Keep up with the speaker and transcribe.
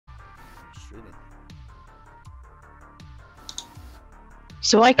assuming.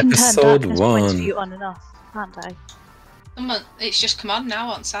 So I can turn Episode darkness points 1. for you on and off, can't I? It's just come on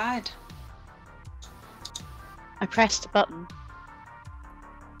now outside. I pressed a button.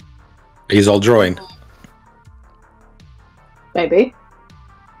 He's all drawing. Maybe.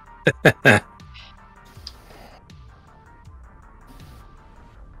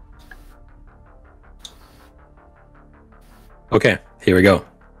 Okay, here we go.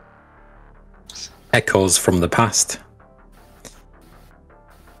 Echoes from the past.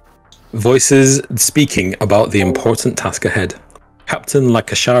 Voices speaking about the important task ahead. Captain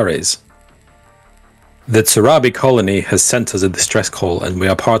Lakashares. The Turabi colony has sent us a distress call and we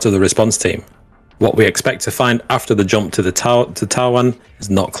are part of the response team. What we expect to find after the jump to the Tawan is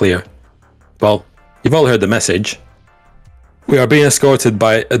not clear. Well, you've all heard the message. We are being escorted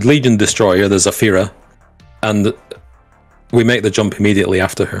by a Legion destroyer, the Zafira, and we make the jump immediately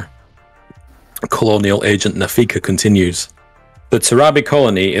after her. Colonial agent Nafika continues. The Turabi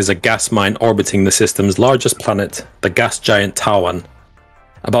colony is a gas mine orbiting the system's largest planet, the gas giant Tawan.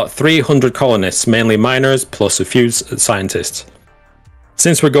 About 300 colonists, mainly miners, plus a few scientists.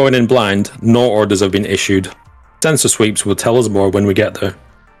 Since we're going in blind, no orders have been issued. Sensor sweeps will tell us more when we get there.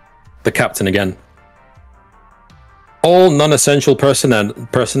 The captain again. All non-essential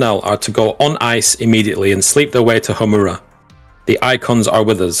personnel are to go on ice immediately and sleep their way to Homura. The icons are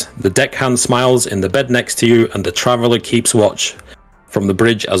with us. The deckhand smiles in the bed next to you and the traveller keeps watch from the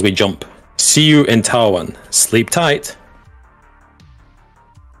bridge as we jump. See you in Tawan. Sleep tight.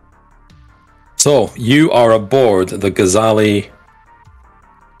 So, you are aboard the Ghazali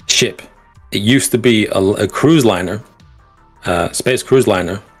ship. It used to be a cruise liner, space cruise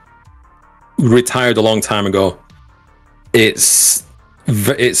liner, retired a long time ago. It's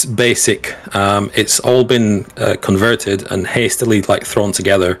basic. It's all been converted and hastily thrown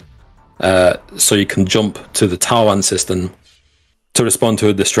together, so you can jump to the Tawan system to respond to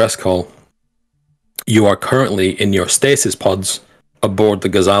a distress call. You are currently in your stasis pods aboard the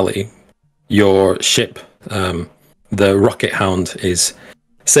Ghazali. Your ship, the Rocket Hound, is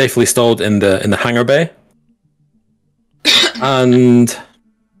safely stowed in the hangar bay, and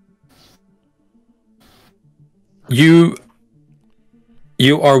you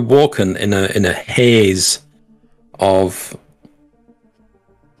are woken in a haze of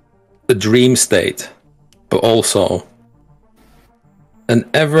a dream state, but also an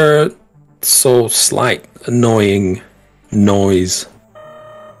ever so slight annoying noise.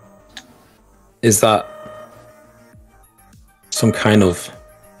 Is that some kind of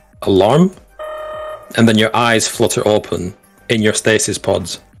alarm? And then your eyes flutter open in your stasis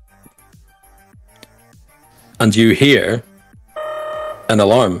pods. And you hear an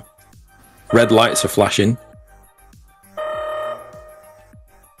alarm. Red lights are flashing.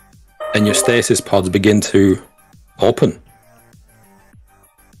 And your stasis pods begin to open.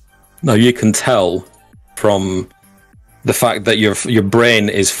 Now you can tell from the fact that your brain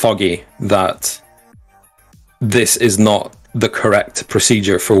is foggy that this is not the correct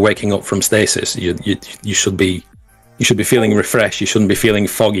procedure for waking up from stasis. You should be feeling refreshed. You shouldn't be feeling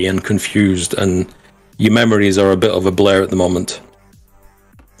foggy and confused, and your memories are a bit of a blur at the moment.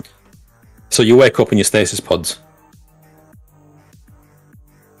 So you wake up in your stasis pods.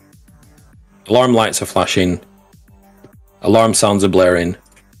 Alarm lights are flashing. Alarm sounds are blaring.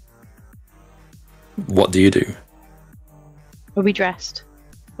 What do you do? Are we dressed?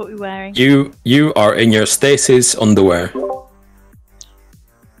 What are we wearing? You are in your stasis underwear.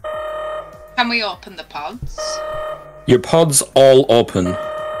 Can we open the pods? Your pods all open. So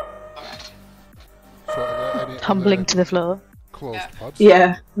are there any Tumbling to the floor. closed Yeah. pods?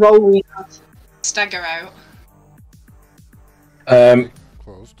 Yeah, roll we out. Stagger out.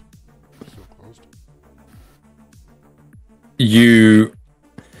 Closed. Still closed. You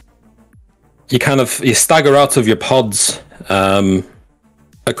stagger out of your pods.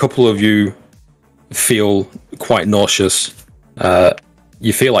 A couple of you feel quite nauseous.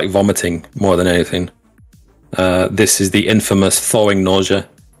 You feel like vomiting more than anything. This is the infamous thawing nausea.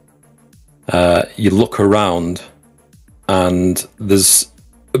 You look around, and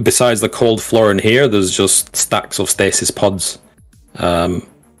besides the cold floor in here, there's just stacks of stasis pods.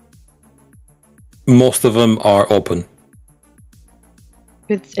 Most of them are open.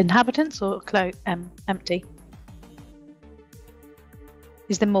 With inhabitants or empty?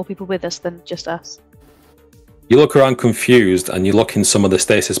 Is there more people with us than just us? You look around confused, and you look in some of the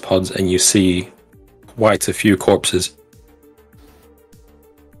stasis pods, and you see quite a few corpses.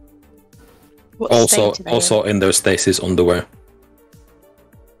 What Also, state are they also in their stasis underwear.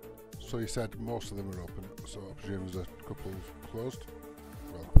 So you said most of them are open, so I presume there's a couple closed?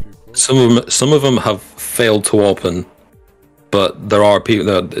 Well, a few closed. Some of them have failed to open, but there are people.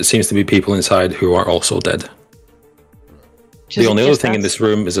 There seems to be people inside who are also dead. The only other thing in this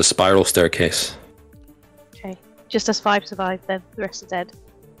room is a spiral staircase. Okay. Just us 5 survived, then the rest are dead.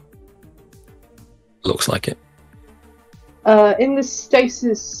 Looks like it. In the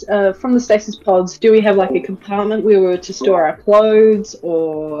stasis, from the stasis pods, do we have like a compartment where we were to store our clothes,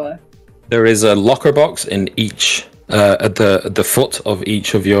 or? There is a locker box in each, at the foot of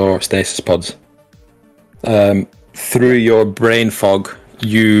each of your stasis pods. Through your brain fog,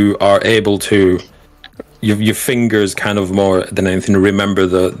 you are able to, your fingers kind of more than anything remember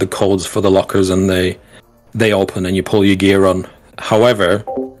the codes for the lockers, and they open and you pull your gear on. However,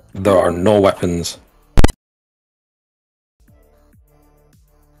 there are no weapons.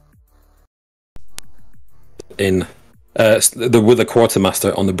 With a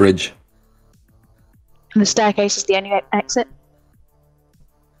quartermaster on the bridge. And the staircase is the only exit?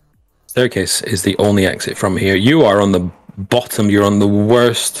 Staircase is the only exit from here. You are on the bottom. You're on the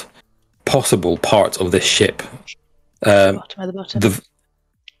worst possible part of this ship. Bottom of the bottom.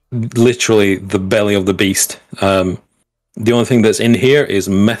 Literally the belly of the beast. The only thing that's in here is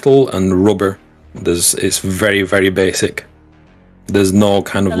metal and rubber. It's very, very basic. There's no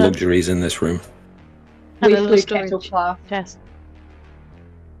kind of luxuries in this room. Weekly cattle class. Yes.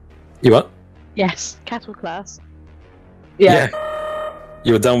 You what? Yes, cattle class. Yeah.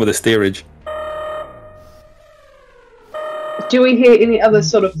 You were done with the steerage. Do we hear any other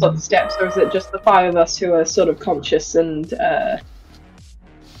sort of footsteps, or is it just the 5 of us who are sort of conscious and?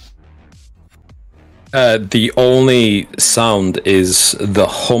 The only sound is the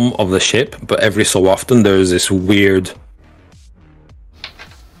hum of the ship, but every so often there's this weird.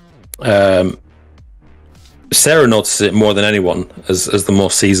 Sarah notices it more than anyone, as the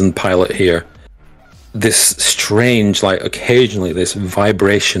most seasoned pilot here. This strange, like occasionally, this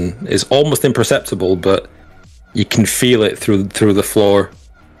vibration is almost imperceptible, but you can feel it through the floor.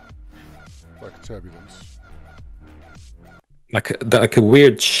 Like turbulence. Like a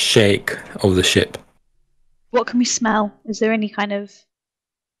weird shake of the ship. What can we smell? Is there any kind of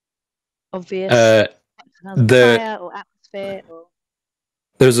obvious smell of fire or atmosphere? Or...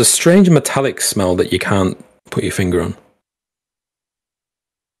 There's a strange metallic smell that you can't put your finger on.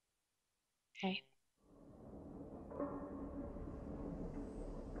 Okay.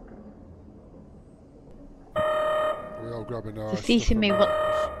 Are we all grabbing our The thief stuff in me from wa-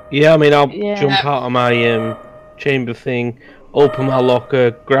 the Yeah, I mean, I'll Yeah. jump out of my chamber thing, open my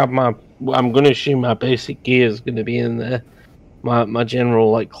locker, grab my. I'm going to assume my basic gear is going to be in there, my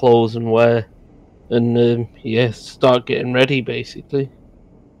general like clothes and wear, and start getting ready basically.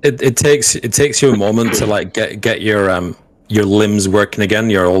 It takes you a moment to like get your limbs working again.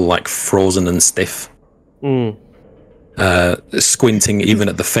 You're all like frozen and stiff. Squinting even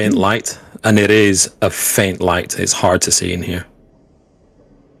at the faint light, and it is a faint light. It's hard to see in here.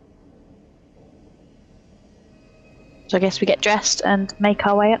 So I guess we get dressed and make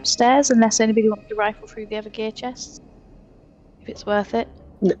our way upstairs, unless anybody wants to rifle through the other gear chests. If it's worth it.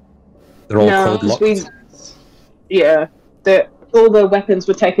 They're all No, cold locked. Yeah. All the weapons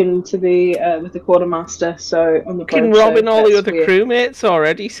were taken to the with the quartermaster. So on the Fucking boat, robbing so all the that's other weird. crewmates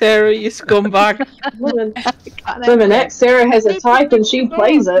already, Sarah, you scumbag. Woman, Sarah has a type and she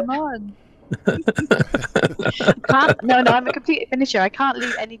plays it. Come on. No, I'm a complete finisher. I can't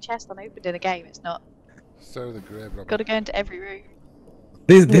leave any chest unopened in a game. It's not. So the grave robber. Got to go into every room.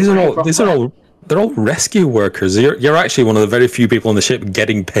 These are all they're all rescue workers. You're actually one of the very few people on the ship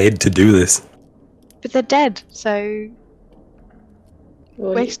getting paid to do this. But they're dead, so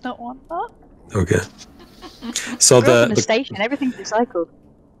Well, waste not, want not. Okay. So We're on the station. Everything's recycled.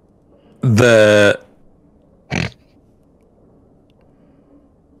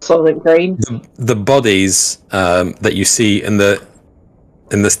 Solid green. the bodies that you see in the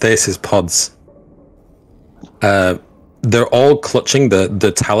stasis pods, they're all clutching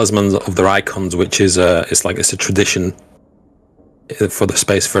the talismans of their icons, which is it's a tradition for the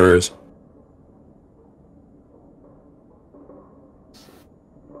spacefarers.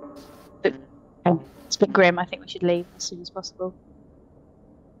 It's a bit grim. I think we should leave as soon as possible.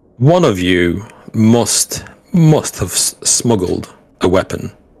 One of you must have smuggled a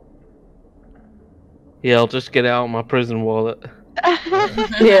weapon. Yeah, I'll just get it out of my prison wallet.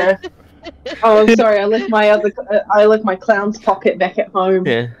 Yeah. Oh, I'm sorry. I left my clown's pocket back at home.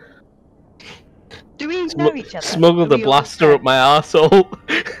 Yeah. Do we know each other? Smuggled Are a we all blaster up my arsehole.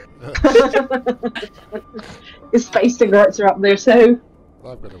 His space cigarettes are up there too.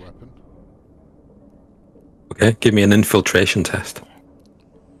 I've got a weapon. Okay, give me an infiltration test.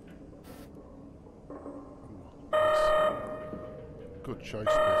 Nice. Good choice,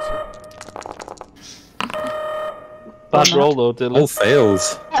 Biff. Bad roll though, Dylan. All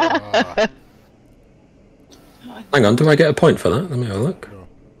fails. Ah, Hang on, do I get a point for that? Let me have a look.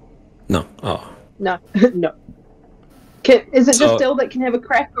 No. Oh. No, no. Is it So- just Dill that can have a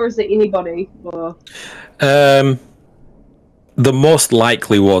crack, or is it anybody? Or... The most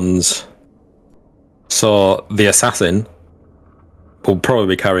likely ones. So the assassin will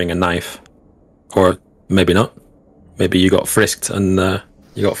probably be carrying a knife, or maybe not. Maybe you got frisked and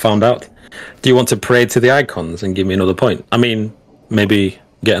you got found out. Do you want to pray to the icons and give me another point? I mean, maybe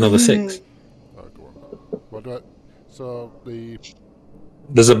get another 6. oh, go on. What do I... So the...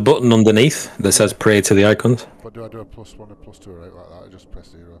 There's a button underneath that says pray to the icons. What do I do? A +1 and +2, right? Like that? I just press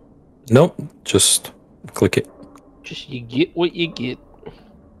 0. Nope, just click it. Just you get what you get.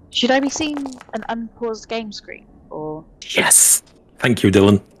 Should I be seeing an unpaused game screen, or Yes! Thank you,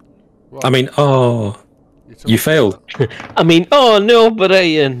 Dylan. Well, I mean, oh, told you me failed. I mean, oh no,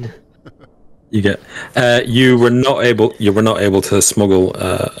 Brian. You get. You were not able. You were not able to smuggle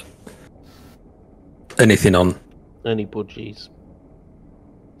anything on. Any budgies.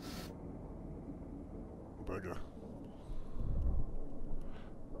 Burger.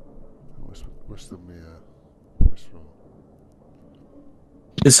 What's the first roll?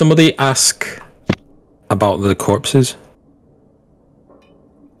 Did somebody ask about the corpses?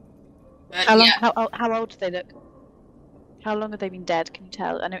 how long? Yeah. How old do they look? How long have they been dead? Can you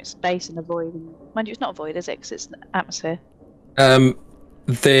tell? I know it's space and a void. And... Mind you, it's not a void, is it? Because it's an atmosphere.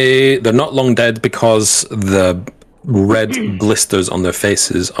 They're not long dead because the red blisters on their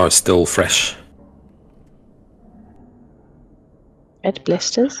faces are still fresh. Red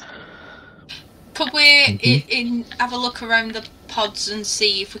blisters. Could we have a look around the pods and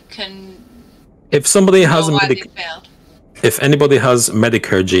see if we can... If somebody has a know why they medic, failed? if anybody has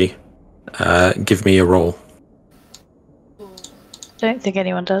medicurgy, give me a roll. Don't think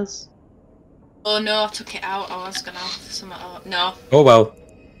anyone does. Oh no, I took it out. I was gonna have some. No, Oh well.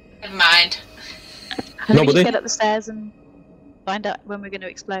 never mind. Can we Nobody? just get up the stairs and find out when we're going to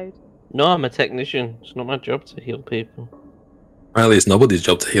explode? No, I'm a technician. It's not my job to heal people. Well, it's nobody's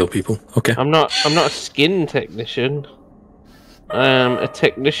job to heal people. Okay. I'm not a skin technician. I'm a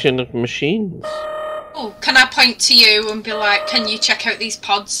technician of machines. Oh, can I point to you and be like, can you check out these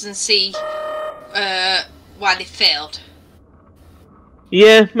pods and see why they failed?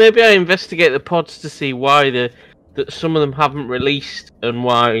 Yeah, maybe I investigate the pods to see why that some of them haven't released and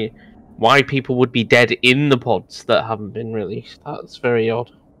why people would be dead in the pods that haven't been released. That's very odd.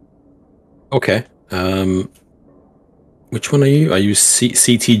 Okay. Which one are you? Are you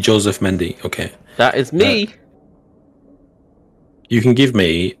CT Joseph Mendy? Okay. That is me. You can give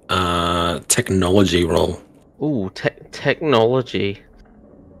me a technology roll. Ooh, technology.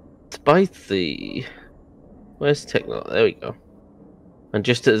 Spicy. Where's technology? There we go. And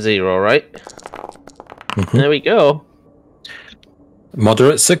just at 0, right? Mhm. There we go.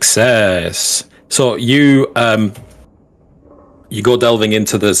 Moderate success. So you go delving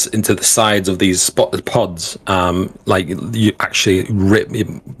into the sides of these pods. Like you actually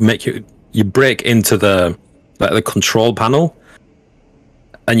you break into the control panel,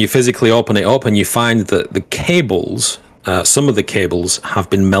 and you physically open it up, and you find that the cables, some of the cables, have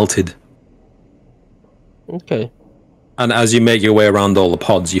been melted. Okay. And as you make your way around all the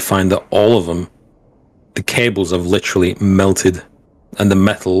pods, you find that all of them, the cables have literally melted, and the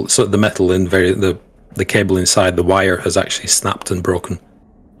metal in the cable inside the wire has actually snapped and broken.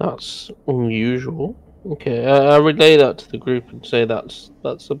 That's unusual. Okay, I relay that to the group and say that's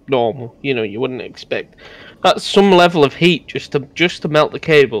abnormal. You know, you wouldn't expect that's some level of heat just to melt the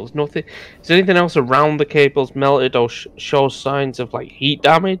cables. Nothing. Is there anything else around the cables melted or shows signs of like heat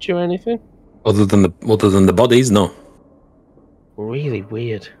damage or anything? Other than the bodies, no. Really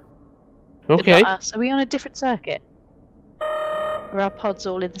weird. But Okay. not us. Are we on a different circuit? Or are our pods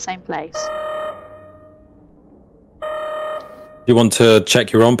all in the same place? You want to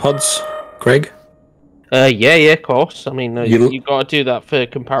check your own pods, Craig? Yeah, of course. I mean, You- you got to do that for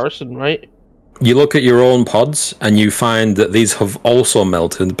comparison, right? You look at your own pods and you find that these have also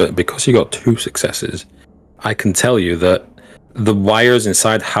melted, but because you got 2 successes, I can tell you that the wires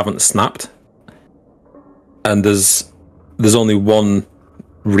inside haven't snapped, and there's only one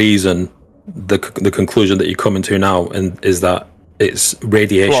reason, the conclusion that you come into now, and is that it's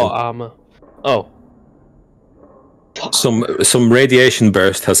radiation. Plot armor. Oh, Some radiation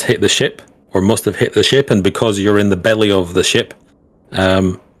burst has hit the ship, or must have hit the ship, and because you're in the belly of the ship,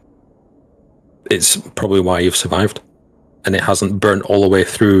 it's probably why you've survived, and it hasn't burnt all the way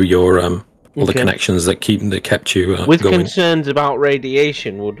through your all the Okay. connections that kept you with going. concerns about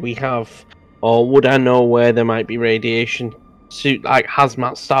radiation, would we have, or would I know where there might be radiation suit, like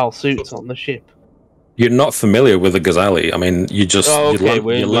hazmat style suits on the ship? You're not familiar with the Gazali. I mean, you just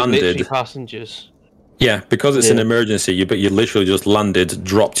we're landed. literally passengers. Yeah, because it's an emergency. You literally just landed,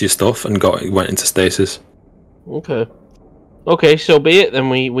 dropped your stuff, and went into stasis. Okay, so be it. Then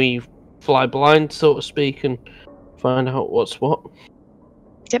we fly blind, so to speak, and find out what's what.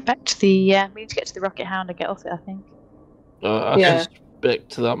 Get back to the we need to get to the rocket hound and get off it, I think. I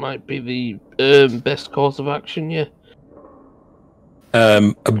suspect that might be the best course of action. Yeah.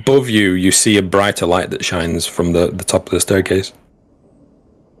 Above you, you see a brighter light that shines from the top of the staircase.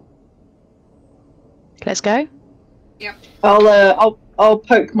 Let's go. Yep. I'll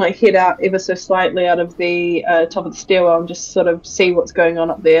poke my head out ever so slightly out of the top of the stairwell and just sort of see what's going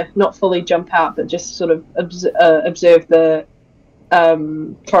on up there. Not fully jump out, but just sort of observe the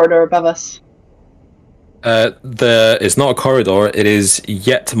corridor above us. It's not a corridor. It is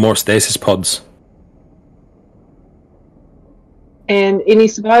yet more stasis pods. And any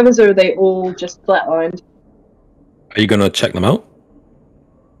survivors, or are they all just flatlined? Are you going to check them out?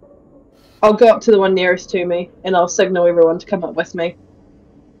 I'll go up to the one nearest to me, and I'll signal everyone to come up with me.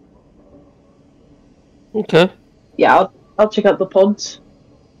 Okay. Yeah, I'll check out the pods.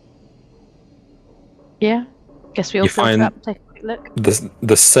 Yeah. Guess we all filter up and take a quick look.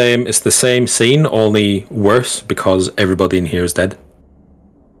 It's the same scene, only worse because everybody in here is dead.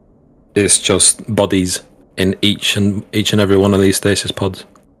 It's just bodies in each and every one of these stasis pods.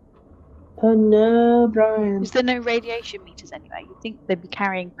 Oh no, Brian. Is there no radiation meters anyway? You'd think they'd be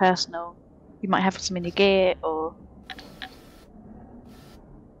carrying personal. You might have some in your gear, or...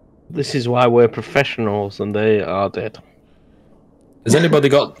 This is why we're professionals and they are dead. Has anybody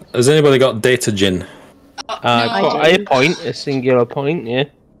got data gin? I've got a singular point, yeah.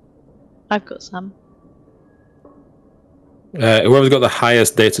 I've got some. Whoever's got the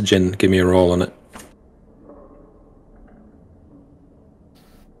highest data gin, give me a roll on it.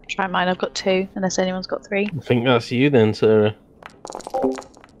 Try mine, I've got 2, unless anyone's got 3. I think that's you then, Sarah.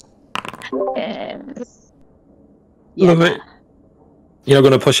 Love it. You're not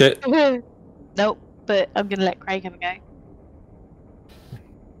going to push it? Nope, but I'm going to let Craig have a go.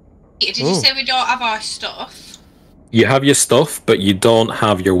 Did you say we don't have our stuff? You have your stuff, but you don't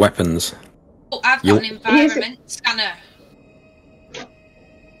have your weapons. Oh, I've got an environment scanner.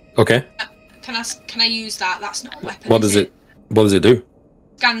 Okay. Can I use that? That's not a weapon. What does it do?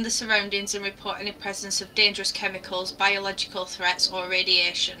 Scan the surroundings and report any presence of dangerous chemicals, biological threats, or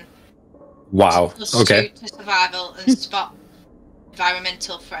radiation. Wow. Okay. +2 to survival and spot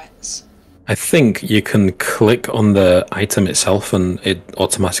environmental threats. I think you can click on the item itself and it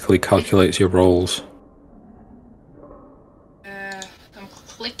automatically calculates your rolls. I'm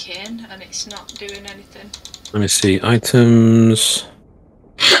clicking and it's not doing anything. Let me see. Items.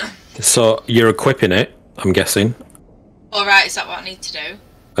 So you're equipping it, I'm guessing. Alright, is that what I need to do?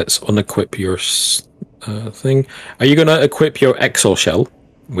 Let's unequip your thing. Are you going to equip your exoshell,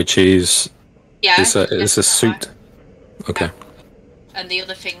 which is... Yeah. It's a suit. Okay. Yeah. And the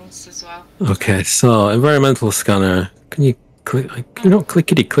other things as well. Okay, so environmental scanner. Can you click? Can you not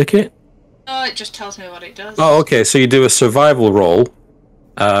clickety-click it? Oh, it just tells me what it does. Oh, okay. So you do a survival roll,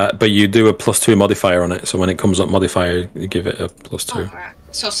 but you do a +2 modifier on it. So when it comes up modifier, you give it a +2. Oh, right.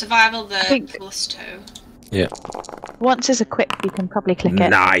 So survival +2. Yeah. Once it's equipped, you can probably click it.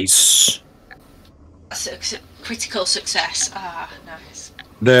 Nice. Critical success. Ah, nice.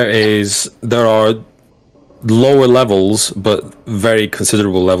 There are lower levels, but very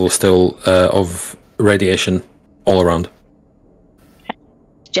considerable levels still of radiation all around.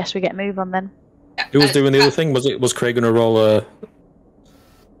 Suggest we get a move on then. Who was doing the other thing? Was Craig going to roll a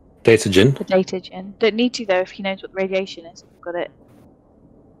data gin? The data gin. Don't need to though if he knows what the radiation is. We've got it.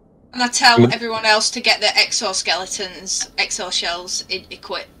 And I tell everyone else to get their exoskeletons, exoshells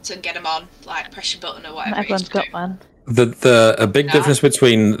equipped and get them on, like press your button or whatever. Everyone's got one. A big difference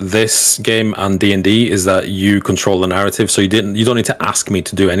between this game and D&D is that you control the narrative, so you don't need to ask me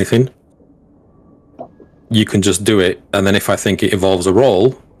to do anything. You can just do it, and then if I think it involves a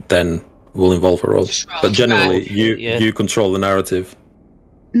roll, then we'll involve a roll. But generally, you control the narrative.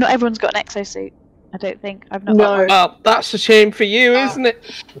 Not everyone's got an exosuit. I don't think. I've not No. got one. Well, that's a shame for you, isn't it?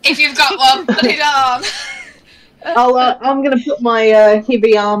 If you've got one, put it on. I'm gonna put my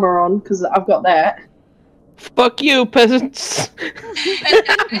heavy armor on because I've got that. Fuck you, peasants!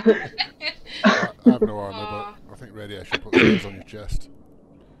 I have no armor, but I think radiation puts hairs on your chest,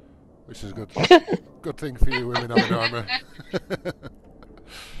 which is a good thing for you women having armor.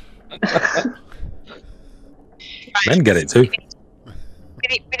 Men get it too.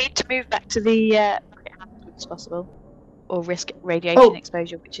 We need to move back to the rocket hand as quick as possible, or risk radiation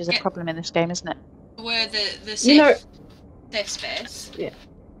exposure, which is a problem in this game, isn't it? Where the safe. You know, Safe space. Yeah.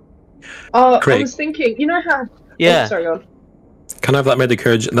 I Craig. was thinking, you know how... Yeah. Oh, sorry, go on. Can I have that the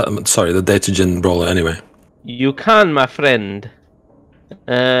datagen roller anyway? You can, my friend.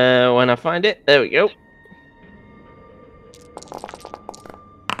 When I find it, there we go.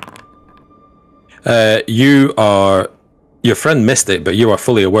 Your friend missed it, but you are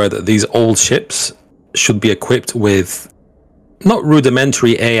fully aware that these old ships should be equipped with not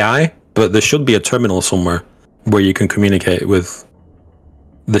rudimentary AI, but there should be a terminal somewhere where you can communicate with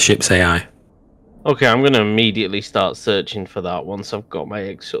the ship's AI. Okay, I'm gonna immediately start searching for that once I've got my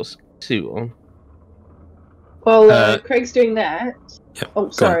exosuit on. Well, Craig's doing that. Yeah, oh,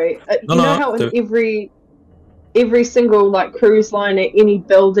 sorry. No, you know how in every single like cruise line at any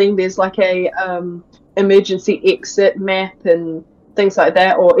building, there's like a emergency exit map and things like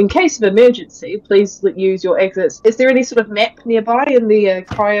that, or in case of emergency, please use your exits. Is there any sort of map nearby in the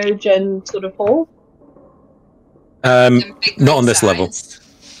cryogen sort of hall? Not on this level.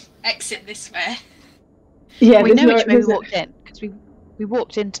 Exit this way. Yeah, we know which way we walked in because we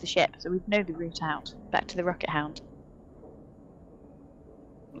walked into the ship, so we know the route out back to the Rocket Hound.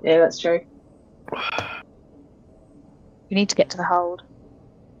 Yeah, that's true. We need to get to the hold.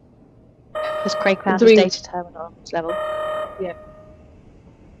 Because Craig found his data terminal on this level. Yeah.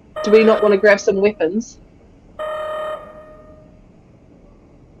 Do we not want to grab some weapons?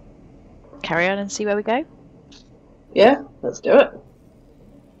 Carry on and see where we go? Yeah, let's do it.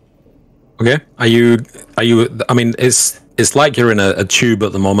 Okay. Are you? I mean, it's like you're in a tube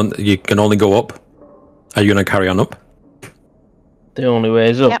at the moment. You can only go up. Are you going to carry on up? The only way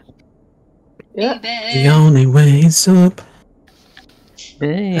is up. Yep. Yeah. The only way is up.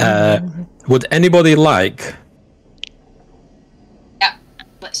 Would anybody like? Yeah,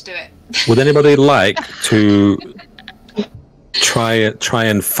 let's do it. Would anybody like to try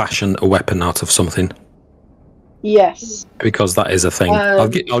and fashion a weapon out of something? Yes. Because that is a thing. I'll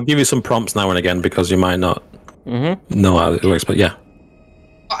give you some prompts now and again because you might not know how it works. But yeah.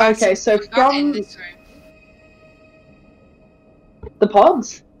 Okay, so from the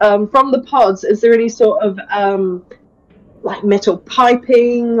pods. From the pods, is there any sort of like metal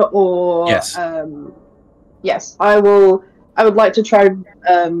piping or? Yes. Yes, I will. I would like to try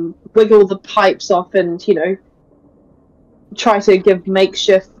wiggle the pipes off and try to give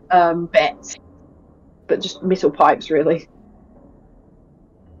makeshift bats, but just metal pipes, really.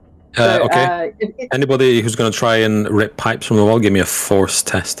 Okay. Anybody who's going to try and rip pipes from the wall, give me a force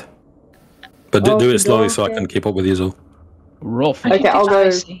test. But do it slowly so I can keep up with you all. Rough. Okay, I'll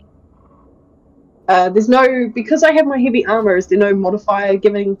go. There's no, because I have my heavy armor, is there no modifier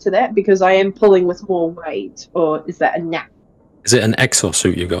giving to that? Because I am pulling with more weight, or is that a nap? Is it an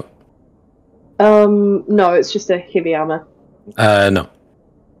exosuit you got? No, it's just a heavy armor. No.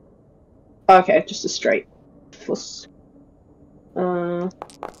 Okay, just a straight fuss. No,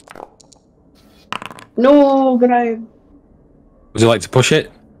 but I... Would you like to push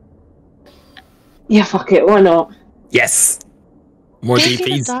it? Yeah, fuck it, why not? Yes! More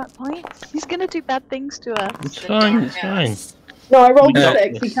DPs. Dark point. He's gonna do bad things to us. It's fine, it's fine. No, I rolled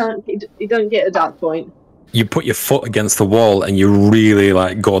a 6, he don't get a dark point. You put your foot against the wall and you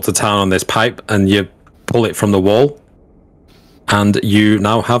really go to town on this pipe and you pull it from the wall and you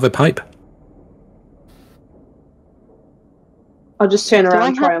now have a pipe. I'll just turn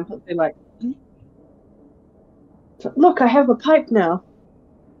around triumphantly look, I have a pipe now.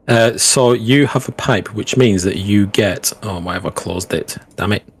 So you have a pipe, which means that you get... Oh, why have I closed it?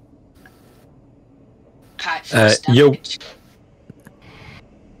 Damn it. Pipe damage.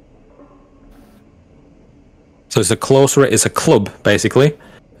 So it's a club, basically.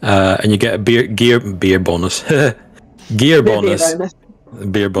 And you get a beer bonus. Gear bonus.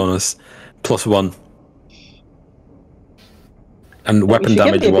 Beer bonus. +1. And weapon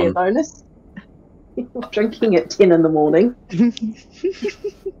damage 1. Beer bonus. Drinking at 10 in the morning.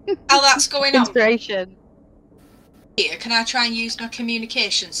 While that's going on, Inspiration. here, can I try and use my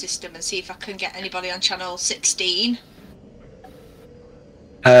communication system and see if I can get anybody on channel 16?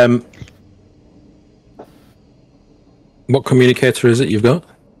 What communicator is it you've got?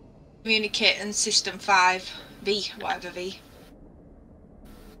 Communicating system 5, V, whatever V.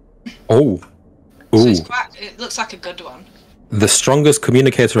 Oh. So Ooh. it looks like a good one. The strongest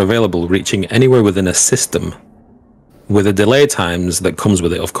communicator available, reaching anywhere within a system. With the delay times that comes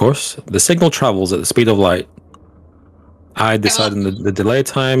with it, of course. The signal travels at the speed of light. I decide on the delay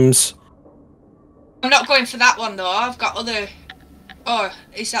times. I'm not going for that one though, I've got other... Oh,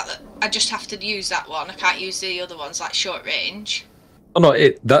 is that... I just have to use that one, I can't use the other ones like short range. Oh no,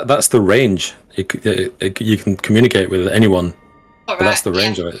 that's the range. You can communicate with anyone. All but that's the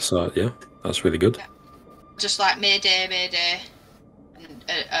range yeah. of it, so yeah, that's really good. Yeah. just like Mayday, Mayday, and,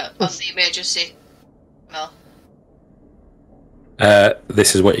 on the emergency. Well.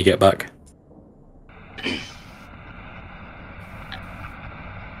 This is what you get back.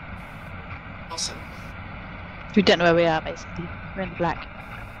 Awesome. We don't know where we are, basically. We're in the black.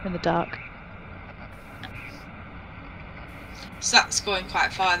 We're in the dark. So that's going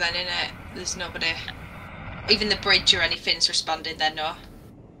quite far then, isn't it? There's nobody. Even the bridge or anything's responded then, no?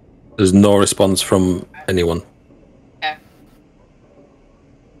 There's no response from anyone. Yeah.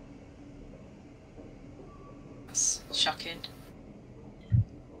 That's shocking.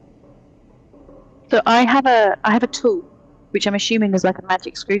 So I have a tool, which I'm assuming is like a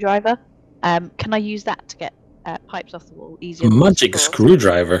magic screwdriver. Can I use that to get pipes off the wall easier? Magic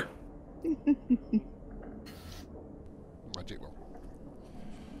screwdriver? Magic one.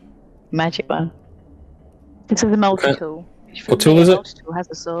 Magic one. This is a multi-tool. What tool is it? Multi-tool has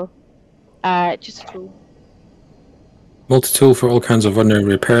a saw. Just a tool. Multi-tool for all kinds of ordinary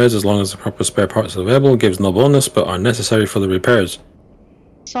repairs, as long as the proper spare parts are available, gives no bonus, but are necessary for the repairs.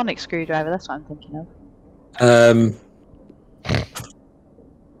 Sonic screwdriver, that's what I'm thinking of.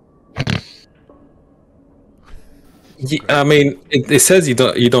 I mean, it says you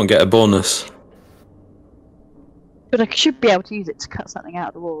don't get a bonus. But I should be able to use it to cut something out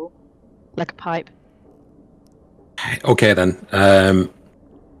of the wall, like a pipe. Okay then.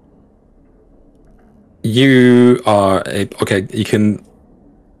 You are okay. You can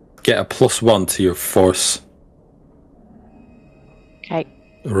get a +1 to your force. Okay.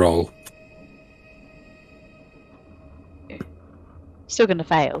 Roll. Still gonna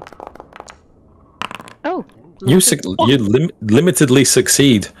fail. Oh. You limitedly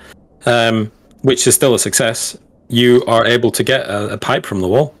succeed, which is still a success. You are able to get a pipe from the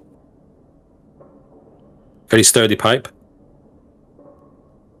wall. Very sturdy pipe.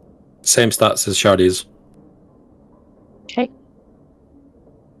 Same stats as Shardy's. Okay.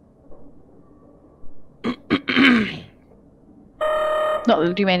 Not that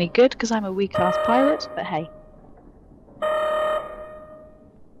it'll do me any good because I'm a weak-ass pilot, but hey.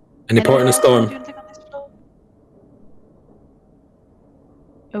 Any port in a storm? Do anything on this floor?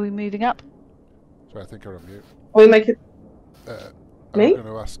 Are we moving up? So I think I'm on mute. We make it. I'm going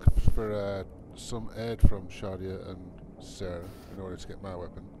to ask for some aid from Shadia and Sarah in order to get my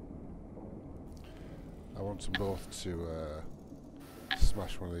weapon. I want them both to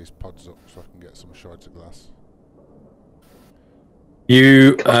smash one of these pods up so I can get some shards of glass.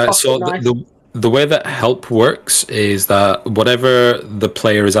 You so the way that help works is that whatever the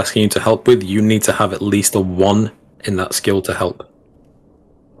player is asking you to help with, you need to have at least a 1 in that skill to help,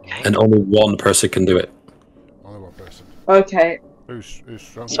 and only one person can do it. Only one person. Okay. Who's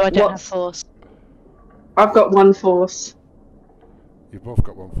strong? So I don't have force. I've got 1 force. You've both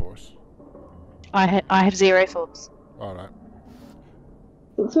got 1 force. I have 0 force. All right.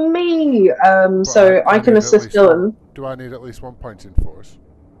 It's me. So I can assist Dylan. Do I need at least 1 point in force?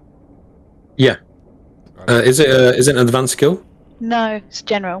 Yeah. Is it an advanced skill? No, it's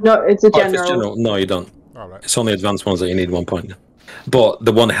general. No, it's a Oh, if general. it's general. No, you don't. All right. It's only advanced ones that you need 1 point. But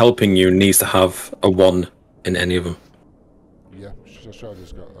the one helping you needs to have a 1 in any of them. Yeah, so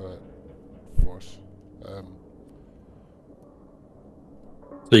Shadia's got force.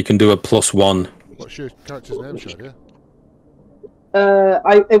 So you can do a +1. What's your character's name, Shadia?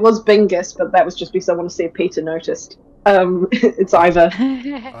 It was Bingus, but that was just because I want to see if Peter noticed. It's Ivor.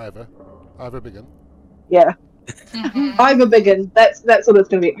 Ivor Biggin. Yeah. Ivor Biggin. That's what it's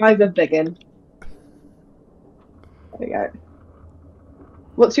going to be. Ivor Biggin. There we go.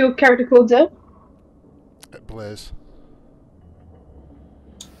 What's your character called, Dill? Blaze.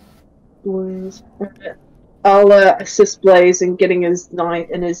 Blaze. I'll assist Blaze in getting his knife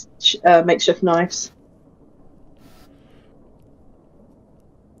and his makeshift knives.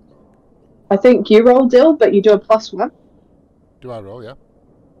 I think you roll, Dill, but you do a +1. Do I roll? Yeah.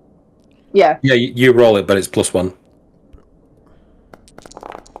 Yeah. Yeah, you roll it, but it's +1.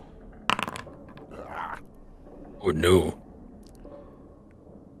 Oh no.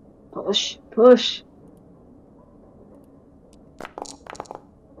 Push.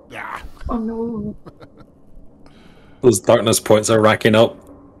 Yeah. Oh no. Those darkness points are racking up.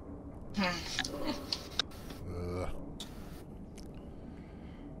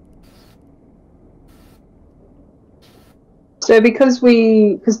 So because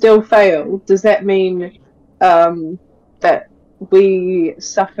Dill failed, does that mean that we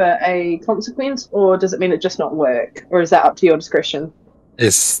suffer a consequence, or does it mean it just not work, or is that up to your discretion? In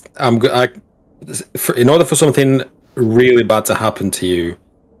order for something really bad to happen to you,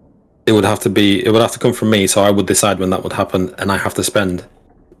 it would have to come from me. So I would decide when that would happen, and I have to spend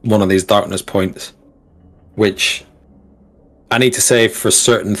one of these darkness points which I need to say for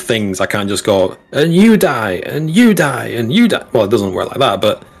certain things. I can't just go, and you die, and you die, and you die. Well, it doesn't work like that,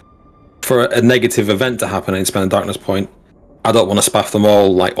 but for a negative event to happen and spend a darkness point, I don't want to spaff them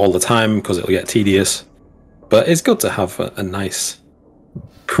all like all the time because it'll get tedious. But it's good to have a nice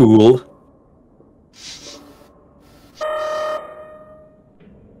pool.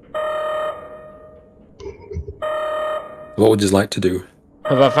 What would you like to do?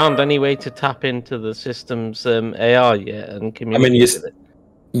 Have I found any way to tap into the system's AI yet and communicate? I mean, with it?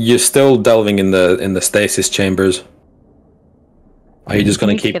 you're still delving in the stasis chambers. Are you just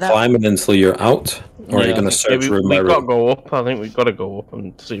going to keep climbing until you're out, or are you going to search room by room? We've got to go up. I think we've got to go up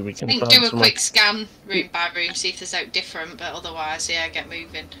and see if we can. I think find do a quick scan room by room, see if there's out different, but otherwise, yeah, get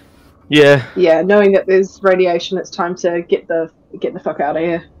moving. Yeah. Yeah, knowing that there's radiation, it's time to get the fuck out of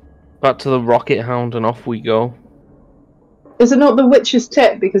here. Back to the rocket hound and off we go. Is it not the witch's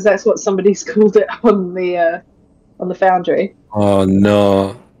tip? Because that's what somebody's called it on the foundry. Oh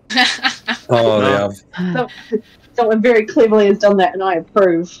no! Oh, they have. Someone very cleverly has done that, and I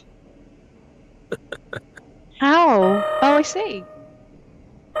approve. How? Oh, I see.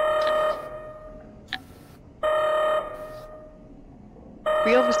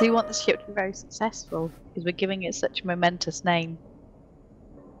 We obviously want the ship to be very successful because we're giving it such a momentous name.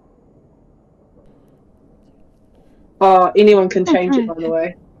 Oh, anyone can change it, by the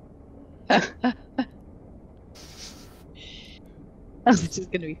way. Oh, this is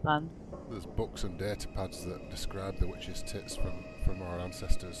going to be fun. There's books and data pads that describe the witch's tits from our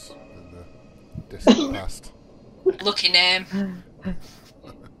ancestors in the distant past. Lucky name.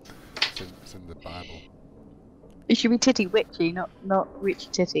 It's in the Bible. It should be Titty Witchy, not Witchy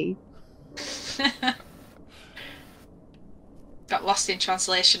Titty. Got lost in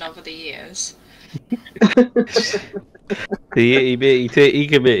translation over the years. The itty bitty titty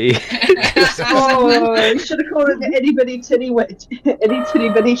committee. Oh, you should have called it the itty bitty titty witch, itty titty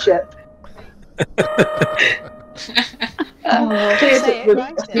bitty ship.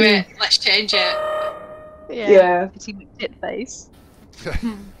 Let's change it. Yeah. Titty McTit face.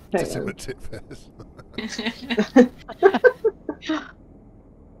 Titty McTit face.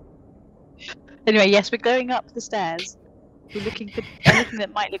 Anyway, yes, we're going up the stairs. We're looking for anything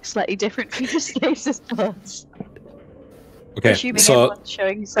that might look slightly different from the stasis pods. Okay, Assuming so everyone's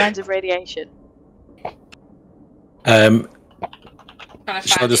showing signs of radiation. shall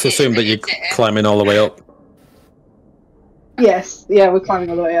I just assume that you're climbing all the way up? Yes, yeah, we're climbing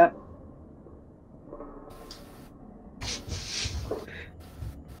all the way up.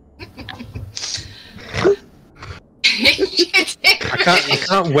 I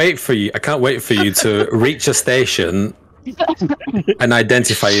can't wait for you. I can't wait for you to reach a station and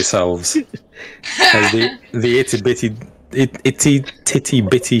identify yourselves as the itty bitty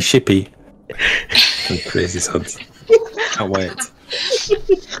shippy. Crazy sons. Can't wait.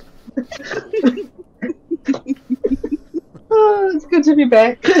 Oh, it's good to be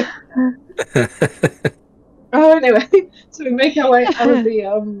back. Oh, anyway, so we make our way out of the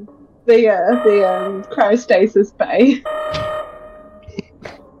cryostasis bay.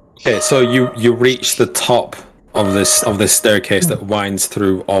 Okay, so you reach the top of this staircase that winds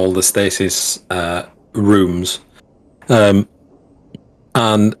through all the stasis rooms, and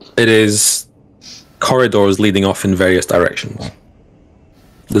it is corridors leading off in various directions.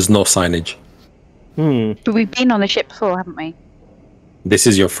 There's no signage. But we've been on the ship before, haven't we? This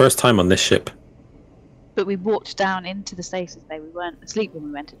is your first time on this ship. But we walked down into the stasis bay. We weren't asleep when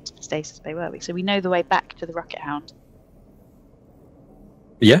we went into the stasis bay, were we? So we know the way back to the rocket hound.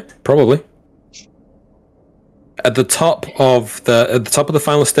 Yeah, probably. At the top of the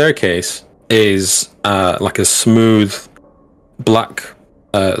final staircase is like a smooth black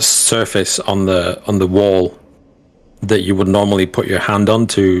surface on the wall that you would normally put your hand on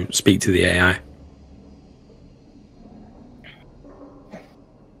to speak to the AI.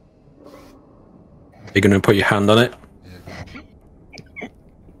 You're going to put your hand on it?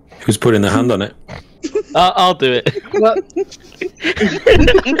 Who's putting their hand on it? I'll do it. What?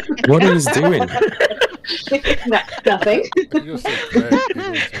 What are you doing? Nothing.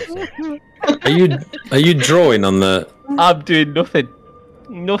 Are you drawing on the? I'm doing nothing.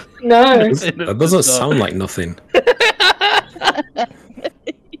 Nothing. No. That doesn't sound like nothing.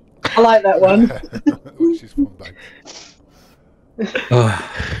 I like that one. Which is fun bag.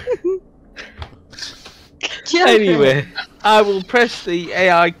 Anyway, I will press the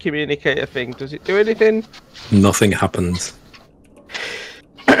AI communicator thing. Does it do anything? Nothing happens.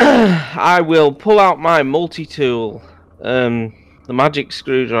 I will pull out my multi-tool, the magic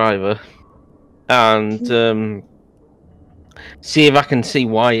screwdriver, and see if I can see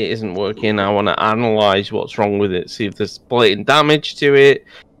why it isn't working. I want to analyze what's wrong with it, see if there's blatant damage to it,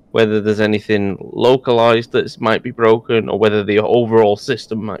 whether there's anything localized that might be broken, or whether the overall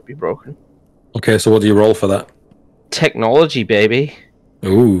system might be broken. Okay, so what do you roll for that? Technology, baby.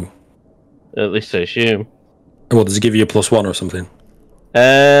 Ooh. At least I assume. Well, does it give you a +1 or something?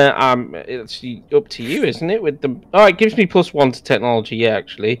 It's up to you, isn't it? With the it gives me +1 to technology. Yeah,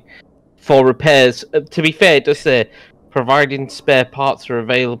 actually, for repairs. To be fair, it does say providing spare parts are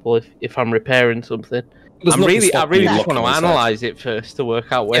available if I'm repairing something. I really just want to analyze it first to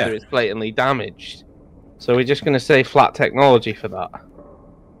work out whether it's blatantly damaged. So we're just going to say flat technology for that.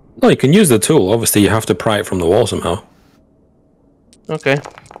 No, you can use the tool. Obviously, you have to pry it from the wall somehow. Okay.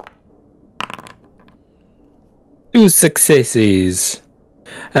 2 successes.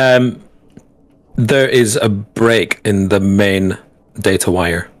 There is a break in the main data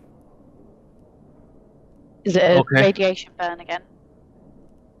wire. Is it a radiation burn again?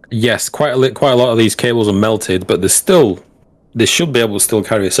 Yes, quite a lot of these cables are melted, but they should be able to still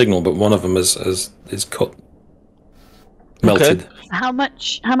carry a signal, but one of them is cut. Melted. Okay. How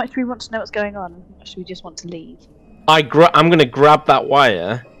much do we want to know what's going on? Or should we just want to leave? I'm going to grab that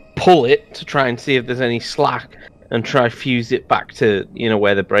wire, pull it to try and see if there's any slack, and try fuse it back to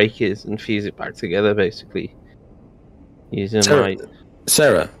where the break is, and fuse it back together basically. Using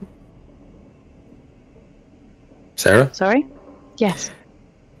Sarah. Sorry? Yes.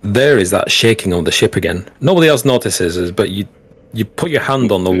 There is that shaking on the ship again. Nobody else notices, but you put your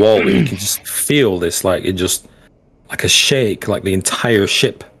hand on the wall and you can just feel this, like a shake, like the entire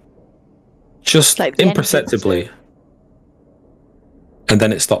ship, just like imperceptibly, and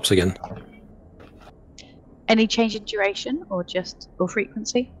then it stops again. Any change in duration or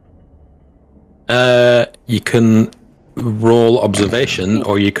frequency? You can roll observation,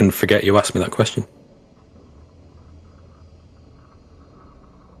 or you can forget you asked me that question.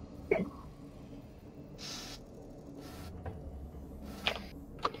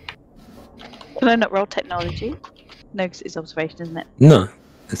 Can I not roll technology? No, because it's observation, isn't it? No,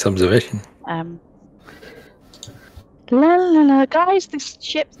 it's observation. Guys, this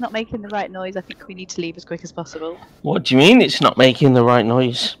ship's not making the right noise. I think we need to leave as quick as possible. What do you mean it's not making the right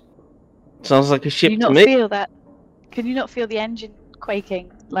noise? Sounds like a ship to me. Can you not feel that? Can you not feel the engine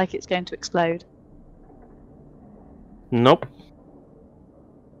quaking like it's going to explode? Nope.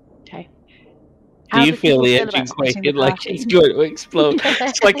 Okay. Do you feel the engine quaking like it's going to explode?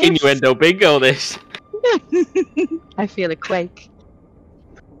 It's like innuendo bingo, this. I feel a quake.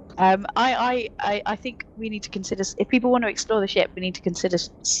 I think we need to consider, if people want to explore the ship, we need to consider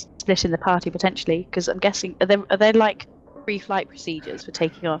splitting the party potentially, because I'm guessing are there like pre-flight procedures for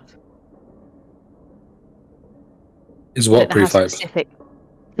taking off? Is what pre-flight?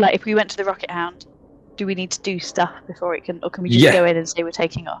 Like if we went to the Rocket Hound, do we need to do stuff before it can, or can we just go in and say we're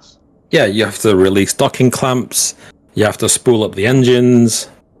taking off? Yeah, you have to release docking clamps. You have to spool up the engines.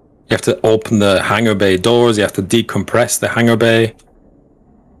 You have to open the hangar bay doors. You have to decompress the hangar bay.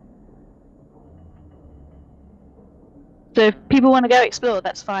 So if people want to go explore,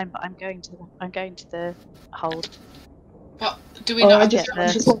 that's fine. But I'm going to the hold. What do we not?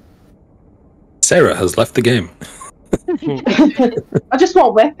 Sarah has left the game. I just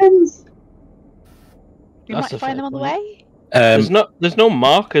want weapons. We might find them on the way. There's no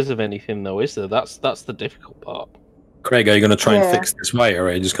markers of anything though, is there? That's the difficult part. Craig, are you going to try and fix this wire, or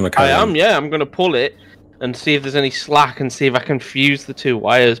are you just going to carry on? I'm going to pull it and see if there's any slack, and see if I can fuse the two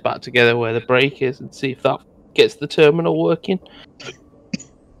wires back together where the break is, and see if that gets the terminal working.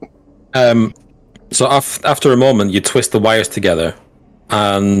 So after a moment, you twist the wires together,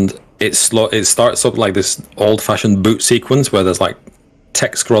 and it starts up like this old-fashioned boot sequence where there's like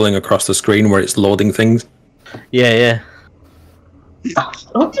text scrolling across the screen where it's loading things. Yeah.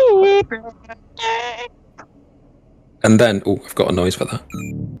 And then, I've got a noise for that.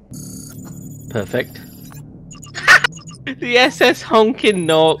 Perfect. The SS honking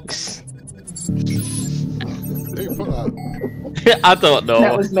knocks. Who put that? I don't know.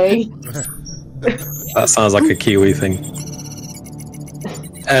 That was me. That sounds like a Kiwi thing.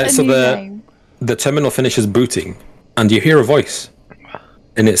 So the terminal finishes booting, and you hear a voice,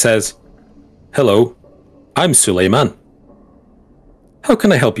 and it says, "Hello, I'm Suleiman. How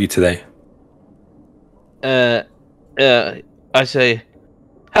can I help you today?" I say,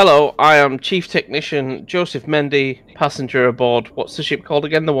 "Hello, I am Chief Technician Joseph Mendy, passenger aboard." What's the ship called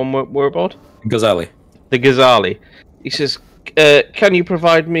again? The one we're aboard? Ghazali. The Ghazali. He says, "Can you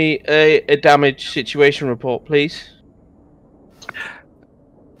provide me a damage situation report, please?"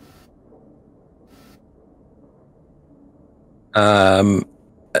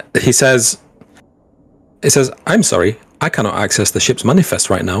 He says, "I'm sorry, I cannot access the ship's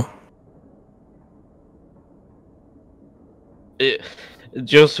manifest right now.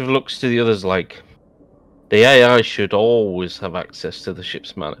 Joseph looks to the others like, the AI should always have access to the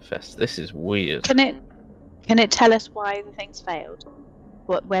ship's manifest. This is weird. Can it tell us why the thing's failed?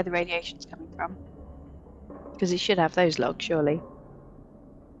 Where the radiation's coming from? Because it should have those logs, surely.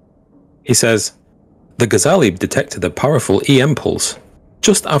 He says, the Ghazali detected a powerful EM pulse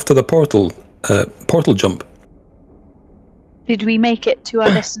just after the portal jump. Did we make it to our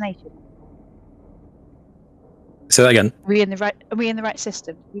destination? Say that again. Are we in the right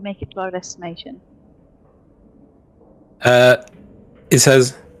system? Did we make it to our destination? It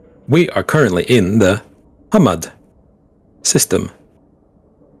says, we are currently in the Hamad system.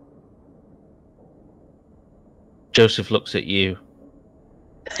 Joseph looks at you,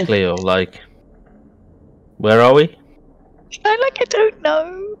 Cleo, like, where are we? I don't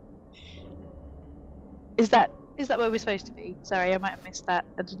know. Is that where we're supposed to be? Sorry, I might have missed that.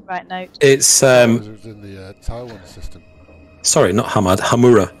 I didn't write note. It's It was in the Taiwan system. sorry, not Hamad,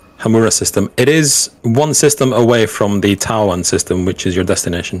 Hamura system. It is one system away from the Taiwan system, which is your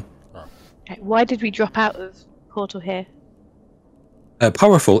destination. Okay, why did we drop out of portal here? A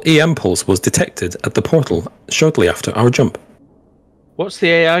powerful EM pulse was detected at the portal shortly after our jump. What's the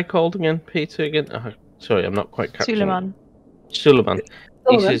AI called again, Peter? Again? Oh, sorry, I'm not quite catching. Suleiman.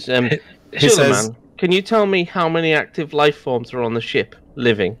 He says, Suleiman, can you tell me how many active life forms are on the ship,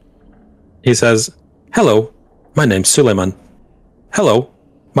 living? He says, hello, my name's Suleiman. Hello,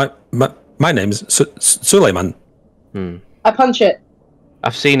 my name's Suleiman. I punch it.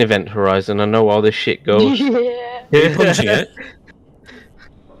 I've seen Event Horizon, I know how this shit goes. Yeah. You're punching it.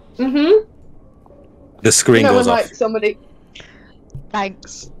 Mm-hmm. The screen goes off. Like somebody.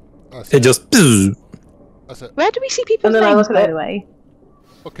 Thanks. It just... That's it. Where do we see people's And then I names, look at by it. the way?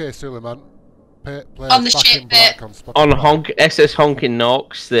 Okay, Suleiman. Play On the back ship in black bit. on Spotify. On Honk SS Honkin'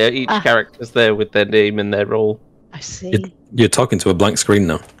 Knox, there each character's there with their name and their role. I see. You're talking to a blank screen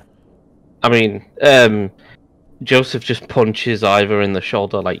now. I mean, Joseph just punches Ivor in the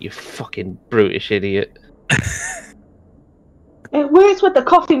shoulder like, you fucking brutish idiot. It works with the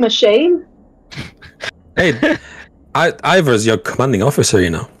coffee machine. Hey, Ivor's your commanding officer, you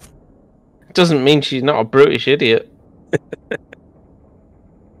know. Doesn't mean she's not a brutish idiot.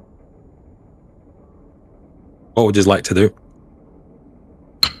 What would you like to do?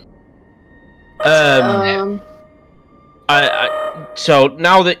 So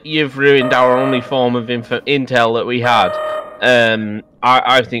now that you've ruined our only form of intel that we had,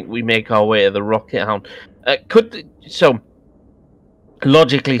 I think we make our way to the Rocket Hound.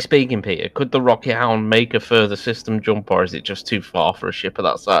 Logically speaking, Peter, could the Rocket Hound make a further system jump, or is it just too far for a ship of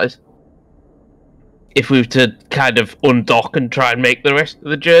that size? If we were to kind of undock and try and make the rest of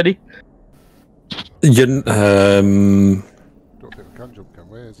the journey? You, Don't think we can jump, can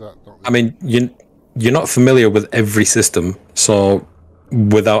we? Is that not I mean, you're not familiar with every system, so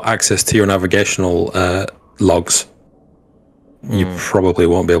without access to your navigational logs, you probably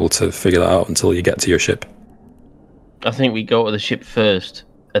won't be able to figure that out until you get to your ship. I think we go to the ship first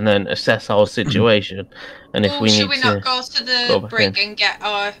and then assess our situation. And if we should need we to not go to go the back brig in. and get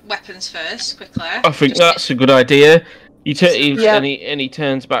our weapons first, quickly? I think Just that's a good idea. Yeah. And he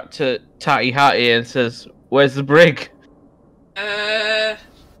turns back to Tatty Hattie and says, "Where's the brig?" Oh,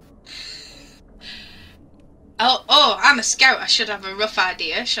 I'm a scout. I should have a rough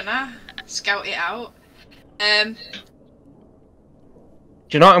idea, shouldn't I? Scout it out. Do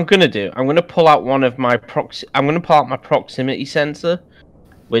you know what I'm gonna do? I'm gonna pull out one of my I'm gonna pull out my proximity sensor,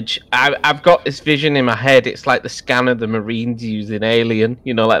 which I've got this vision in my head. It's like the scanner the Marines use in Alien,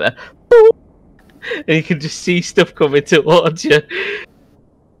 you know, like that. And you can just see stuff coming towards you.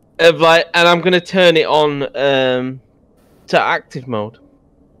 And I'm gonna turn it on to active mode.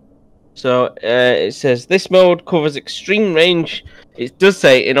 So it says this mode covers extreme range. It does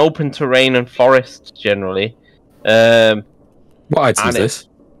say in open terrain and forests generally. What item is this?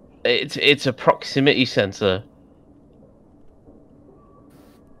 It's a proximity sensor.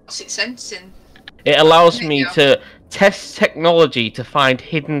 What's it sensing? It allows me to test technology to find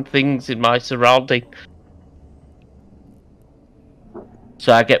hidden things in my surrounding.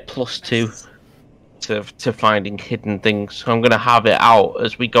 So I get +2 to finding hidden things. So I'm gonna have it out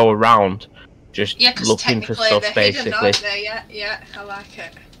as we go around, just looking for stuff, they're basically. hidden, aren't they? Yeah, I like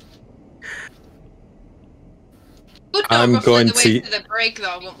it. Would know I'm roughly going the way to- the brig,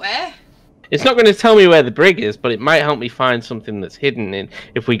 though, wouldn't we? It's not going to tell me where the brig is, but it might help me find something that's hidden in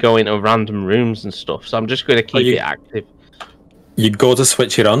if we go into random rooms and stuff. So I'm just going to keep it active. You go to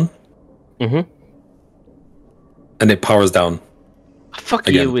switch it on, and it powers down. Fuck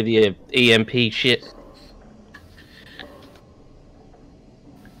Again. you with your EMP shit.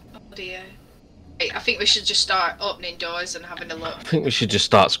 I think we should just start opening doors and having a look. I think we should just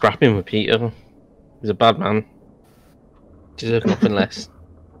start scrapping with Peter. He's a bad man. Deserves nothing less.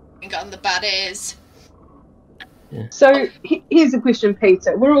 We got on the bad ears. Yeah. So here's a question,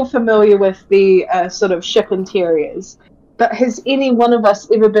 Peter. We're all familiar with the sort of ship interiors, but has any one of us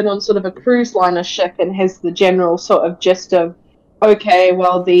ever been on sort of a cruise liner ship and has the general sort of gist of, okay,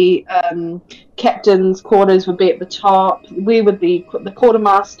 well, the captain's quarters would be at the top. Where would the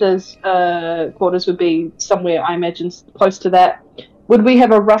quartermaster's quarters would be somewhere, I imagine, close to that. Would we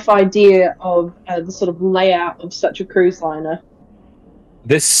have a rough idea of the sort of layout of such a cruise liner?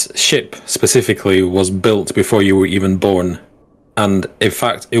 This ship specifically was built before you were even born, and in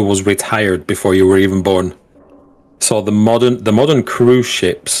fact, it was retired before you were even born. So the modern cruise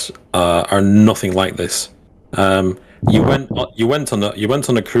ships are nothing like this. You went on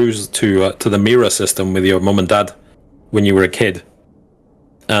a cruise to the Mira system with your mum and dad when you were a kid,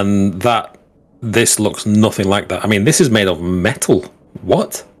 and this looks nothing like that. I mean, this is made of metal.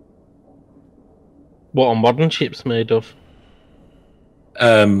 What? What are modern ships made of?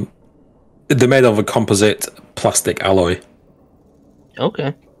 They're made of a composite plastic alloy.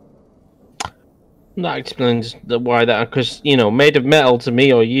 Okay. That explains why that, because, made of metal to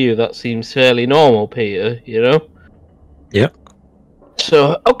me or you, that seems fairly normal, Peter, Yeah.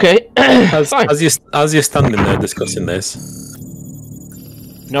 So, okay. Fine. As you're standing there discussing this,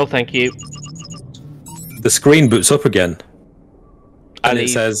 No, thank you. the screen boots up again, and I it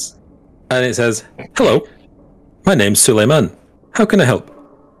says, "Hello, my name's Suleiman. How can I help?"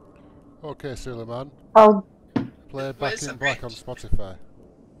 Okay, Suleiman. Oh, Play Back Where's in the Black on bridge? Spotify.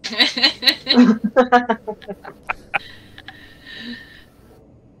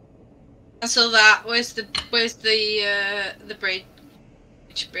 So that where's the bridge,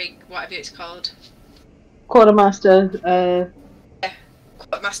 whatever it's called, quartermaster.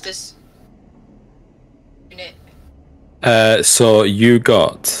 quartermaster's unit. So you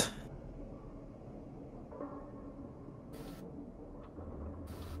got.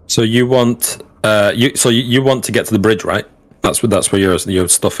 So you want you want to get to the bridge, right? That's where your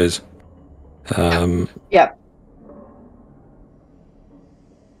stuff is. Yep.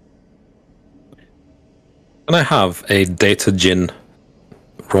 Can I have a data gin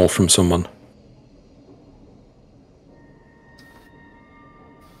roll from someone?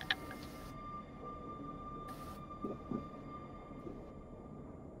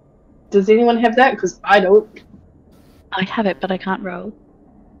 Does anyone have that? Because I don't. I have it, but I can't roll.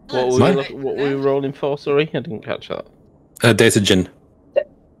 What were we rolling for? Sorry, I didn't catch that. Data gin.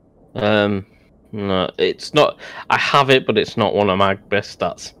 No, it's not. I have it, but it's not one of my best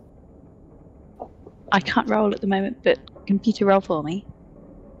stats. I can't roll at the moment, but computer roll for me.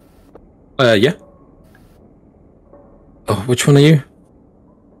 Yeah. Oh, which one are you?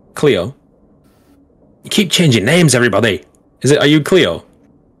 Cleo. You keep changing names, everybody. Are you Cleo?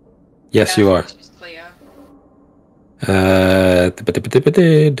 Yes, you are. She's Cleo.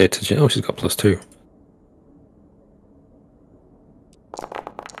 Data gin. Oh, she's got +2.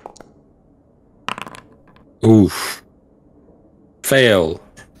 Oof. Fail.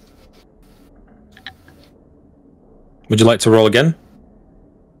 Would you like to roll again?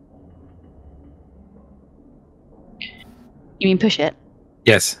 You mean push it?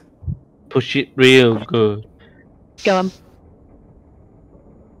 Yes. Push it real good. Go on.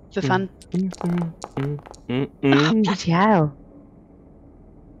 For fun. Oh, bloody hell.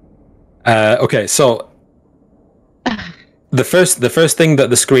 Okay, so the first thing that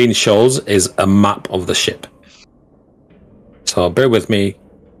the screen shows is a map of the ship. So bear with me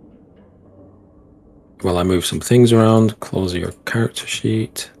while I move some things around. Close your character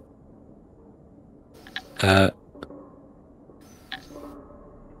sheet. The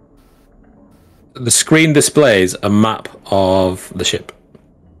screen displays a map of the ship.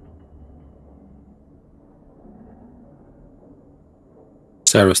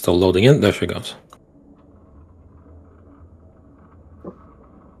 Sarah's still loading in. There she goes.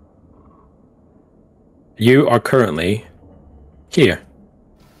 You are currently here.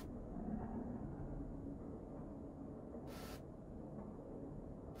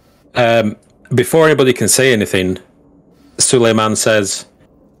 Before anybody can say anything, Suleiman says,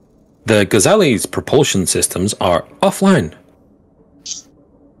 the Ghazali's propulsion systems are offline.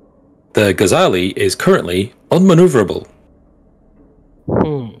 The Ghazali is currently unmaneuverable.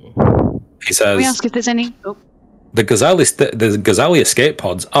 He says, Can we ask if there's any... Oh, the Ghazali escape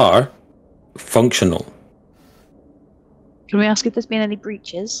pods are functional. can we ask if there's been any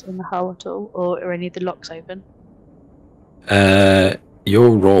breaches in the hull at all, or are any of the locks open?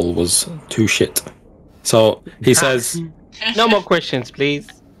 Your roll was too shit. So he says, No more questions, please.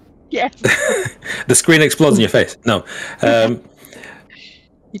 Yes. The screen explodes in your face. No.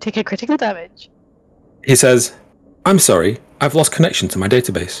 You take a critical damage. He says, I'm sorry, I've lost connection to my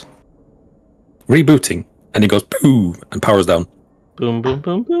database. Rebooting. And he goes, poo, and powers down. Boom, boom,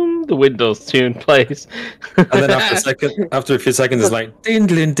 boom, boom. The Windows tune plays. And then after a few seconds, it's like, din,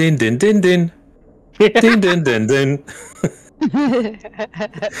 din, din, din, din, din. Din, din, din, din.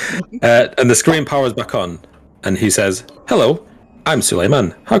 And the screen powers back on. And he says, hello, I'm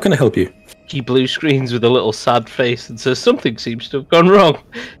Suleiman. How can I help you? He blue screens with a little sad face and says, something seems to have gone wrong.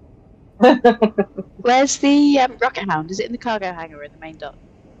 Where's the rocket hound? Is it in the cargo hangar or in the main dock?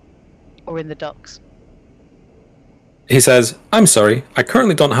 Or in the docks? He says, I'm sorry, I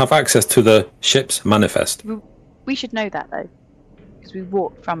currently don't have access to the ship's manifest. We should know that, though. Because we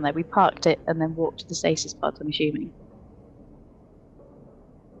walked from there. We parked it and then walked to the stasis pod, I'm assuming.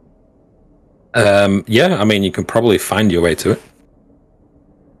 Yeah, I mean, you can probably find your way to it.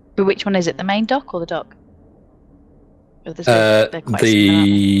 But which one is it? The main dock or the dock? Or they're quite similar,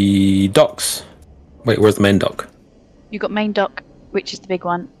 The docks. Wait, where's the main dock? you've got main dock, which is the big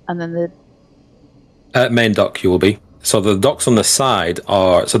one, and then the... Main dock, you will be. So the docks on the side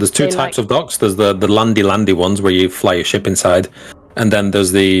are... So there's two types of docks. There's the landy ones where you fly your ship inside. And then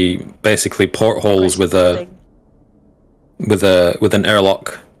there's the basically portholes with an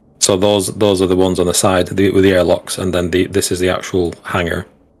airlock. So those are the ones on the side with the airlocks, and then this is the actual hangar.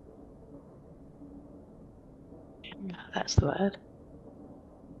 That's the word.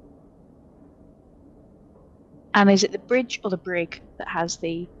 And is it the bridge or the brig that has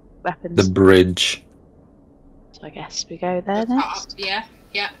the weapons? The bridge. So I guess we go there next. Yeah.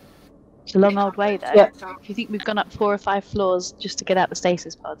 It's a long old way, though. Yeah. If you think we've gone up 4 or 5 floors just to get out the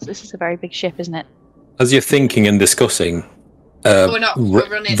stasis pods, this is a very big ship, isn't it? As you're thinking and discussing, We're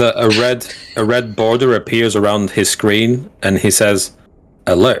running. a red border appears around his screen, and he says,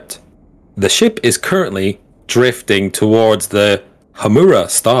 "Alert! The ship is currently drifting towards the Hamura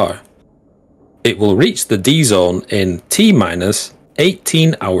star. It will reach the D zone in T-minus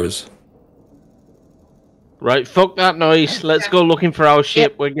 18 hours." Right, fuck that noise. Let's go looking for our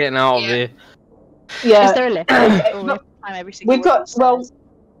ship. We're getting out of here. Yeah. Is there a lift? Or we have to climb every single We've got, one of well, the stairs?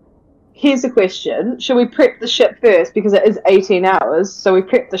 here's a question. Should we prep the ship first? Because it is 18 hours. So we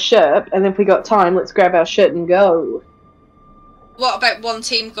prep the ship, and then if we got time, let's grab our shit and go. What about one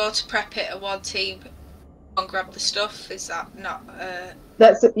team go to prep it and one team go and grab the stuff? Is that not...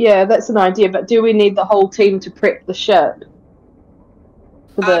 That's an idea, but do we need the whole team to prep the ship?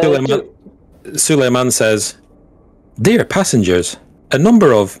 Suleiman says, "Dear passengers, a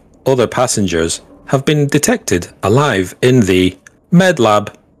number of other passengers have been detected alive in the med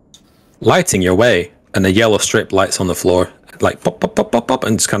lab. Lighting your way." And a yellow strip lights on the floor, like pop, pop, pop, pop, pop,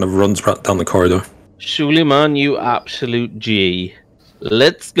 and just kind of runs right down the corridor. Suleiman, you absolute G.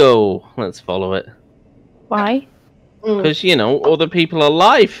 Let's go. Let's follow it. Why? Because, other people are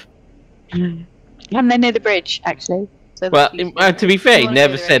alive. And they near the bridge, actually. So Well, to be fair, he wanna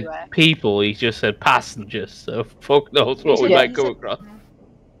never go there said anyway. people, he just said passengers, so fuck knows what we Yeah, might he come said- across.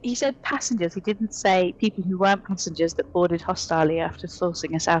 He said passengers. He didn't say people who weren't passengers that boarded hostilely after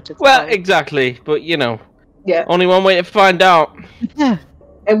forcing us out of the Well, boat. exactly, but Yeah. only one way to find out.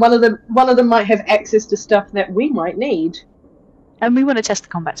 And one of them might have access to stuff that we might need. And we want to test the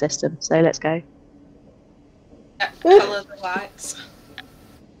combat system, so let's go. Follow the lights.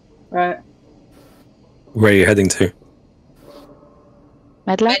 Right. Where are you heading to?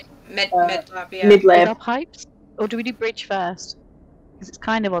 Medlab? Mid lab, yeah. Mid With lab. our pipes? Or do we do bridge first? Because it's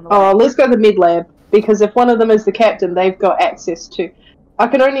kind of on the way. Oh, let's go to the mid lab, because if one of them is the captain, they've got access to. I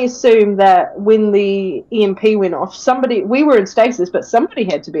can only assume that when the EMP went off, we were in stasis, but somebody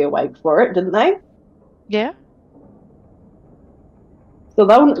had to be awake for it, didn't they? Yeah? So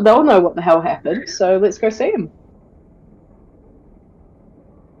they'll know what the hell happened. So let's go see them.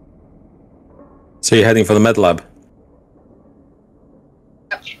 So you're heading for the med lab?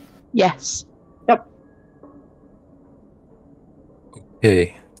 Yes.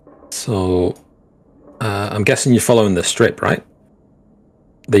 Okay. So I'm guessing you're following the strip, right?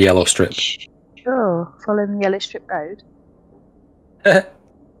 The yellow strip. Sure. Following the yellow strip road.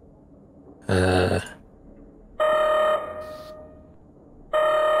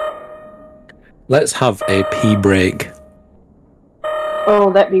 Let's have a pee break.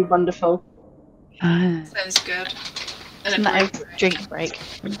 Oh, that'd be wonderful. Sounds good. And Isn't that a drink break?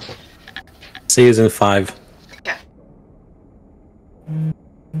 See you in 5. Yeah.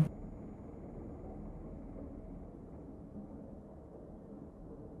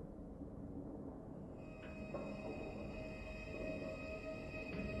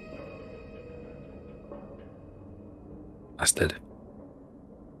 Bastard.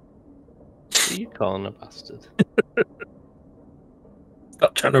 calling a bastard.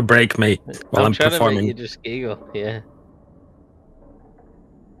 Stop trying to break me while I'm trying performing. to make you just giggle, yeah.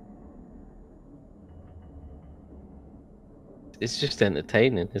 It's just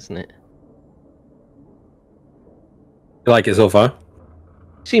entertaining, isn't it? You like it so far?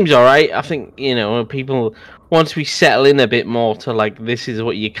 Seems alright. I think, you know, people, once we settle in a bit more to, like, this is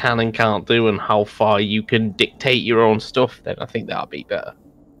what you can and can't do and how far you can dictate your own stuff, then I think that'll be better.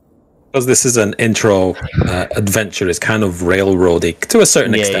 Because this is an intro adventure, it's kind of railroady to a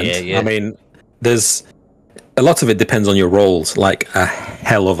certain extent. Yeah. I mean, there's a lot of it depends on your roles, like a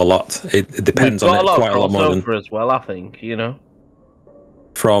hell of a lot. It depends on it quite a lot more than as well, I think, you know.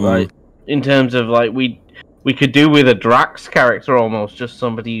 From right. In terms of, like, we could do with a Drax character almost, just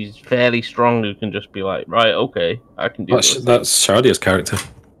somebody who's fairly strong who can just be like, right, okay, I can do this. That's Shardia's character.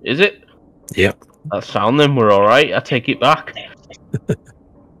 Is it? Yeah. That's sound then, we're alright, I take it back.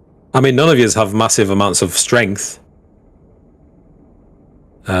 I mean, none of you have massive amounts of strength.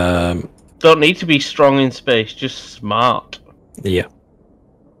 Don't need to be strong in space, just smart. Yeah.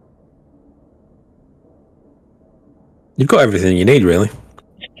 You've got everything you need, really.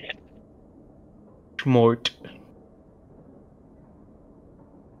 Smart.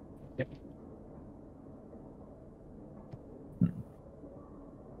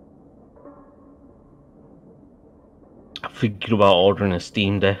 I thinking about ordering a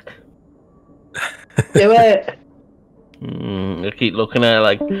Steam Deck. Do it. I keep looking at it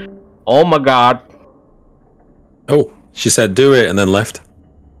like, oh my god. Oh, she said do it and then left.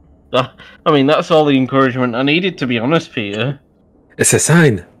 I mean, that's all the encouragement I needed, to be honest, Peter. It's a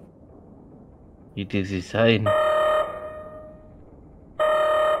sign. It is a sign.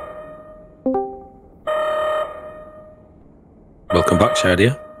 Welcome back,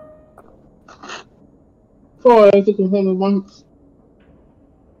 Shadia. Sorry, if you can hear me once.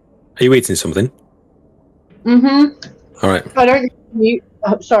 Are you eating something? Mm-hmm. All right. I don't mute.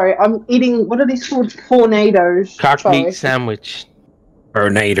 Sorry, I'm eating. What are these called? Tornadoes. Cocked Sorry. meat sandwich.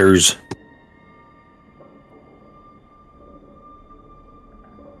 Tornadoes.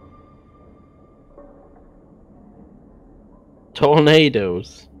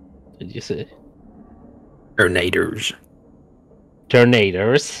 Tornadoes. Did you say? Tornadoes.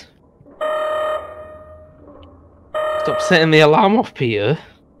 Tornadoes. Stop setting the alarm off, Peter.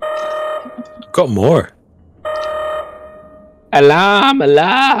 Got more. Alarm!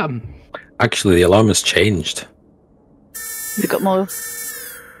 Alarm! Actually, the alarm has changed. We've got more.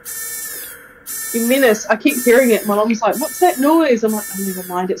 In minutes, I keep hearing it. My mom's like, "What's that noise?" I'm like, "Oh, never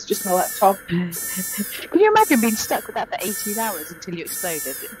mind. It's just my laptop." Can you imagine being stuck with that for 18 hours until you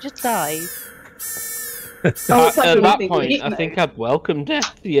exploded? Just die. Oh, it's like At that anything, point, isn't I it? think I'd welcome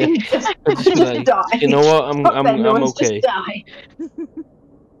death. Yeah, just, I'd just be just like, die. you know what? I'm Stop that noise, okay. Just die.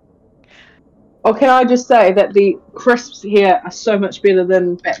 Or can I just say that the crisps here are so much better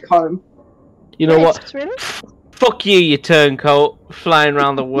than back home? You know what? Crisps, really? Fuck you, you turncoat, flying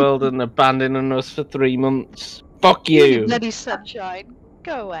around the world and abandoning us for 3 months. Fuck you. Bloody sunshine.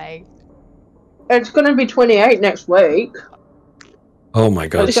 Go away. It's going to be 28 next week. Oh my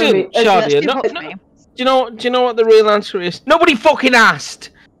god. It's gonna be- Listen, it's- Shadia, That's no, me. do you know what the real answer is? Nobody fucking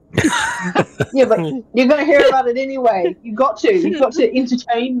asked. Yeah, but you're going to hear about it anyway. You've got to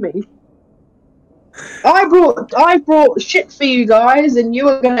entertain me. I brought shit for you guys, and you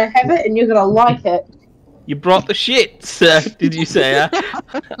are going to have it, and you're going to like it. You brought the shit, sir. Did you say?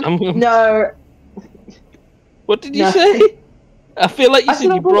 No. What did you No. say? I feel like you I said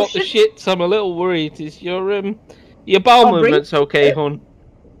said I you brought brought the shit. shit, so I'm a little worried. Is your bowel I'll bring movements okay, it. hon?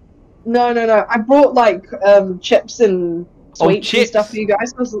 No. I brought like chips and sweets and chips. stuff for you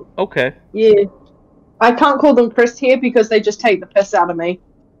guys. Okay. Yeah. I can't call them crisps here because they just take the piss out of me.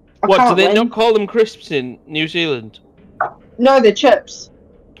 I What, do can't they win. not call them crisps in New Zealand? No, they're chips.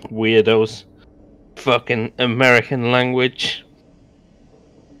 Weirdos. Fucking American language.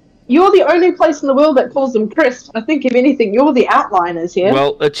 You're the only place in the world that calls them crisps. I think, if anything, you're the outliners here.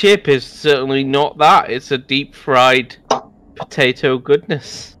 Well, a chip is certainly not that. It's a deep fried potato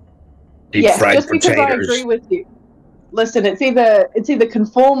goodness. Deep yeah, fried just because I potatoes. agree with you. Listen, it's either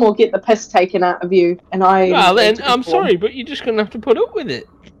conform or get the piss taken out of you, and I. Well, then, need to I'm conform. sorry, but you're just going to have to put up with it.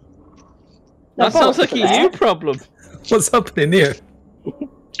 No, That sounds like a bollocks. you problem. What's happening here?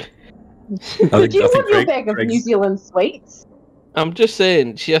 Did you want your bag of New Zealand sweets? I'm just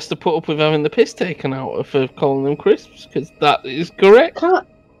saying, she has to put up with having the piss taken out of her calling them crisps, because that is correct.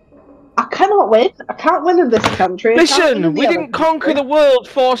 I cannot win. I can't win in this country. I can't win Listen, in the we other didn't conquer country. the world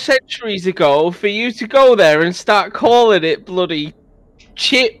 4 centuries ago for you to go there and start calling it bloody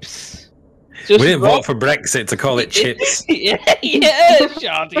chips. We didn't vote for Brexit to call it chips. yeah,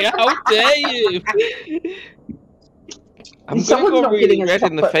 Shardy, how dare you? I'm going to Someone's go not really getting a red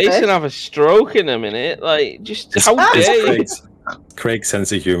in the chocolate face fish. and have a stroke in a minute. Like, just how It's dare you? Craig's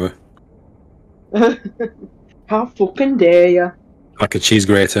sense of humour. How fucking dare you? Like a cheese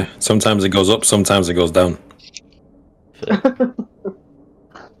grater. Sometimes it goes up, sometimes it goes down.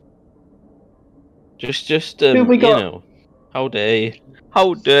 Just Who we you got? know, how dare you?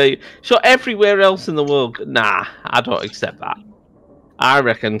 How dare you? So everywhere else in the world, nah, I don't accept that. I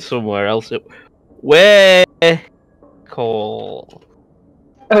reckon somewhere else. Where call?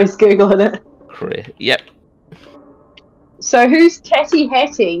 Oh, he's googling it. Yep. So who's Tatty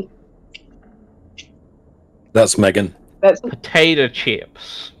Hattie? That's Megan. That's Potato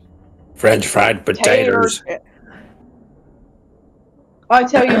chips. French fried potatoes. I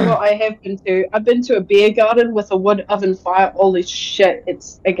tell you what I have been to. I've been to a beer garden with a wood oven fire. Holy shit,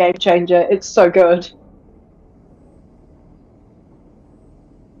 it's a game changer. It's so good.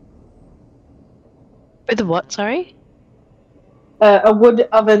 With the what? Sorry. A wood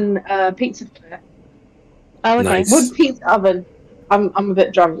oven pizza fire. Oh, okay. Nice. Wood pizza oven. I'm a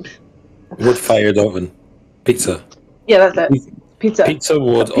bit drunk. Wood fired oven. Pizza. Yeah, that's it. Pizza. Pizza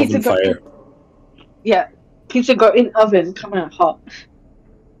wood Pizza oven got- fire. Yeah. Pizza got in oven, come out hot.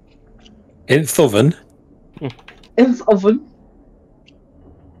 In the oven. In oven.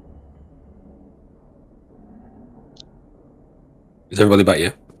 Is everybody back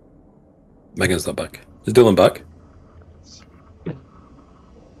yet? Megan's not back. Is Dylan back?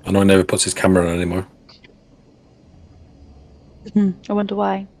 I know he never puts his camera on anymore. I wonder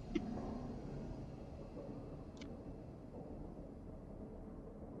why.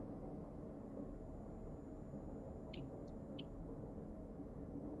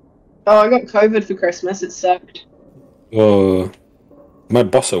 Oh, I got COVID for Christmas. It sucked. Oh, my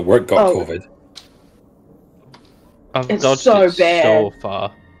boss at work got Oh. COVID. I've It's dodged so it bad. so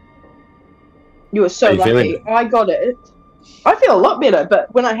far. You were so How you lucky. feeling? I got it. I feel a lot better,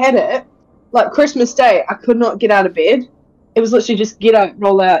 but when I had it, like Christmas Day, I could not get out of bed. It was literally just get up,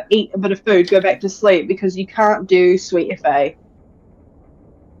 roll out, eat a bit of food, go back to sleep because you can't do sweet FA.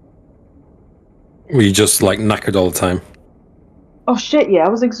 Were you just like knackered all the time? Oh shit, yeah, I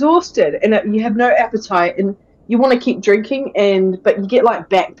was exhausted, and you have no appetite, and you want to keep drinking, but you get like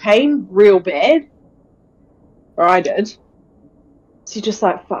back pain real bad. Or I did. So you're just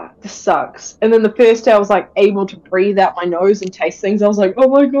like, fuck, this sucks. And then the first day I was like able to breathe out my nose and taste things. I was like, oh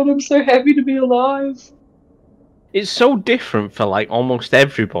my god, I'm so happy to be alive. It's so different for like almost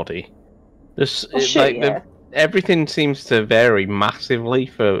everybody. Oh shit, yeah. Everything seems to vary massively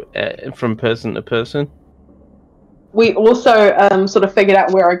from person to person. We also sort of figured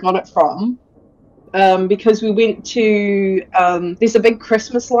out where I got it from. Because we went to there's a big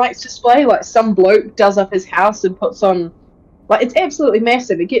Christmas lights display. Like some bloke does up his house and puts on, like it's absolutely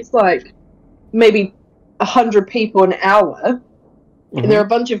massive. It gets like maybe 100 people an hour. And there are a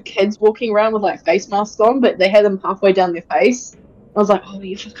bunch of kids walking around with like face masks on, but they had them halfway down their face. I was like, oh,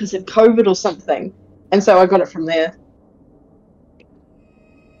 you because of COVID or something. And so I got it from there.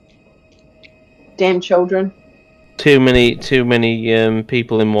 Damn children. Too many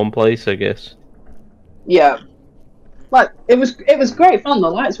people in one place, I guess. Yeah. Like it was great fun. The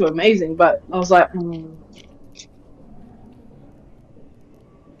lights were amazing, but I was like,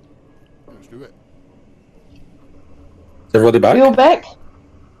 Let's do it. Is everybody back? You're back?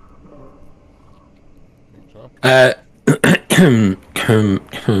 So,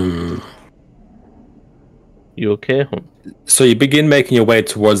 You okay, hon? So you begin making your way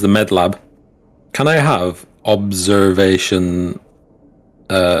towards the med lab. Can I have observation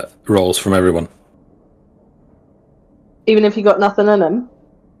rolls from everyone? Even if you got nothing in him?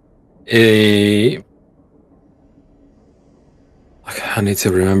 I need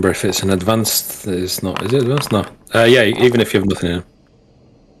to remember if it's an advanced. It's not. Is it advanced? No. Yeah, even if you have nothing in it.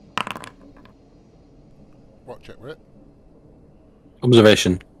 what check with it?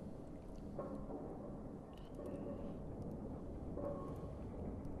 Observation.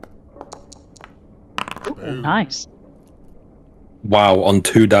 Boom. Nice. Wow, on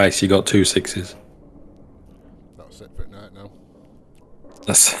 2 dice you got 2 6s. That's it for tonight now.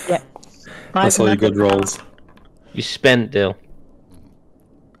 That's Yep. that's all your good rolls. You spent, Dill.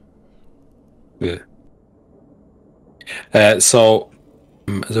 Yeah. So,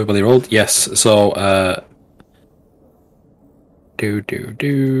 has everybody rolled? Yes. So,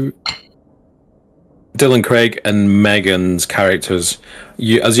 Dylan, Craig, and Megan's characters.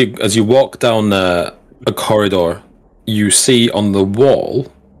 As you walk down a corridor, you see on the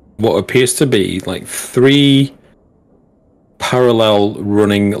wall what appears to be like 3 parallel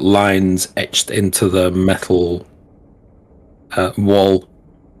running lines etched into the metal wall.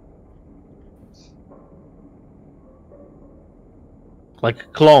 Like a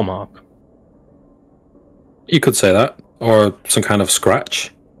claw mark. You could say that, or some kind of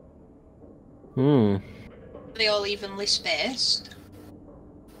scratch. Hmm. Are they all evenly spaced?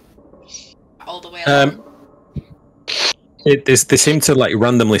 All the way along? They seem to like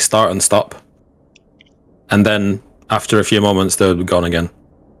randomly start and stop, and then after a few moments they're gone again.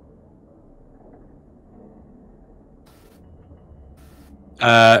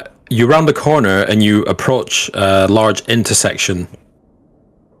 You round the corner and you approach a large intersection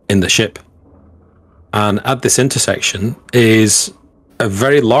in the ship, and at this intersection is a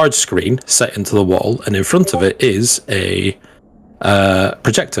very large screen set into the wall, and in front of it is a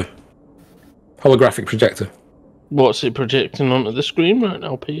projector, holographic projector. What's it projecting onto the screen right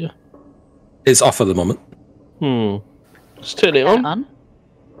now, Peter? It's off at the moment. Just turn it on.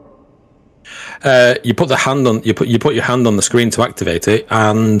 You put the hand on. You put your hand on the screen to activate it,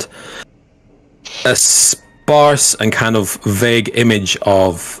 and a sparse and kind of vague image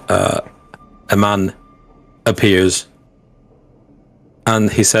of a man appears,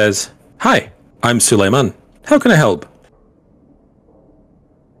 and he says, "Hi, I'm Suleiman. How can I help?"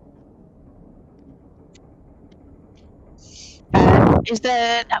 Is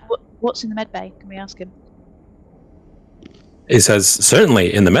there what's in the med bay? Can we ask him? He says,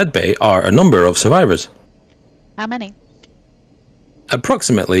 "Certainly, in the med bay are a number of survivors. How many?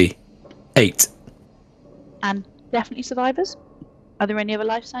 Approximately 8. And definitely survivors? Are there any other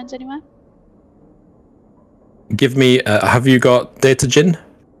life signs anywhere? Give me. Have you got data gin?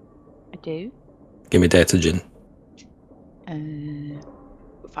 I do. Give me data gin.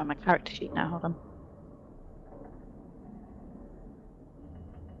 I'll find my character sheet now. Hold on.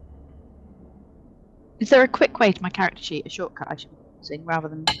 Is there a quick way to my character sheet, a shortcut I should be using rather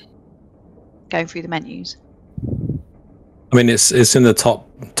than going through the menus? I mean, it's in the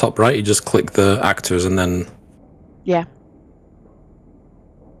top right. You just click the actors and then. Yeah.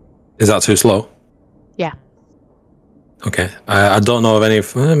 Is that too slow? Yeah. Okay. I don't know of any.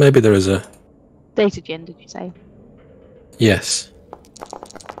 Maybe there is a. Data gen, did you say? Yes.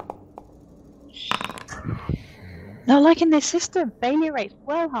 Not like in this system. Failure rate's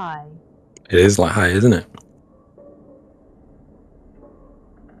well high. It is like high, isn't it?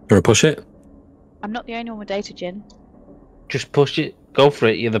 You want to push it? I'm not the only one with data gen. Just push it. Go for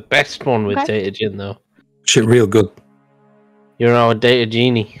it. You're the best one with Okay. data gen, though. Shit, real good. You're our data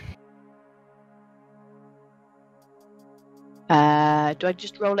genie. Do I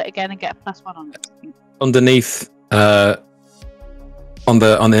just roll it again and get a +1 on it? Underneath, in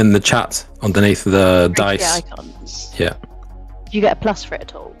the chat, underneath the dice. Icons. Yeah. Do you get a plus for it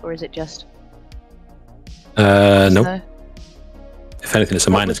at all, or is it just? No. If anything, it's a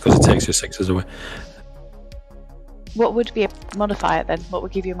minus because it takes your 6s away. What would be a modifier then? What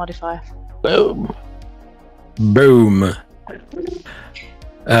would give you a modifier? Boom. Boom.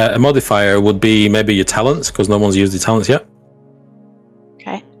 A modifier would be maybe your talents, because no one's used your talents yet.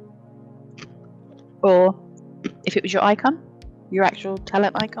 Okay. Or if it was your icon, your actual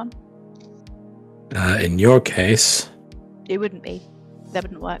talent icon. In your case. It wouldn't be. That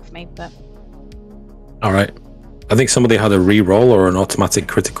wouldn't work for me, but. All right. I think somebody had a re-roll or an automatic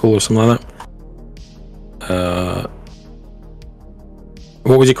critical or something like that.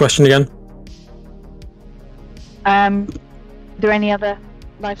 What was your question again? Are there any other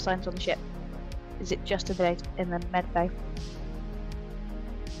life signs on the ship? Is it just in the med bay?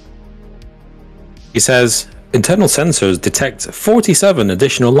 He says, internal sensors detect 47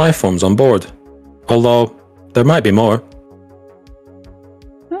 additional life forms on board. Although, there might be more.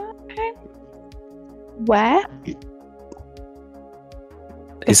 Okay. Where?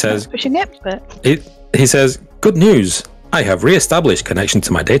 He says, Pushing it, but. He says, good news. I have re-established connection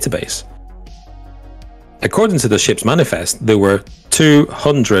to my database. According to the ship's manifest, there were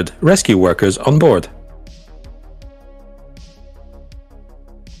 200 rescue workers on board.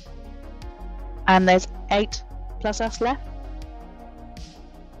 And there's 8 plus us left?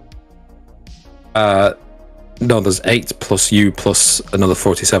 No, there's 8 plus you plus another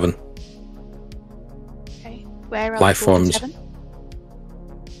 47. Okay. Where are Life the forms. 47?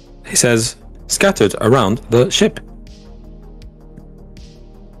 He says, scattered around the ship.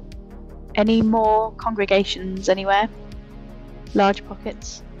 Any more congregations anywhere? Large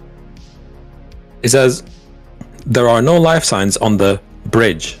pockets? He says, there are no life signs on the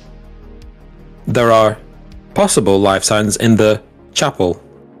bridge. There are possible life signs in the chapel.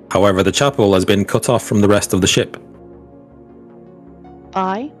 However, the chapel has been cut off from the rest of the ship.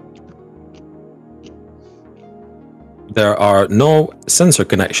 There are no sensor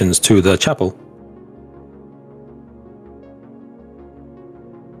connections to the chapel.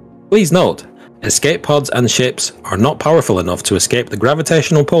 Please note, escape pods and ships are not powerful enough to escape the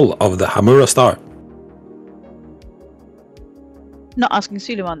gravitational pull of the Hamura star. Not asking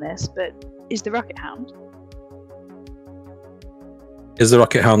Suleiman this, but is the Rocket Hound Is the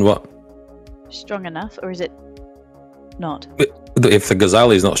Rocket Hound what? strong enough, or is it not? If the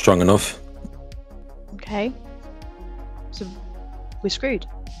Ghazali is not strong enough. Okay. So we're screwed.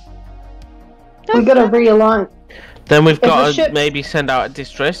 We gotta realign. Then we've the got to ship- maybe send out a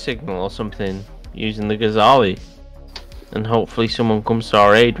distress signal or something using the Ghazali. And hopefully someone comes to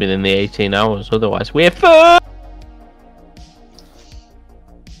our aid within the 18 hours, otherwise we're fucked!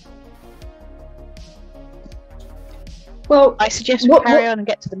 Well, I suggest we What- carry what- on and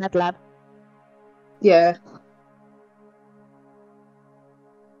get to the med lab. yeah.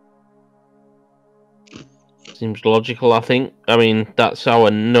 Seems logical, I think. I mean, that's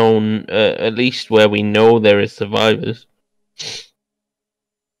our known, at least where we know there is survivors.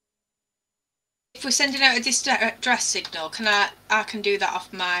 If we're sending out a distress signal, I can do that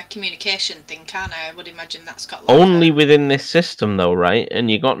off my communication thing, can't I? I would imagine that's got like Only within this system, though, right? And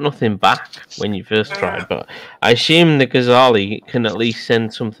you got nothing back when you first tried. But I assume the Ghazali can at least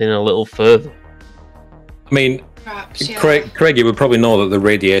send something a little further. I mean, perhaps, yeah. Craig, you would probably know that the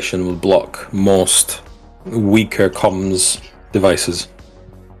radiation will block most weaker comms devices.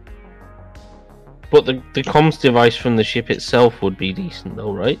 But the comms device from the ship itself would be decent,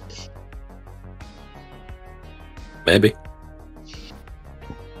 though, right? Maybe.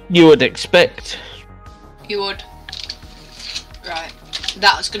 You would expect. You would. Right.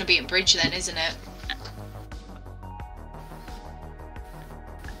 That's going to be in bridge then, isn't it?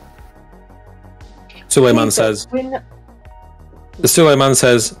 Suleiman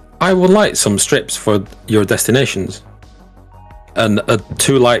says, I would like some strips for your destinations. And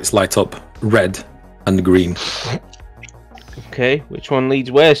 2 lights light up, red and green. Okay, which one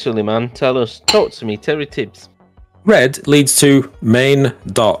leads where, Suleiman? Tell us. Talk to me. Tell me tips. Red leads to main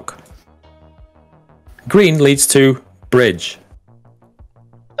dock. Green leads to bridge.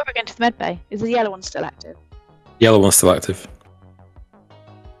 Thought we're going to the med bay. Is the yellow one still active? Yellow one's still active.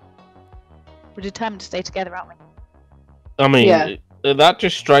 We're determined to stay together, aren't we? I mean, Yeah. that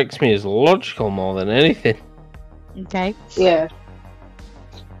just strikes me as logical more than anything. Okay. Yeah.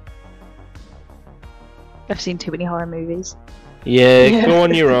 I've seen too many horror movies. Yeah, Yeah. go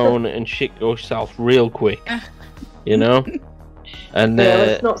on your own and shit goes south real quick. You know? And Yeah,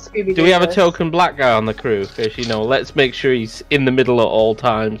 let's not Scooby-Doo do we have a this. token black guy on the crew? Because, you know, let's make sure he's in the middle at all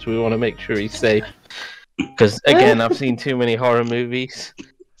times. We want to make sure he's safe. Because, again, I've seen too many horror movies.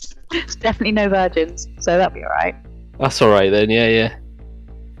 There's definitely no virgins, so that'll be alright. That's alright then, yeah.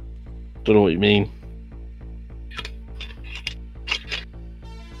 Don't know what you mean.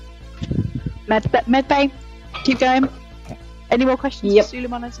 Med bay, keep going. Any more questions Yep. for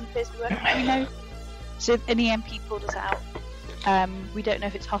Suleiman as he appears to be working? We know. So if any MP pulled us out, we don't know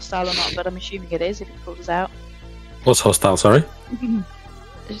if it's hostile or not, but I'm assuming it is if it pulled us out. What's hostile, sorry?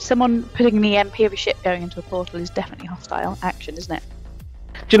 Someone putting an EMP of a ship going into a portal is definitely hostile action, isn't it?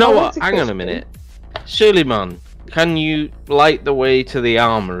 Do you know Oh, what? that's a Hang on a question. minute. Suleiman, can you light the way to the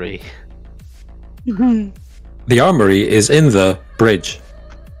armory? The armory is in the bridge.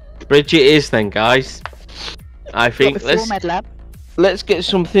 Bridge it is then, guys. I Not think before let's med lab. let's get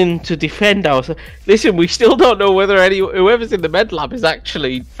something to defend ourselves. Listen, we still don't know whether whoever's in the med lab is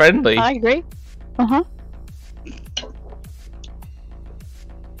actually friendly. I agree.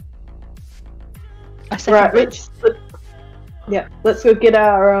 I second Right, bridge. let's go get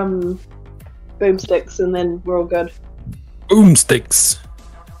our boomsticks and then we're all good. Boomsticks.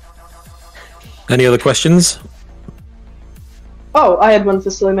 Any other questions? Oh, I had one for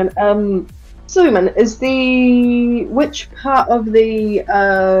Suleiman. Suleiman, is which part of the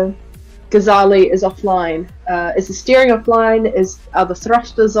Ghazali is offline? Is the steering offline? Are the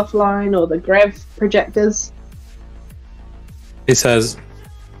thrusters offline or the grav projectors? It says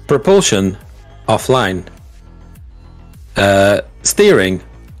propulsion offline. Steering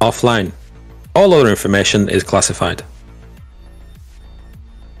offline. All other information is classified.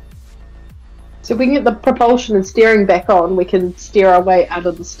 So if we can get the propulsion and steering back on, we can steer our way out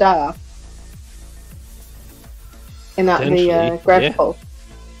of the star. And out the Potentially, grav yeah. pull.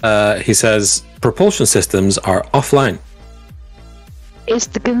 He says propulsion systems are offline. Is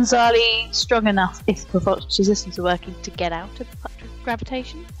the Gonzali strong enough if the propulsion systems are working to get out of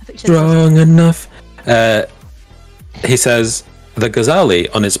gravitation? I think you said Strong enough. He says the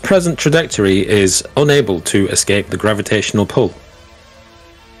Ghazali on its present trajectory is unable to escape the gravitational pull.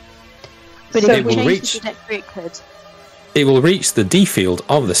 But So if it we will change reach- the trajectory, it could. It will reach the D field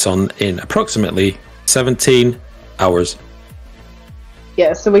of the sun in approximately 17 hours.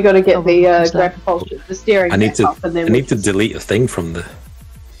 Yeah, so we got to get Oh, the what's that? gravipulsion, the steering I need back to. up, and then I need to delete a thing from the.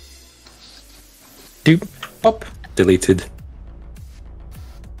 Doop, pop, deleted.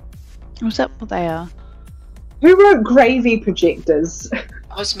 Was that what they are? Who wrote gravy projectors?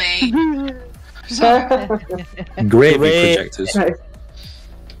 That was me. Gravy Gravy. projectors. No.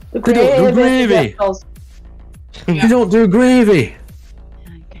 The They don't do gravy. projectors. You don't do gravy.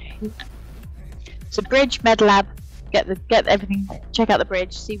 Okay. So bridge, med lab, get everything. Check out the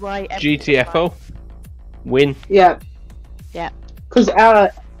bridge. See why. GTFO. Win. Yeah. Yeah. Because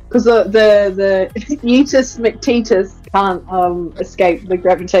the Utis McTetus can't escape the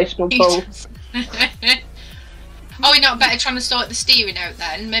gravitational pull. Are we not better trying to sort the steering out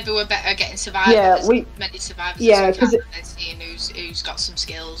then? Maybe we're better getting survivors. Yeah, as many survivors yeah, as we 'cause can, and seeing who's got some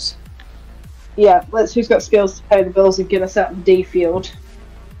skills. Yeah, let's who's got skills to pay the bills and get us out of the D field.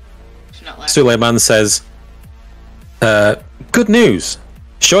 If not left. Suleiman says, good news.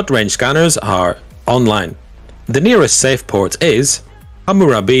 Short-range scanners are online. The nearest safe port is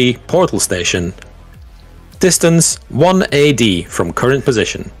Hammurabi Portal Station. Distance 1 AD from current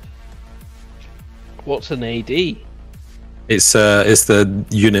position. What's an AD? It's the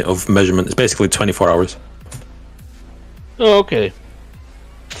unit of measurement. It's basically 24 hours. Oh, okay.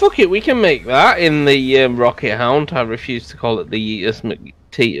 Fuck it, we can make that in the Rocket Hound. I refuse to call it the Yeetus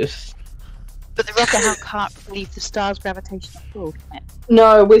McTetus. But the rocket hound can't leave the star's gravitational pull, can it?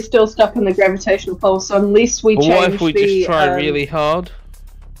 No, we're still stuck in the gravitational pull, so unless we But change what if we the, just try really hard?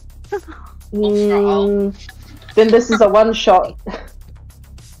 then this is a one-shot.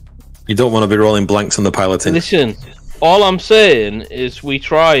 You don't want to be rolling blanks on the piloting. Listen, all I'm saying is we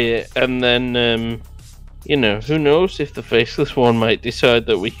try it, and then, you know, who knows if the Faceless One might decide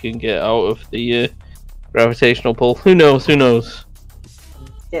that we can get out of the gravitational pull. Who knows, who knows?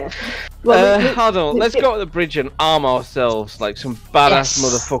 Yeah. Well, I don't know, let's go to the bridge and arm ourselves like some badass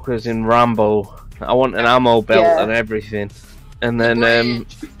motherfuckers in Rambo. I want an ammo belt Yeah. and everything. And then,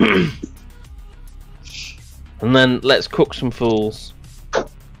 and then let's cook some fools.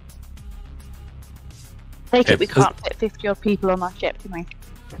 Take Okay, it, we can't fit 50 odd people on our ship, can we?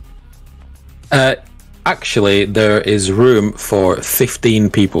 Actually, there is room for 15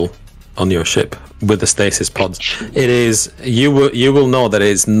 people on your ship with the stasis pods. It is you will know that it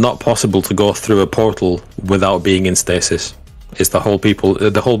is not possible to go through a portal without being in stasis. It's the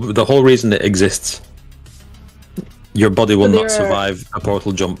whole reason it exists. Your body will But not there are- survive a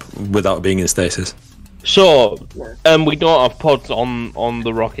portal jump without being in stasis. So, we don't have pods on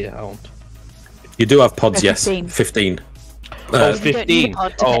the Rocket Hound. You do have pods, Yeah, yes, 15. 15. We don't need 15. a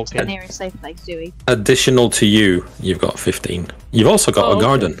pod to Oh, get to the okay. nearest safe place, do we? Additional to you, you've got 15. You've also got Oh, a okay.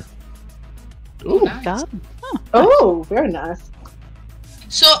 garden. Ooh, Nice. Garden. oh, very nice.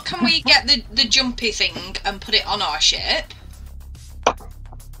 So can we get the jumpy thing and put it on our ship?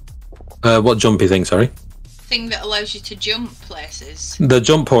 What jumpy thing? Sorry. Thing that allows you to jump places. The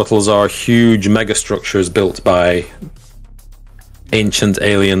jump portals are huge megastructures built by ancient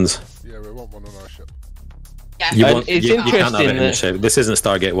aliens. Yeah, we want one on our ship. Yeah. You, And want, it's you can't have it interesting in the that- shape. This isn't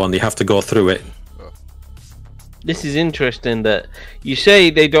Stargate 1. You have to go through it. this is interesting that you say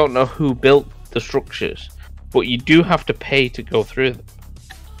they don't know who built the structures, but you do have to pay to go through them.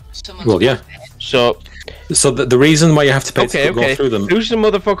 Someone's Well, yeah. So, So the reason why you have to pay to go through them... who's the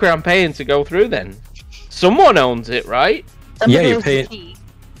motherfucker I'm paying to go through then? Someone owns it, right? Somebody you're owns the paying- key.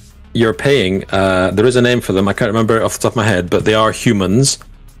 You're paying... there is a name for them. I can't remember it off the top of my head, but they are humans,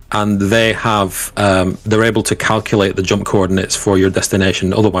 and they have... they're able to calculate the jump coordinates for your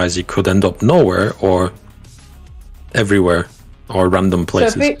destination. Otherwise, you could end up nowhere or everywhere or random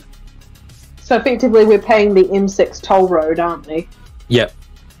places. So effectively, we're paying the M6 toll road, aren't we? Yeah.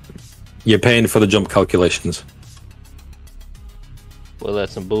 You're paying for the jump calculations. Well,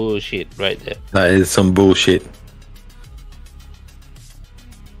 that's some bullshit right there. That is some bullshit.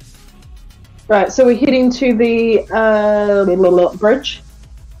 Right. So we're heading to the bridge.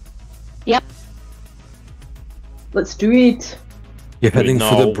 Yep. Let's do it. You're heading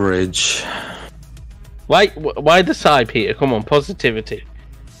for the No. bridge. Why the side, Peter? Come on, positivity.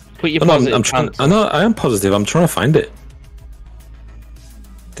 Put your Oh, no, positive I'm trying. pants I on. know. I am positive. I'm trying to find it.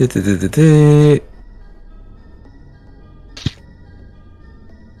 Du-du-du-du-du.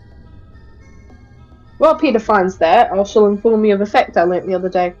 While Peter finds that, I shall inform you of a fact I learnt the other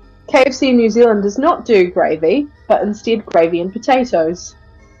day. KFC in New Zealand does not do gravy, but instead gravy and potatoes.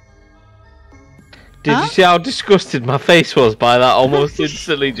 Did you see how disgusted my face was by that? Almost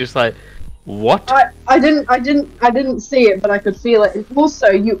instantly, just like, what? I didn't see it, but I could feel it. And also,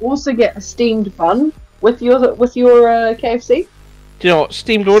 you also get a steamed bun with your KFC? Do you know what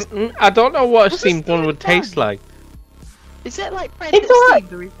steamed one? I don't know what a What's a steamed one steamed would taste bun? like. Is it like bread It's that's alright.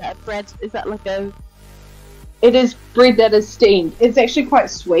 steamed, or is that bread? Is that like a? It is bread that is steamed. It's actually quite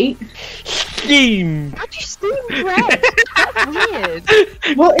sweet. Steamed. How do you steam bread? That's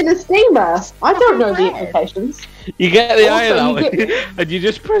weird. Well, in a steamer, I don't know the Bread. implications. You get the Also, iron you out, get- and you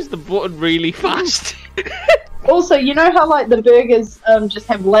just press the button really fast. Also, you know how like the burgers just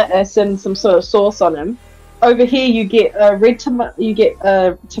have lettuce and some sort of sauce on them. Over here, you get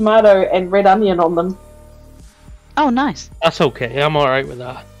tomato and red onion on them. Oh, nice. That's okay. I'm all right with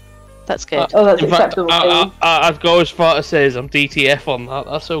that. That's good. Oh, that's In fact, acceptable. I'd go as far as say I'm DTF on that.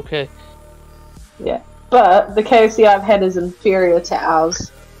 That's okay. Yeah, but the KFC I've had is inferior to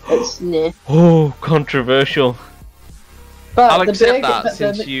ours. It's nah. Oh, controversial. But I'll the accept burger, that but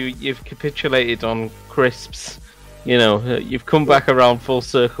since the, you've capitulated on crisps. You know, you've come back around full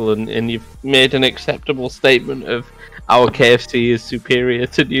circle and you've made an acceptable statement of our KFC is superior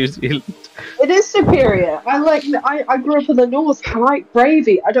to New Zealand. it is superior. I grew up in the north. I like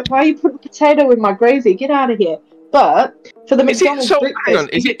gravy. I don't. Why are you putting potato in my gravy? Get out of here. But for the Is it McDonald's so? breakfast, Hang on,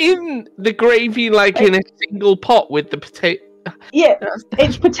 is it in the gravy like in a single pot with the potato? yeah,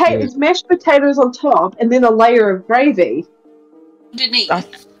 it's potato. It's mashed potatoes on top, and then a layer of gravy.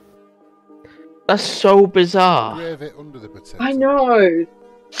 Underneath. That's so bizarre. Grave it under the potato. I know.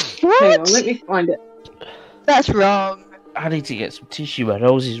 What? Hang on, let me find it. That's wrong. I need to get some tissue. My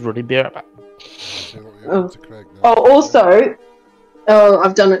nose is running beer about. Oh. Also,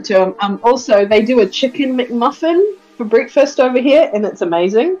 I've done it too. Also, they do a chicken McMuffin for breakfast over here, and it's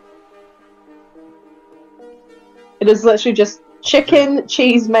amazing. It is literally just chicken,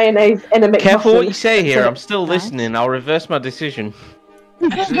 cheese, mayonnaise, and a McMuffin. Careful what you say here. So- I'm still Nice. listening. I'll reverse my decision.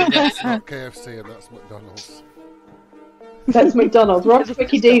 It's not KFC and that's McDonald's. That's McDonald's. We're on to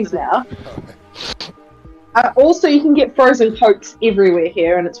Mickey D's now. Alright. Also, you can get frozen Cokes everywhere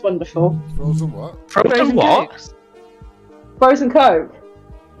here, and it's wonderful. Frozen what? Frozen what? Cokes. Frozen Coke.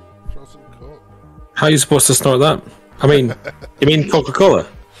 Frozen Coke. How are you supposed to snort that? I mean, you mean Coca-Cola?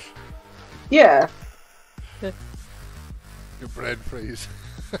 Yeah. Your bread freeze.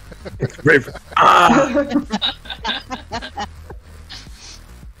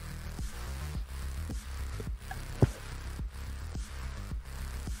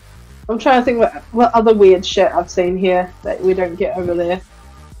 I'm trying to think what other weird shit I've seen here that we don't get over there.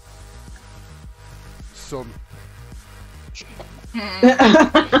 Sun.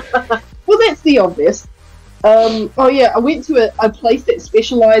 Well, that's the obvious. Oh yeah, I went to a place that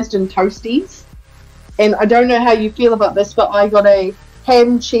specialised in toasties, and I don't know how you feel about this, but I got a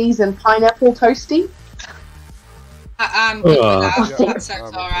ham, cheese, and pineapple toasty. I'm good with that. Yeah, That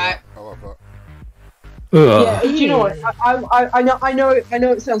sounds alright. I love that. Yeah, do you know what? I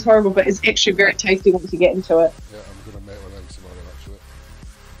know it sounds horrible, but it's actually very tasty once you get into it. Yeah, I'm gonna make one of them tomorrow actually.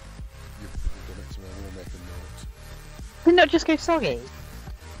 You've done it to me, I'm gonna make a note. Did not just go soggy?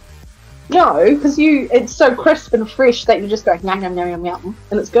 No, because it's so crisp and fresh that you just go yum yum yum yum yum,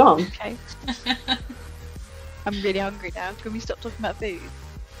 and it's gone. Okay. I'm really hungry now. Can we stop talking about food?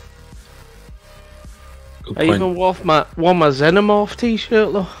 Good I point. even wore my Xenomorph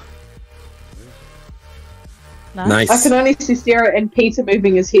t-shirt though. Nice. I can only see Sarah and Peter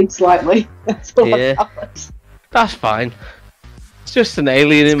moving his head slightly. That's all Yeah. I got. That's fine. It's just an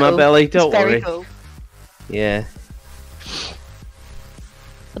alien in my Cool. belly. It's Don't very worry. cool. Yeah.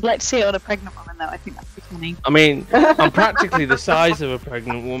 I'd like to see it on a pregnant woman though. I think that'd be funny. I mean, I'm practically the size of a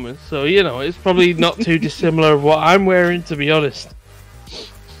pregnant woman, so you know it's probably not too dissimilar of what I'm wearing, to be honest.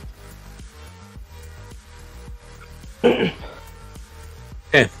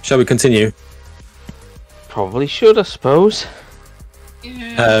 Okay, shall we continue? Probably should, I suppose.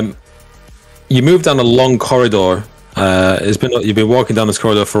 Yeah. You move down a long corridor. You've been walking down this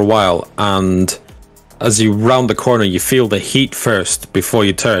corridor for a while, and as you round the corner, you feel the heat first before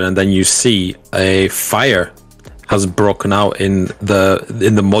you turn, and then you see a fire has broken out in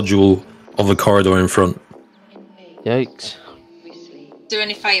the module of the corridor in front. Yikes. Is there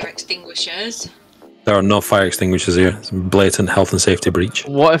any fire extinguishers? There are no fire extinguishers here. It's a blatant health and safety breach.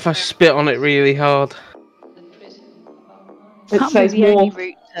 What if I spit on it really hard? It Can't says be the only more.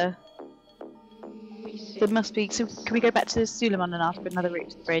 route to. There must be. So can we go back to Suleiman and ask for another route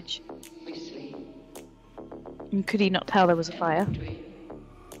to the bridge? And could he not tell there was a fire?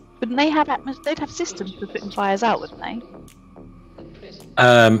 Wouldn't they have They'd have systems for putting fires out, wouldn't they?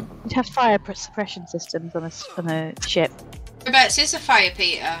 They'd have fire suppression systems on a ship. Whereabouts is a fire,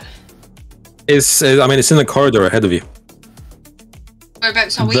 Peter? It's in the corridor ahead of you.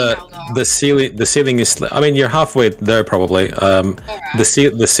 Whereabouts are we The- now, though? the ceiling is. I mean, you're halfway there probably.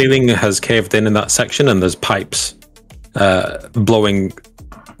 The ceiling has caved in that section, and there's pipes blowing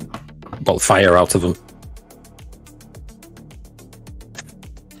fire out of them.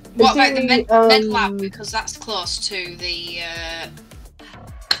 What about the med lab? Because that's close to the.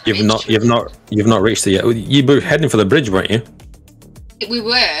 You've not reached it yet. You were heading for the bridge, weren't you? We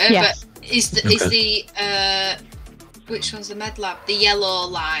were, yes. But is the which one's the med lab? The yellow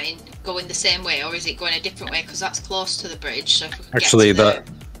line going the same way, or is it going a different way? Because that's close to the bridge. So if we can Actually, get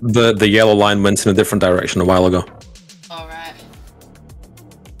to the yellow line went in a different direction a while ago. All right.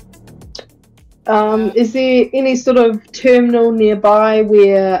 Is there any sort of terminal nearby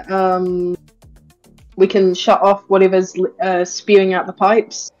where we can shut off whatever's spewing out the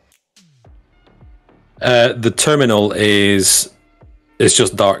pipes? The terminal is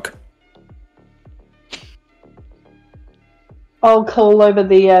just dark. I'll call over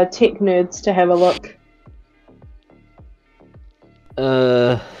the tech nerds to have a look.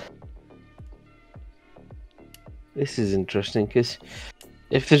 This is interesting because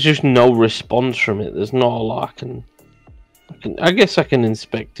if there's just no response from it, there's not a lot I guess I can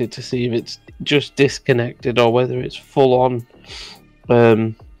inspect it to see if it's just disconnected or whether it's full on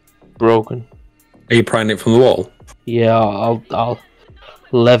broken. Are you prying it from the wall? Yeah, I'll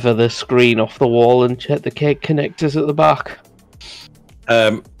lever the screen off the wall and check the connectors at the back.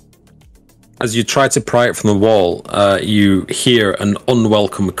 As you try to pry it from the wall, you hear an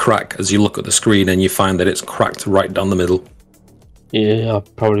unwelcome crack as you look at the screen, and you find that it's cracked right down the middle. Yeah,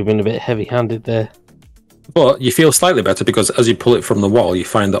 I've probably been a bit heavy-handed there. But you feel slightly better because as you pull it from the wall, you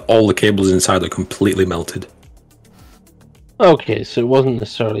find that all the cables inside are completely melted. Okay, so it wasn't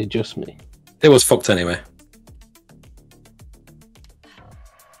necessarily just me. It was fucked anyway.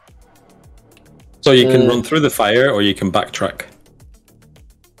 So you can run through the fire, or you can backtrack.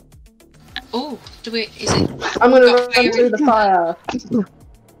 Oh, is it? I'm going to run through the fire. I think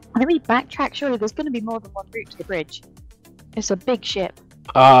we backtrack. Surely there's going to be more than one route to the bridge. It's a big ship.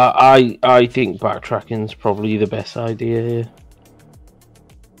 I think backtracking's probably the best idea here.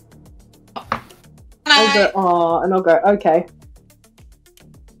 I'll go, okay.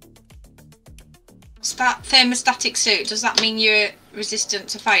 Thermostatic suit, does that mean you're resistant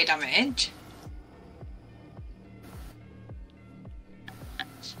to fire damage?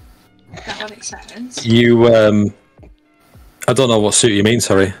 Is that what it says? I don't know what suit you mean,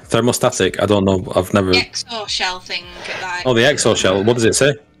 sorry. Thermostatic? I don't know, I've never... The exoshell thing. Like, oh, the exoshell, what does it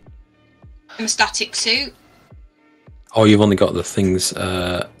say? Thermostatic suit. Oh, you've only got the things,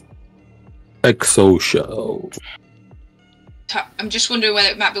 exoshell. I'm just wondering whether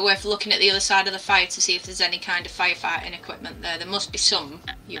it might be worth looking at the other side of the fire to see if there's any kind of firefighting equipment there. There must be some,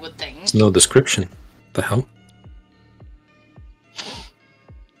 you would think. There's no description. The hell?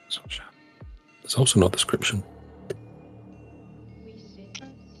 There's also no description.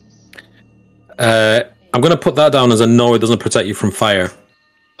 I'm going to put that down as a no, it doesn't protect you from fire.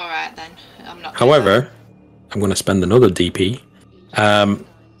 Alright then, I'm not. However, I'm going to spend another DP.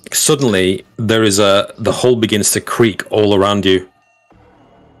 Suddenly, there is the hull begins to creak all around you.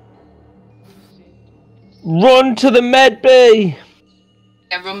 Run to the med bay!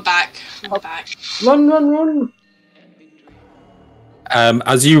 Yeah, run back. Run back. Run!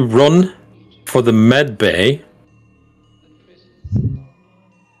 As you run for the med bay,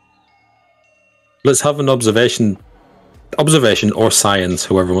 let's have an observation or science,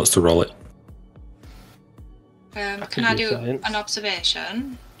 whoever wants to roll it. Can I do science. An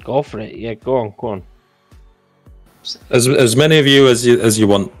observation? Go for it. Yeah, go on. As many of you as you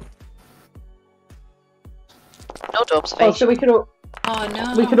want. Not observation. Oh, so we could all. Oh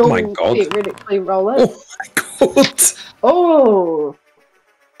no. We could all God. theoretically roll it. Oh my god. Oh.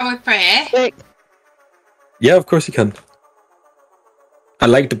 Can we pray? Yeah, of course you can. I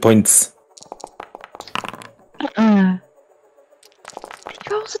like the points. Rolls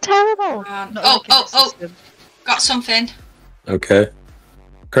are terrible. Oh! Got something. Okay.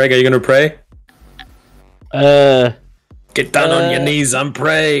 Craig, are you going to pray? Get down on your knees and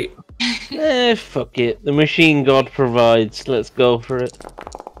pray. Fuck it. The machine god provides. Let's go for it.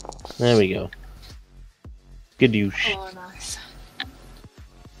 There we go. Gadoosh. Oh,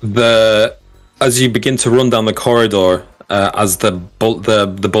 nice. As you begin to run down the corridor, as the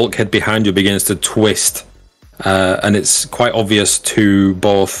bulkhead behind you begins to twist, and it's quite obvious to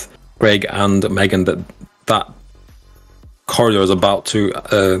both Craig and Megan that corridor is about to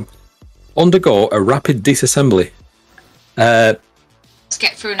undergo a rapid disassembly. Let's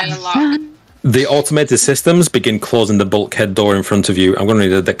get through another lock. The automated systems begin closing the bulkhead door in front of you. I'm going to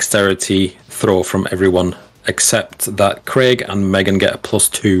need a dexterity throw from everyone, except that Craig and Megan get a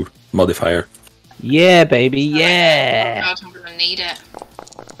 +2 modifier. Yeah, baby, yeah. God, I'm gonna need it.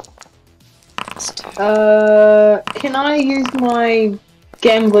 Can I use my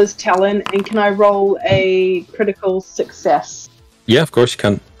gambler's talent and can I roll a critical success? Yeah, of course you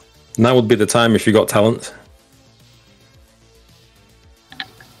can. Now would be the time if you got talent.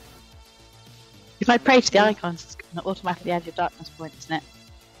 If I pray to the icons, it's going to automatically add your darkness point, isn't it?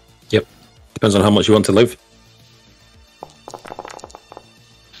 Yep. Depends on how much you want to live.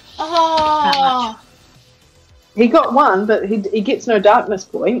 Oh, He got one, but he gets no darkness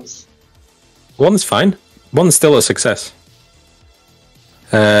points. One's fine. One's still a success.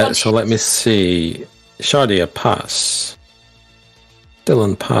 So let me see. Shardia, pass.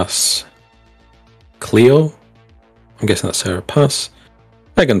 Dylan, pass. Cleo? I'm guessing that's Sarah, pass.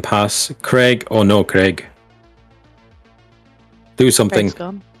 Megan, pass. Craig, oh no, Craig. Do something. Craig's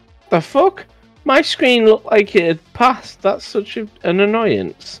gone. The fuck? My screen looked like it had passed. That's such an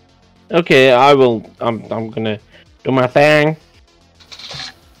annoyance. Okay, I'm gonna do my thing.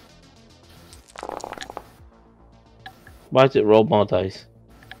 Why does it roll more dice?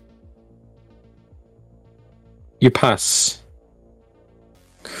 You pass.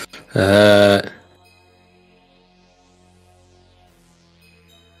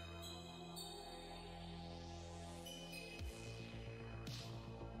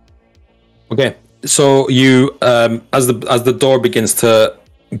 Okay, so you, as the door begins to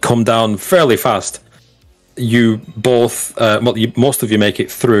come down fairly fast, you both, most of you make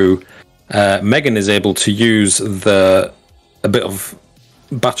it through. Megan is able to use a bit of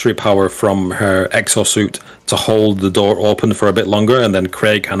battery power from her exosuit to hold the door open for a bit longer, and then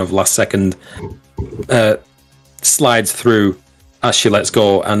Craig kind of last second slides through as she lets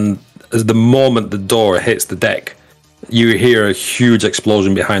go, and as the moment the door hits the deck, you hear a huge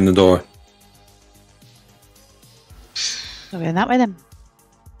explosion behind the door. We're going that way then.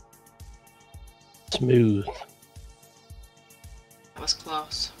 Smooth. that was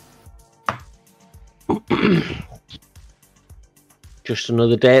close. Just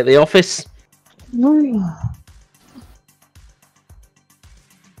another day at the office. Where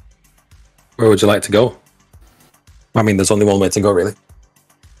would you like to go? I mean, there's only one way to go, really.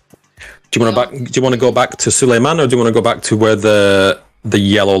 Do you want to go back to Suleiman, or do you want to go back to where the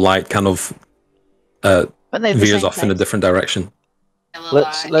yellow light kind of veers off in a different direction?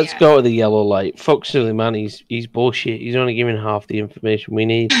 Let's go to the yellow light. Fuck Suleiman, he's bullshit. He's only giving half the information we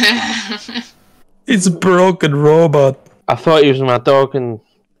need. It's a broken robot. I thought he was my dog, and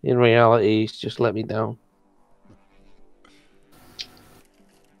in reality, he's just let me down.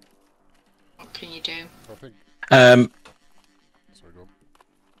 What can you do? I think. Sorry, go on.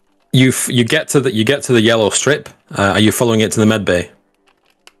 You get to the yellow strip. Are you following it to the med bay?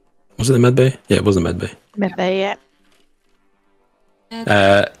 Was it the med bay? Yeah, it was the med bay. Med bay,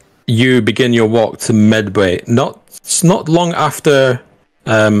 yeah. You begin your walk to med bay. It's not long after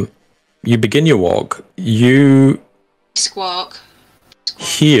you begin your walk. You Squawk.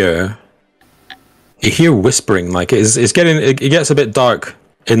 hear whispering. Like it gets a bit dark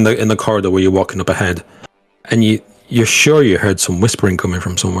in the corridor where you're walking up ahead, and you're sure you heard some whispering coming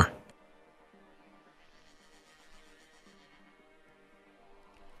from somewhere.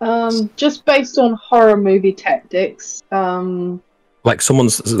 Just based on horror movie tactics, Like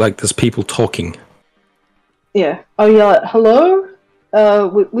there's people talking. yeah, I'll yell at hello.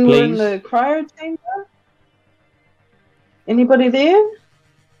 We were in Please. the cryo chamber. Anybody there?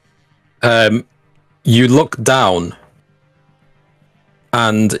 You look down,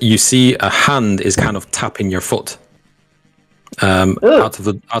 and you see a hand is kind of tapping your foot. Out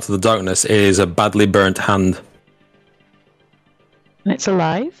of the darkness is a badly burnt hand. And it's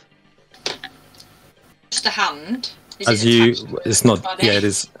alive. Just a hand. It's not. Yeah, it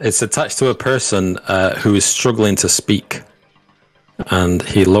is. It's attached to a person who is struggling to speak, and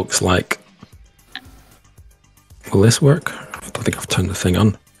he looks like. Will this work? I don't think I've turned the thing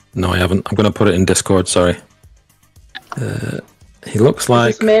on. No, I haven't. I'm going to put it in Discord. Sorry. He looks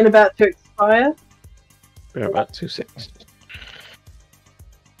like. Is this man about to expire? We're about 2 seconds.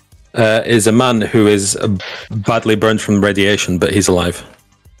 Is a man who is badly burned from radiation, but he's alive.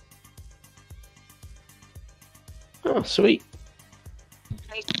 Oh, sweet.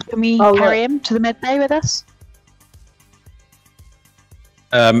 Can we carry him to the med bay with us?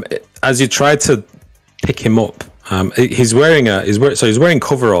 As you try to pick him up, he's wearing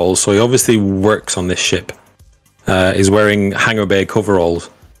coveralls, so he obviously works on this ship. He's wearing hangar bay coveralls.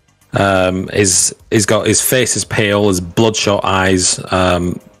 His face is pale, his bloodshot eyes,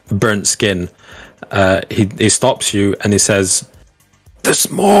 burnt skin. He stops you and he says, "There's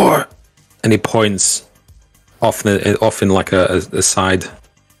more," and he points off in like a side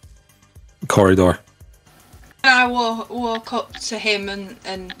corridor. And I walk up to him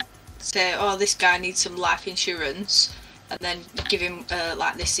and say, "Oh, this guy needs some life insurance," and then give him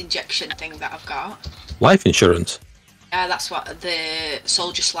like this injection thing that I've got. Life insurance? That's what the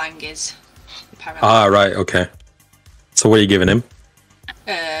soldier slang is, apparently. Ah, right, okay. So what are you giving him?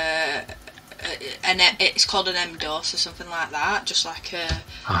 It's called an M-dose or something like that, just like a...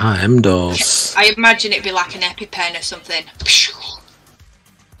 M-dose. I imagine it'd be like an EpiPen or something.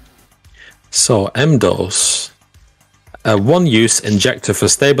 So, M-dose. A one-use injector for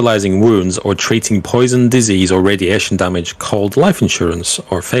stabilizing wounds or treating poison, disease, or radiation damage, called life insurance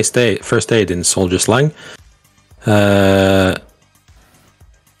or first aid in soldier slang.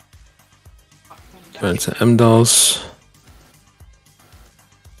 M-dose.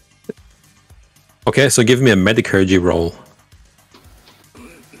 Okay, so give me a medicurgy roll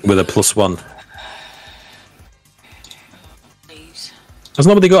with a +1. Please. Has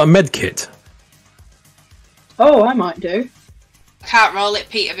nobody got a med kit? Oh, I might do. I can't roll it,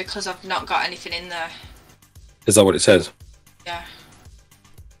 Peter, because I've not got anything in there. Is that what it says? Yeah.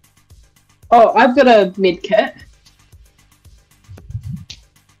 Oh, I've got a med kit.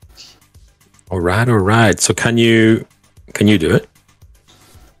 Alright. So can you do it?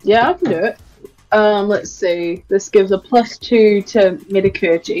 Yeah, I can do it. Let's see. This gives a +2 to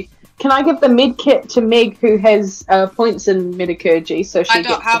medicurgy. Can I give the med kit to Meg, who has points in medicurgy, so she gets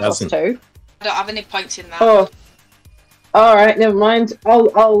a +2? I don't have any points in that. Oh, all right. Never mind.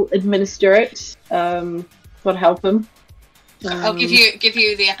 I'll administer it. Would help him. I'll give you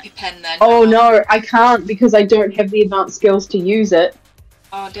the EpiPen then. Oh no, I can't because I don't have the advanced skills to use it.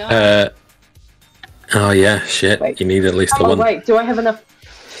 Oh, don't. Oh yeah, shit. Wait. You need at least the one. Wait, do I have enough?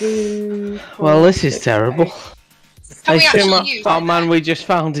 2, 4, Well, this is 6, terrible. 8. Can we I assume actually use our it? man we just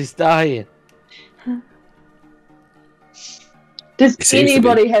found is dying. Does It seems to be.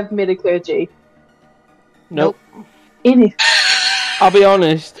 anybody have medicurgy? Nope. Any? I'll be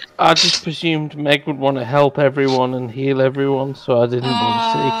honest, I just presumed Meg would want to help everyone and heal everyone, so I didn't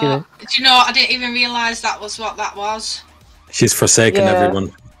bother taking it. Do you know, I didn't even realise that was what that was. She's forsaken Yeah.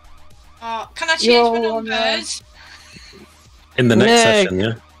 everyone. Oh, can I change my numbers? In the next Meg. session,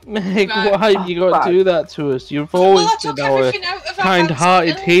 yeah. Meg, Right. why have you got to do that to us? You've Well, always I been took our everything out of our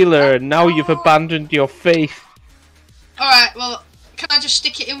kind-hearted hands. healer, and now you've Oh. abandoned your faith. Alright, well, can I just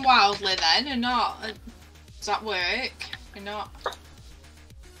stick it in wildly then, or not? Does that work? Or not?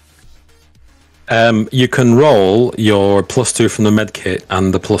 You can roll your +2 from the med kit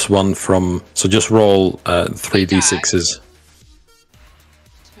and the +1 from. So just roll 3d6s.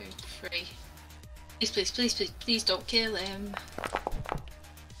 2, 3. Please don't kill him.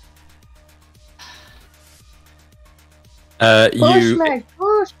 Push, You Meg,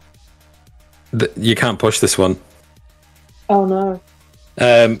 push. you can't push this one. Oh no.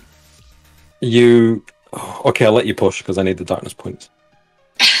 Okay, I'll let you push because I need the darkness points.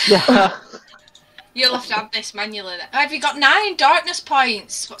 You'll have to add this manually then. Have you got 9 darkness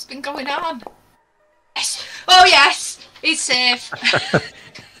points? What's been going on? Yes! Oh yes! He's safe!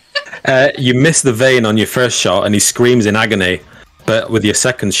 You miss the vein on your first shot, and he screams in agony. But with your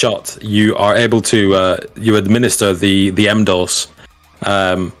second shot, you are able to you administer the M dose,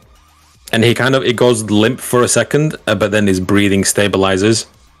 and he goes limp for a second, but then his breathing stabilizes.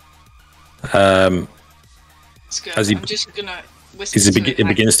 It's good. As he- I'm just gonna whisper to him, It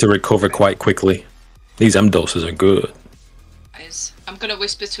begins to recover quite quickly. These M doses are good. I'm gonna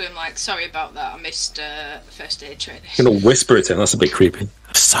whisper to him like, sorry about that, I missed first aid training. I'm gonna whisper it to him. That's a bit creepy.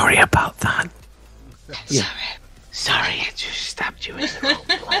 Sorry about that. Yeah. Sorry, I just stabbed you in the wrong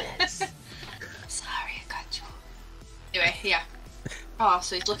place. Sorry, I got you. Anyway, yeah. Oh,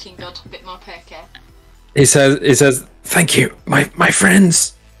 so he's looking good. A bit more perky. He says, "Thank you, my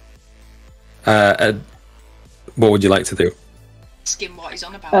friends." What would you like to do? Ask him what he's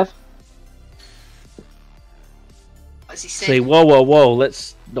on about. Uh, What does he Say, say? whoa,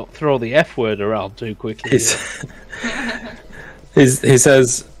 let's not throw the F word around too quickly. He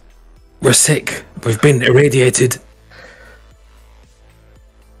says, "We're sick. We've been irradiated."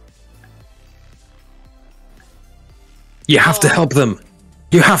 You have to help them.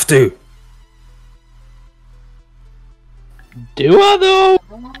 You have to. Do I though?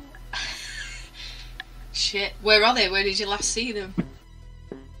 Shit. Where are they? Where did you last see them?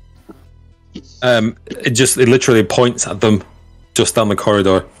 It literally points at them just down the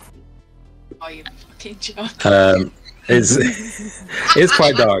corridor. Oh, you fucking joke. It's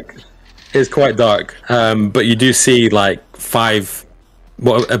quite dark. It's quite dark. But you do see like 5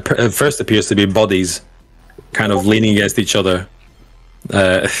 what at first appears to be bodies kind of leaning against each other.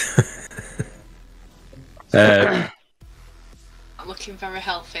 Well, looking very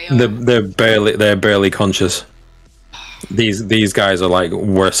healthy. They're barely conscious. These guys are like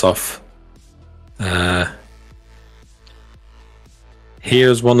worse off.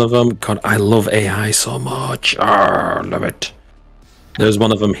 Here's one of them. God, I love AI so much. I love it. There's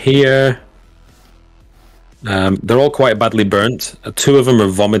one of them here. They're all quite badly burnt. Two of them are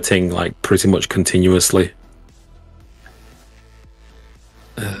vomiting like pretty much continuously.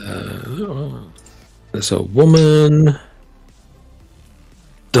 There's a woman.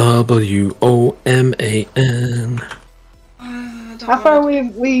 WOMAN. How far are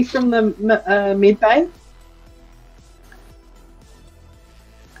we from the mid bay?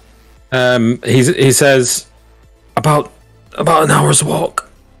 He says about an hour's walk.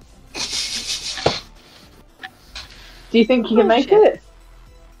 Do you think you can make it?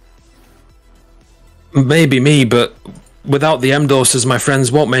 Maybe me, but without the M doses, my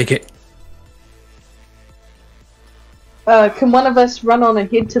friends won't make it. Can one of us run on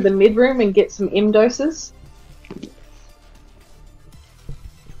ahead to the mid room and get some M doses?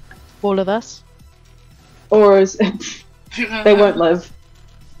 All of us? Or is they won't live?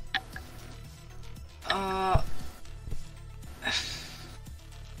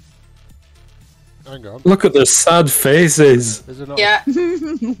 Hang on. Look at the sad faces. Is there not Yeah.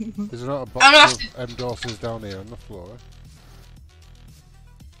 is there not a box of M doses down here on the floor?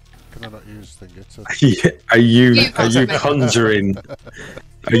 Can I not use thingy to... Are you possibly. conjuring?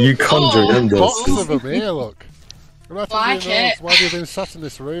 Are you conjuring M Box doses? of them here, look. Imagine Like doing those. it. Why have you been sat in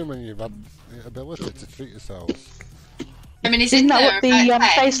this room and you've had the ability to treat yourselves? I mean, is Isn't in that there what the about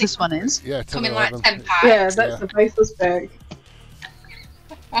 10? faceless one is? Yeah, 10 Coming or like 11. 10 packs. Yeah, that's the faceless bag.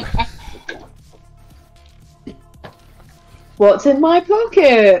 What's in my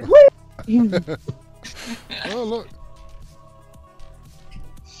pocket? Oh, look.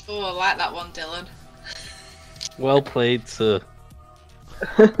 Oh, I like that one, Dylan. Well played, sir.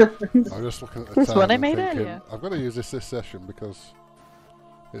 I'm just looking at the This time one I and made thinking, earlier. I've got to use this session because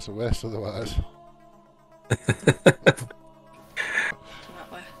it's a waste otherwise. Definitely.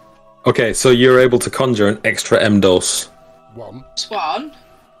 Okay, so you're able to conjure an extra M dose. One. Swan.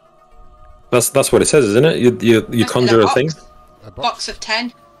 That's what it says, isn't it? You conjure a thing. A Box of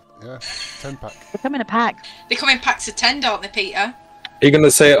 10. Yeah, 10 pack. They come in a pack. They come in packs of 10, don't they, Peter? Are you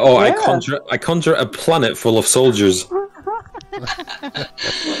gonna say, "Oh, Yeah. I conjure a planet full of soldiers,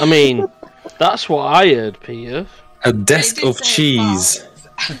 I mean, that's what I heard, Peter. a desk did of say cheese"?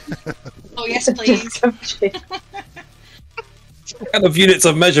 Oh, yes, please. What kind of units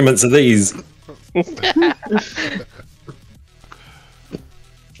of measurements are these? Well,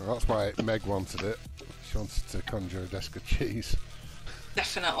 that's why Meg wanted it. She wanted to conjure a desk of cheese.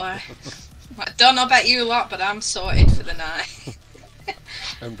 Definitely. I don't know about you lot, but I'm sorted for the night.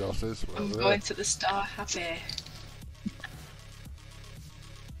 M doses. I'm going to the store happy.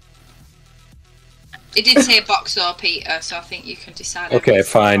 It did say box though, Peter, so I think you can decide. Okay, if it's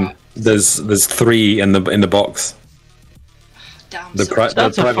fine. box. There's 3 in the box. Damn, The so pri- much.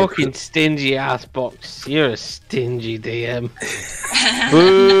 That's a private- fucking stingy ass box. You're a stingy DM.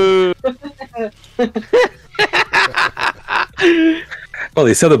 Boo! Well,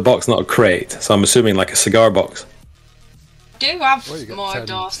 he said a box, not a crate, so I'm assuming like a cigar box. Do have Well, you get more 10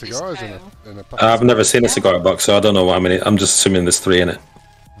 doses cigars now. in a pack. I've never seen a cigar box, so I don't know how many. I'm just assuming there's 3 in it.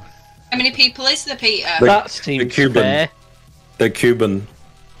 How many people is there, Peter? That seems Cuban. fair. They're Cuban.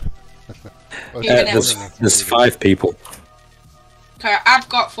 Well, Cuban There's 5 people. Okay, I've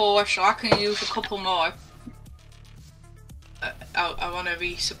got 4, so I can use a couple more. I want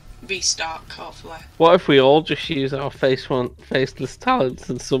to restock, hopefully. What if we all just use our faceless talents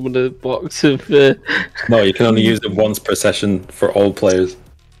and summon a box of... No, you can only use it once per session for all players.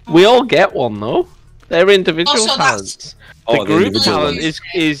 We all get one, though. They're individual Also, that's- talents. Oh, The group individual talent ones.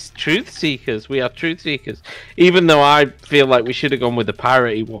 is Truth Seekers. We are Truth Seekers. Even though I feel like we should have gone with the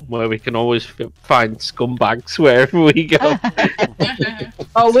piratey one, where we can always find scumbags wherever we go.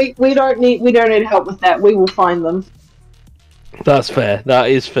 Oh, we don't need help with that. We will find them. That's fair. That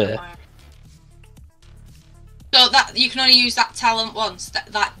is fair. So that you can only use that talent once.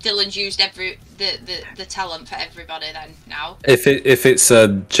 That Dylan's used the talent for everybody then now. If it's a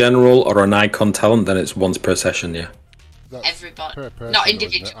general or an icon talent, then it's once per session. Yeah. That's Everybody, per person, not though, isn't it?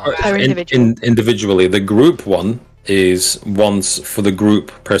 individual. Oh, Or Right? individual. Individually, the group one is once for the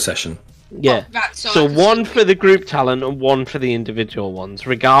group per session. Yeah. Oh, right, So I can one see- for the group talent and one for the individual ones,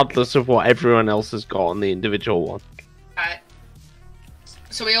 regardless of what everyone else has got on the individual one. Right.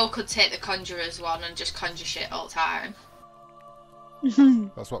 So we all could take the Conjurer's one and just conjure shit all the time.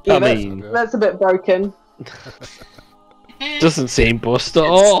 That's what Yeah, Peter mean- said, yeah. That's a bit broken. Doesn't seem bust at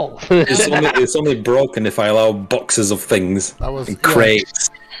all. It's only broken if I allow boxes of things That was and crates.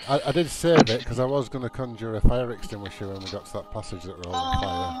 I did save it because I was going to conjure a fire extinguisher when we got to that passage that were all on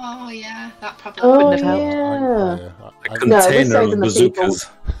fire. Oh yeah, that probably Oh Wouldn't have yeah. A I- container saving of the bazookas.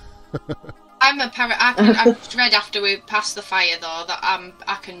 I'm a I've read after we passed the fire though that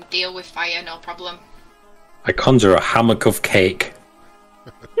I can deal with fire, no problem. I conjure a hammock of cake.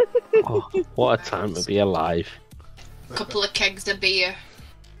 Oh, what a time to be alive. Couple of kegs of beer.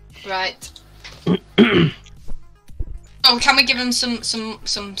 Right. Oh, can we give him some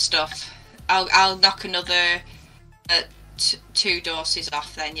stuff? I'll knock another 2 doses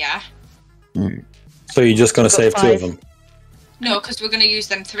off then, yeah. So you're just going to Got save 2 of 5. them? No, because we're going to use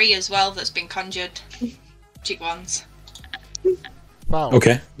them 3 as well. That's been conjured. Magic ones. Found.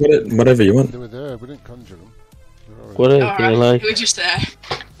 Okay, whatever you want. They were there. We didn't conjure them. They were already- Whatever you Alright, like. they were just there.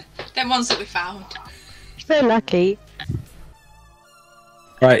 Them ones that we found. So lucky.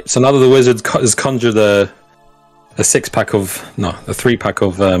 Right, so now that the wizard has conjured a 6-pack of... No, a 3-pack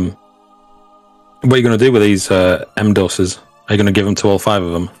of... What are you going to do with these M doses? Are you going to give them to all 5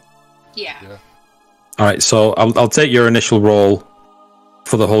 of them? Yeah. Alright, so I'll take your initial roll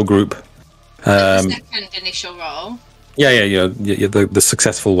for the whole group. The second initial roll. Yeah, the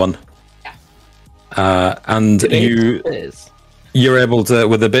successful one. Yeah. And Is. you're able to,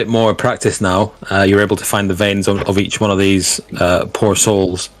 with a bit more practice now, you're able to find the veins of each one of these poor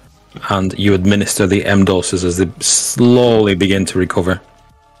souls, and you administer the M doses as they slowly begin to recover.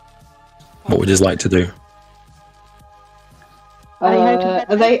 What would you like to do? Are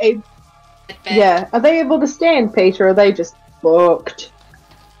they? Yeah. Are they able to stand, Peter? Or are they just fucked?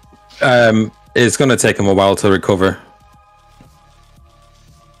 It's going to take them a while to recover.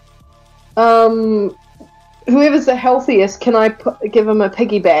 Whoever's the healthiest, can I give him a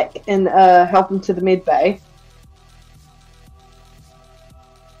piggyback and help him to the med bay?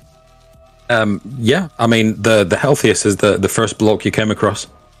 Yeah, I mean, the healthiest is the first bloke you came across.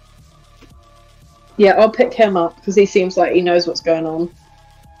 Yeah, I'll pick him up because he seems like he knows what's going on.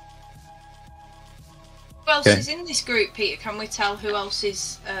 Who else Okay. is in this group, Peter? Can we tell who else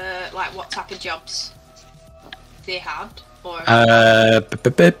is, like, what type of jobs they had? Or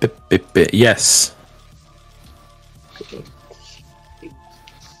Yes.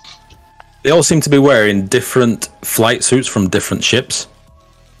 They all seem to be wearing different flight suits from different ships.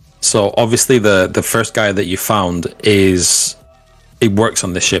 So obviously the first guy that you found he works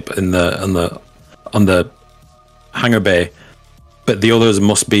on the ship on the hangar bay, but the others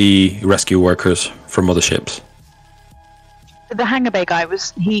must be rescue workers from other ships. The hangar bay guy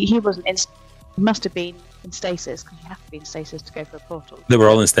he wasn't in. He must have been in stasis because you have to be in stasis to go for a portal. They were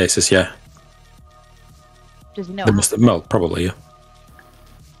all in stasis, yeah. Does he know? They must have, well, probably, yeah.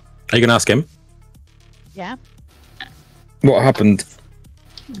 Are you gonna ask him? Yeah. What happened?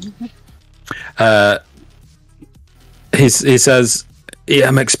 He says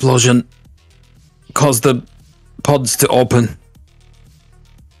EM explosion caused the pods to open.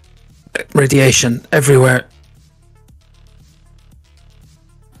 Radiation everywhere.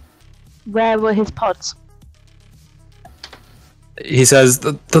 Where were his pods? He says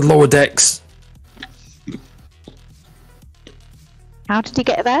the lower decks. How did he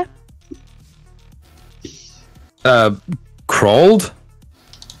get there? Crawled.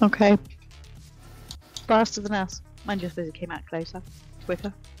 Okay. Faster than us. Mind you, I suppose it came out closer,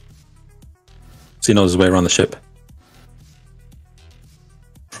 quicker. So he knows his way around the ship.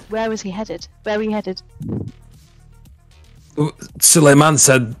 Where was he headed? Where were you headed? Suleiman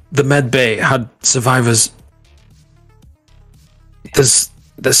said the med bay had survivors. There's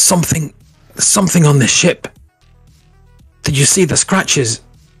something on this ship. Did you see the scratches?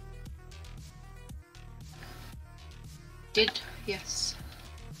 Yes.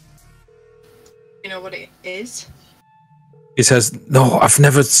 You know what it is? He says, no, I've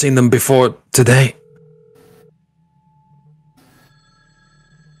never seen them before today.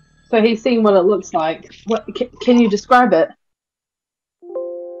 So he's seen what it looks like. What can you describe it?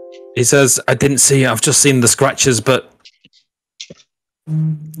 He says, I didn't see it, I've just seen the scratches, but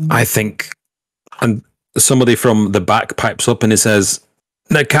I think... And somebody from the back pipes up and he says,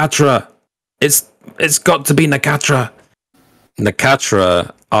 Nakatra! It's got to be Nakatra!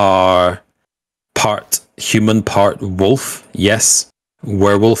 Nakatra are part human, part wolf, yes.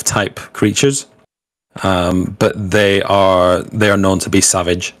 Werewolf type creatures. But they are known to be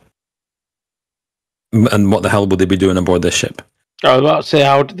savage. And what the hell would they be doing aboard this ship? I was about to say,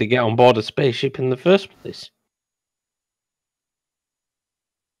 how did they get on board a spaceship in the first place?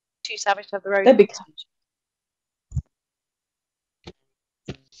 Too savage to have their own. They'd be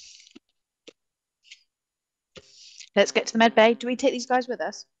Let's get to the med bay. Do we take these guys with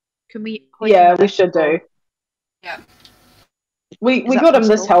us? Can we? hoist Yeah, them we with us? should do. Yeah. We Is that got him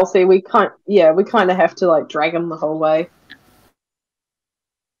this possible? healthy. We kind of have to like drag him the whole way.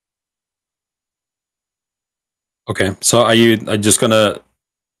 Okay, so are you just gonna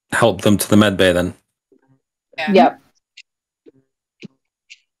help them to the med bay then? Yeah. Yep.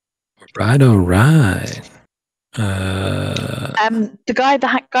 Right, all right. The guy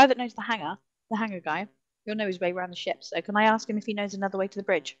that knows the hangar guy, he'll know his way around the ship. So can I ask him if he knows another way to the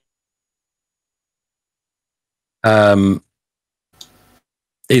bridge?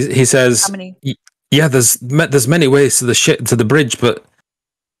 He says, How many? yeah, there's many ways to the bridge, but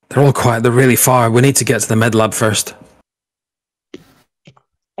they're really far. We need to get to the med lab first.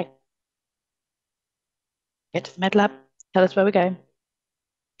 Get to the med lab. Tell us where we're going.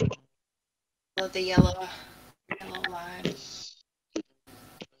 The yellow line.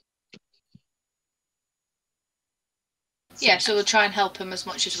 Yeah, so we'll try and help him as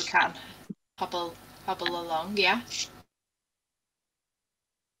much as we can. Hobble along, yeah.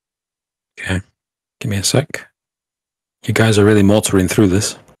 Okay, give me a sec. You guys are really motoring through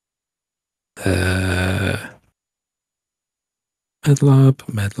this.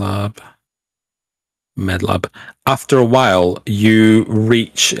 Med lab. After a while, you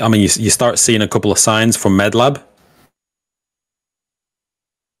reach. I mean, you start seeing a couple of signs for med lab,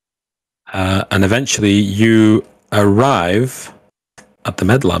 and eventually you arrive at the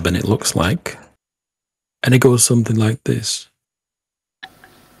med lab, and it looks like, and it goes something like this.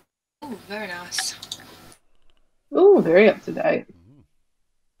 Oh, very nice. Ooh, very up to date.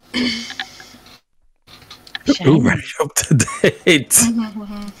 Ooh, very up to date.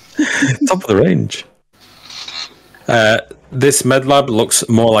 Top of the range. This med lab looks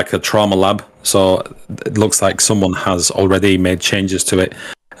more like a trauma lab, so it looks like someone has already made changes to it.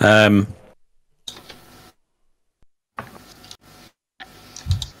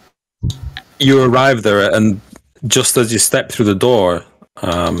 You arrive there, and just as you step through the door,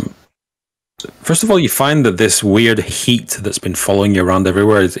 first of all, you find that this weird heat that's been following you around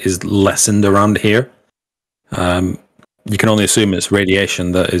everywhere is lessened around here. You can only assume it's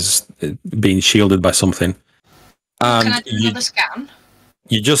radiation that is being shielded by something. And can I do another scan?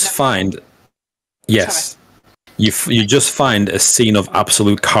 You just find, yes, you just find a scene of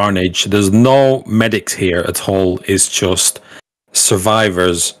absolute carnage. There's no medics here at all. It's just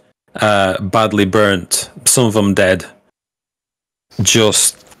survivors, badly burnt, some of them dead,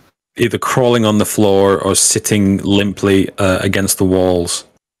 just either crawling on the floor or sitting limply against the walls.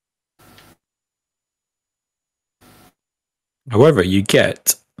 However, you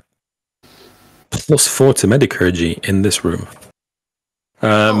get +4 to medicurgy in this room.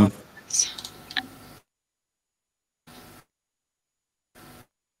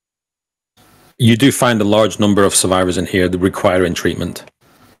 You do find a large number of survivors in here that require treatment.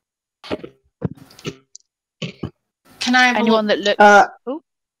 Can I have Anyone a look? that looks?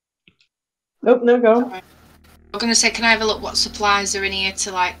 Oh, no, go. Sorry. I'm going to say, can I have a look what supplies are in here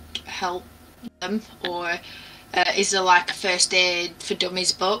to like help them, or is there like a first aid for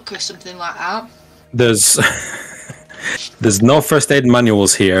dummies book or something like that? There's no first aid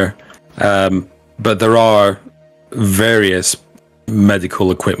manuals here, but there are various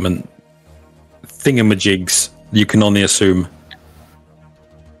medical equipment thingamajigs. You can only assume.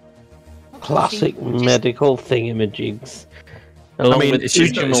 Classic medical thingamajigs. Along with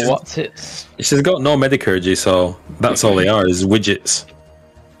she's got no medicurgy, so that's all they are, is widgets.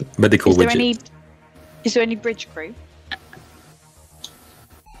 Medical widgets. Is there any bridge crew?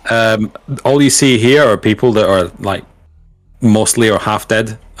 All you see here are people that are like mostly or half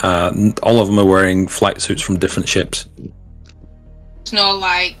dead. All of them are wearing flight suits from different ships. It's no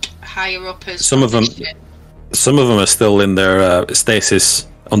like higher uppers. Some of them are still in their stasis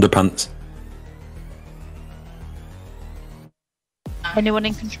underpants. Anyone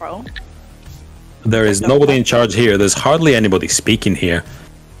in control? There is nobody in charge here. There's hardly anybody speaking here,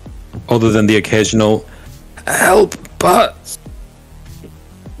 other than the occasional help. But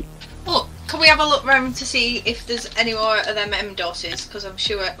look, can we have a look round to see if there's any more of them M-doses? Because I'm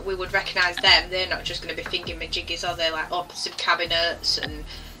sure we would recognise them. They're not just going to be thingamajiggies, are they? Like, oh, some cabinets and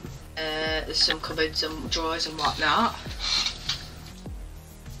there's some cupboards and drawers and whatnot.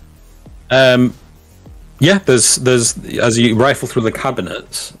 Yeah, there's as you rifle through the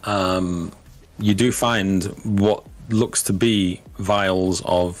cabinets, you do find what looks to be vials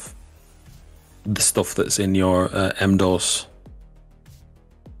of the stuff that's in your M-dose.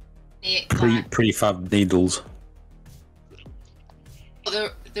 Prefab needles. They're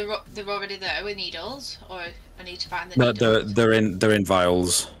already there with needles, or I need to find the No, needles? they're in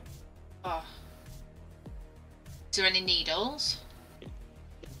vials. Oh. Is there any needles?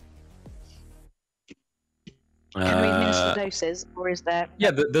 Can we administer doses, or is there?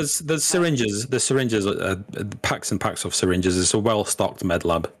 Yeah, there's syringes. There's syringes, packs and packs of syringes. It's a well-stocked med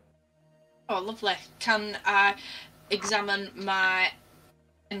lab. Oh, lovely. Can I examine my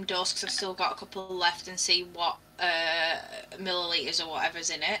dose, because I've still got a couple left, and see what milliliters or whatever's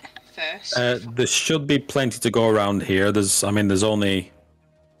in it first? There should be plenty to go around here. There's only...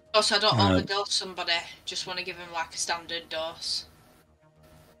 Oh, so I don't overdose somebody. Just want to give them like a standard dose.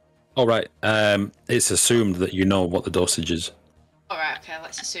 All right. It's assumed that you know what the dosage is. All right. Okay.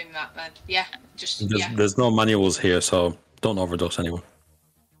 Let's assume that then. Yeah. There's no manuals here, so don't overdose anyone.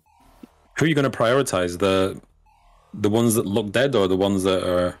 Who are you going to prioritize? The ones that look dead, or the ones that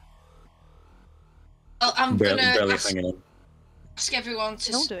are? Well, I'm barely gonna hanging on? ask everyone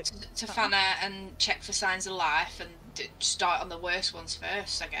to fan out and check for signs of life, and start on the worst ones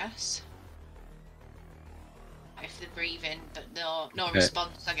first, I guess. If they're breathing, but no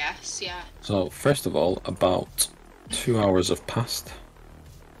response, I guess. Yeah. So first of all, about 2 hours have passed.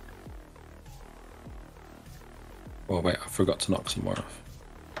 Oh wait, I forgot to knock some more off.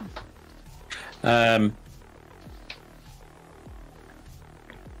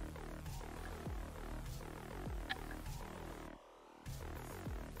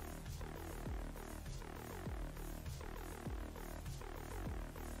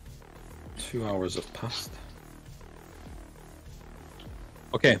 2 hours have passed.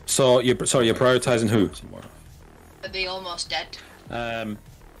 Okay, so you're prioritizing who? Are they almost dead?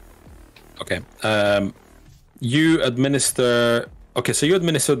 Okay. You administer. Okay, so you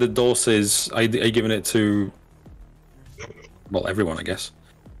administer the doses. Are you giving it to? Well, everyone, I guess.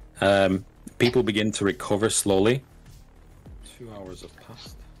 People begin to recover slowly. 2 hours have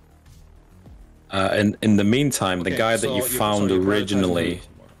passed. And in the meantime, the guy that you found originally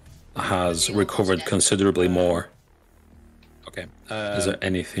has recovered considerably more. Okay. Is there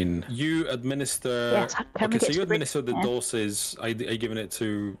anything you administer? Yes, okay, so you administer the doses. Are you giving it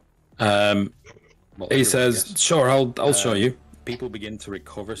to? Well, he says, "Sure, I'll show you." People begin to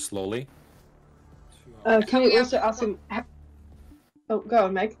recover slowly. Can we also ask him? Oh, go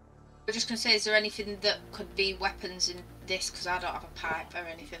on, Meg. I was just going to say, is there anything that could be weapons in this? Because I don't have a pipe or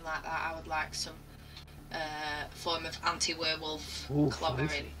anything like that. I would like some form of anti-werewolf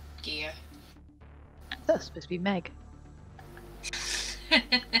clobbering gear. That's supposed to be Meg.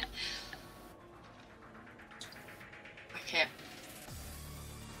 Okay.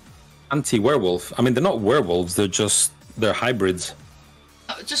 Anti-werewolf. I mean, they're not werewolves. They're hybrids.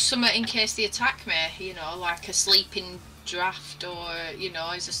 Just something in case they attack me. You know, like a sleeping draft, or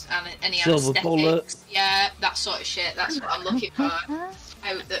is just any Silver anesthetics. bullet. Yeah, that sort of shit. That's what I'm looking for.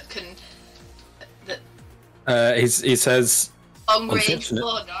 Out that can. He says. Long range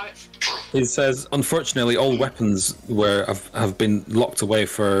blow darts. He says, unfortunately, all weapons have been locked away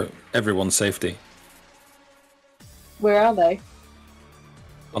for everyone's safety. Where are they?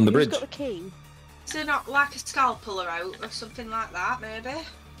 On the bridge. Who's got the key? Is there not like a scalpel out or something like that, maybe?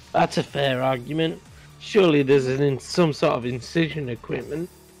 That's a fair argument. Surely there's some sort of incision equipment.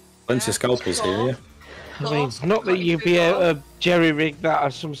 Plenty of scalpels here, yeah. I mean, not that you'd be able to jerry-rig that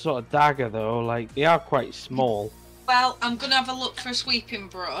as some sort of dagger, though. Like, they are quite small. Well, I'm gonna have a look for a sweeping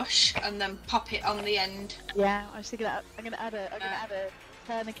brush and then pop it on the end. Yeah, I was thinking that I'm gonna add a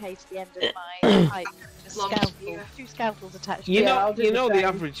tourniquet to the end of my pipe. Scalpel. 2 scalpels attached. You to it. know the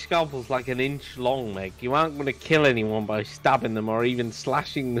average scalpel's like an inch long, Meg. You aren't going to kill anyone by stabbing them or even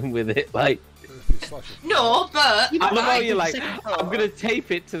slashing them with it. Like, no, but I love how you're like, I'm going to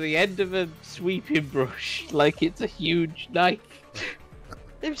tape it to the end of a sweeping brush, like it's a huge knife.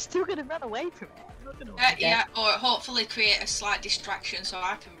 They're still gonna run away from it. I'm not gonna yeah, or hopefully create a slight distraction so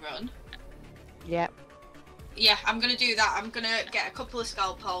I can run. Yep. Yeah, I'm gonna do that. I'm gonna get a couple of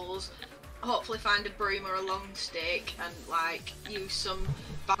scalpels, hopefully find a broom or a long stick, and like use some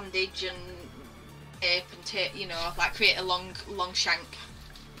bandage and tape and like create a long shank.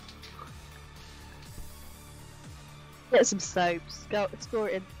 Get some soaps. Go score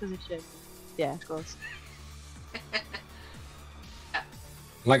it in position. Yeah, of course. I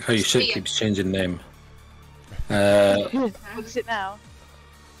like how your shit keeps changing name. What is it now?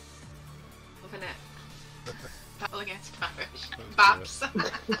 Looking at battle against Parish. Babs.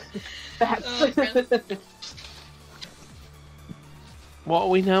 What are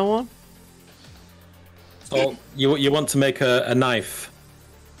we now on? So you want to make a knife,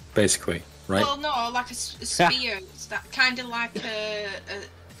 basically, right? Well, no, like a spear. It's that kind of like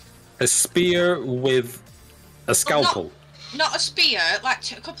a spear with a scalpel. Well, not a spear,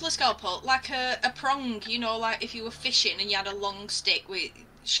 like a couple of scalpel, like a prong, like if you were fishing and you had a long stick with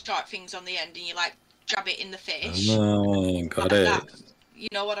short things on the end and you like jab it in the fish. Oh, got it. You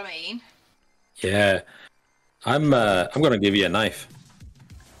know what I mean? Yeah. I'm gonna give you a knife.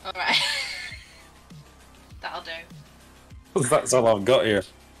 Alright. That'll do. That's all I've got here.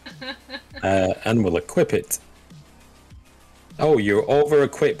 And we'll equip it. Oh, you're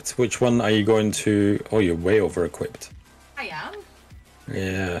over-equipped. Which one are you going to... Oh, you're way over-equipped. I am.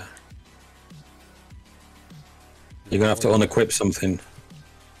 Yeah. You're gonna have to unequip something.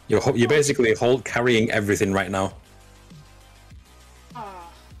 You're basically carrying everything right now.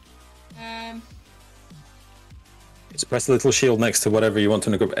 Oh. Just press the little shield next to whatever you want to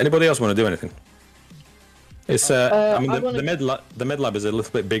unequip. Anybody else want to do anything? It's I mean the med lab is a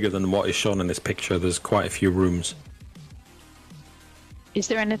little bit bigger than what is shown in this picture. There's quite a few rooms. Is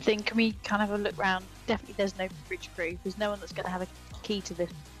there anything? Can we kind of have a look round? Definitely, there's no bridge crew. There's no one that's going to have a key to the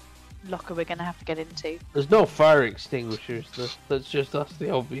locker we're going to have to get into. There's no fire extinguishers. That's the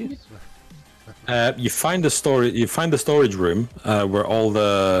obvious. You find the storage room where all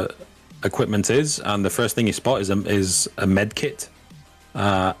the equipment is, and the first thing you spot is a med kit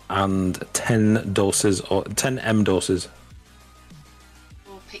and 10 doses or 10 M doses.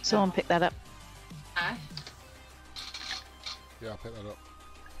 We'll pick Someone pick that up. Aye. Yeah, I'll pick that up.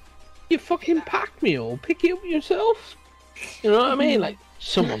 You fucking pack me all. Pick it up yourself. You know what I mean? Like,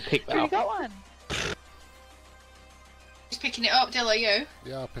 someone pick that You up. got one. Who's picking it up, Dill, you?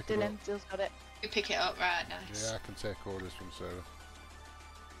 Yeah, I'll pick it up. Dylan, Dill's got it. You pick it up, right, nice. Yeah, I can take orders from Sarah.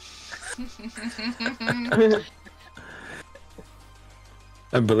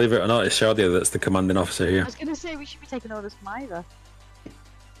 And believe it or not, it's Shadia that's the commanding officer I here. was going to say we should be taking orders from either.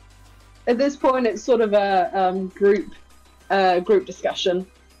 At this point, it's sort of a group discussion.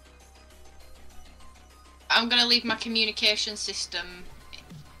 I'm gonna leave my communication system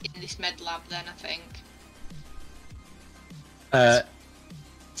in this med lab then, I think.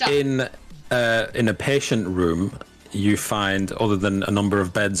 In a patient room, you find, other than a number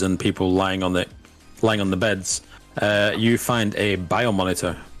of beds and people lying on the beds, you find a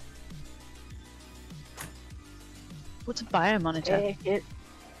biomonitor. What's a biomonitor?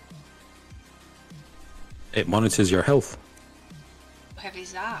 It monitors your health. How heavy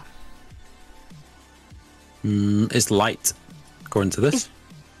is that? It's light, according to this.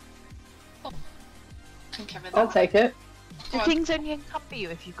 I can cover that. I'll take it. Do things only encumber you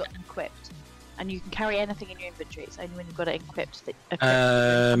if you've got them equipped? And you can carry anything in your inventory. It's only when you've got it equipped that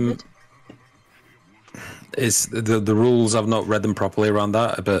encumbered. It's the rules. I've not read them properly around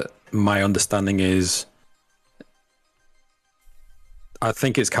that, but my understanding is, I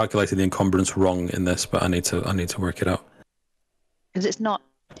think it's calculated the encumbrance wrong in this, but I need to work it out. Because it's not.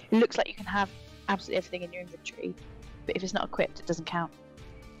 It looks like you can have absolutely everything in your inventory, but if it's not equipped, it doesn't count.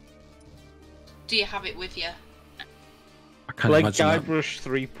 Do you have it with you? I can't Like imagine that. Guybrush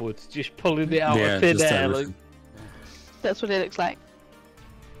Threepwood, just pulling it out Yeah, of thin just air. everything. That's what it looks like.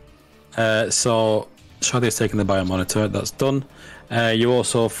 So Shadia's taken the biomonitor. That's done. You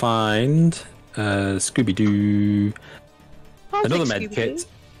also find Scooby-Doo, another med kit,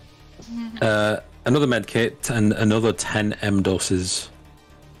 another med kit, and another 10 M doses.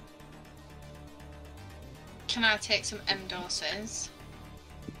 Can I take some M doses?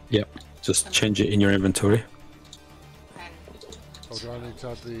 Yep. Just change it in your inventory. And Oh, do I need to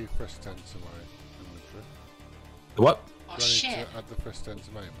add the fresh 10 to my inventory? What? oh Do I need shit! to add the fresh 10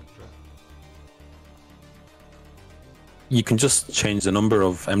 to my inventory? You can just change the number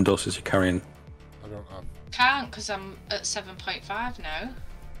of M doses you're carrying. I don't have. Can't because I'm at 7.5 now.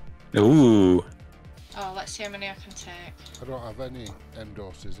 Ooh. Oh, let's see how many I can take. I don't have any M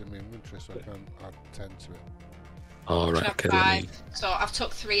doses in my inventory, so I can add 10 to it. All I right. can Okay. have Then 5. So I've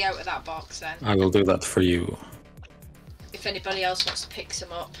took 3 out of that box then. I will do that for you. If anybody else wants to pick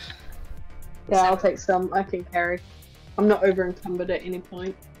some up. Yeah, I'll take some. I can carry. I'm not over encumbered at any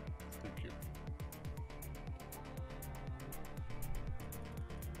point. Thank you.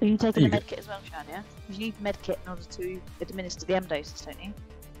 Are you taking You the go- medkit as well, Shania? You need the medkit in order to administer the M doses, don't you?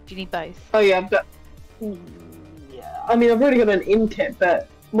 Do you need both? Oh yeah, but yeah. I mean, I've already got an in kit, but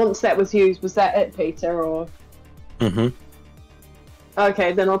once that was used, was that it, Peter? Or Mm-hmm.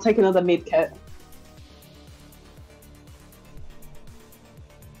 okay, then I'll take another med kit.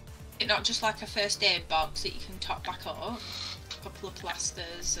 It's not just like a first aid box that you can top back up. A couple of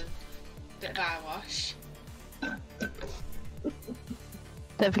plasters and a bit of eye wash.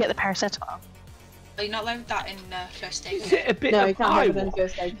 Don't forget the paracetamol. Are you not allowed that in first aid Is kit? it a bit No, of you can't eye have it in wash?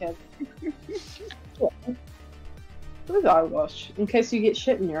 first aid kit. With eye wash, in case you get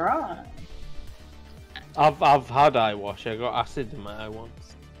shit in your eye. I've had eye wash. I got acid in my eye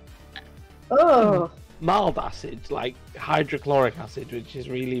once. Oh, Mild acid, like hydrochloric acid, which is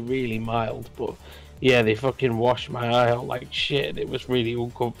really, really mild, but Yeah, they fucking washed my eye out like shit. It was really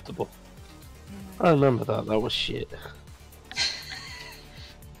uncomfortable. I remember that. That was shit.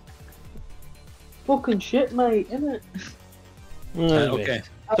 Fucking shit, mate, innit? Okay.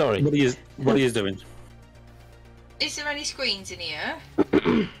 Sorry. What are you doing? Is there any screens in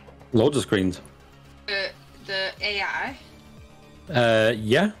here? Loads of screens. The AI?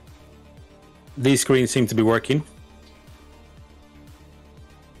 Yeah. These screens seem to be working.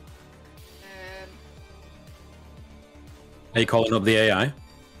 Are you calling up the AI?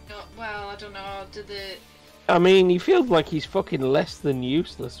 No, well, I don't know. I mean, he feels like he's fucking less than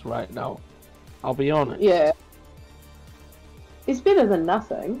useless right now. I'll be honest. Yeah. It's better than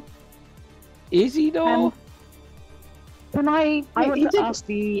nothing. Is he though? Can I want he to did- ask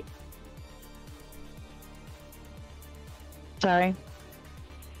the... Sorry.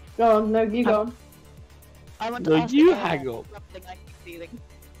 Go on, no, you go on. I want to No, ask you the hang up. rumbling I keep feeling.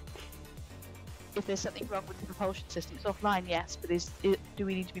 If there's something wrong with the propulsion system, it's offline, yes, but do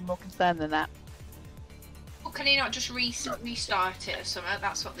we need to be more concerned than that? Well, can he not just restart it or something?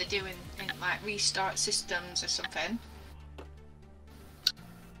 That's what they do in like restart systems or something.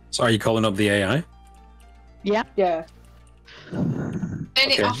 So are you calling up the AI? Yeah. Yeah, Turn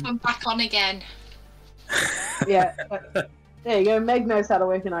it off and back on again. yeah. There you go, Meg knows how to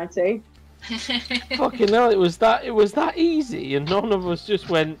work in IT. Fucking hell! It was that easy, and none of us just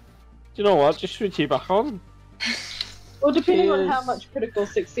went. Do you know what? Just switch it back on. Well, depending on Cheers. how much critical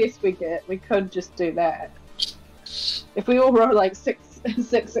success we get, we could just do that. If we all roll like six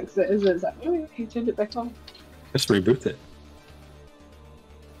sixes, it's like, oh, you turned it back on. Just reboot it.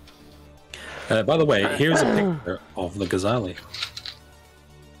 By the way, here's a picture of the Ghazali.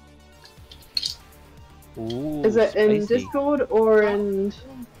 Ooh, Is it in spicy. Discord or in?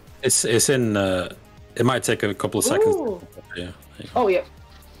 It's in. It might take a couple of seconds. Ooh. Yeah. Oh, yeah.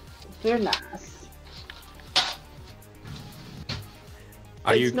 Very nice.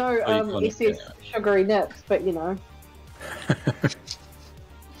 Are It's no calling up SS the sugary nips, but you know.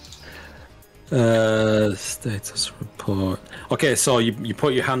 Status report. Okay, so you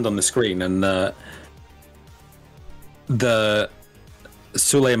put your hand on the screen and the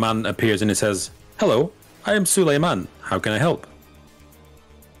Suleiman appears and it says, "Hello, I am Suleiman. How can I help?"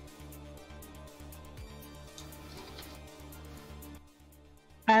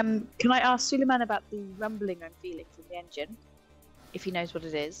 Can I ask Suleiman about the rumbling I'm feeling from the engine? If he knows what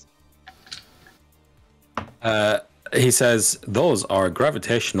it is. He says those are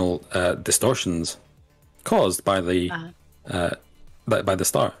gravitational distortions caused by the by the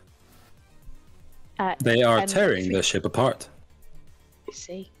star. They are and tearing three- the ship apart. I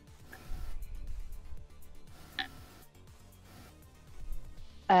see.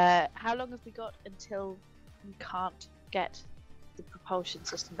 How long have we got until we can't get the propulsion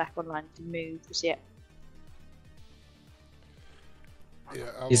system back online to move the ship? Yeah,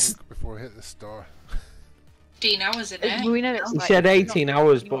 how Is- long before I hit the star? 15 hours in it. We know it's He like, said not 18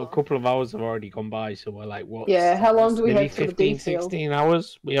 hours, but a anymore. couple of hours have already gone by, so we're like, what? Yeah, how long do we Maybe have for the 15, detail? 16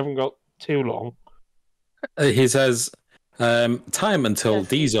 hours? We haven't got too long. He says time until Yes.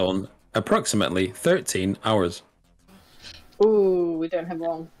 D zone approximately 13 hours. Ooh, we don't have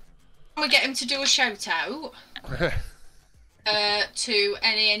long. Can we get him to do a shout out to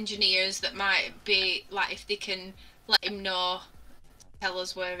any engineers that might be, like, if they can let him know, tell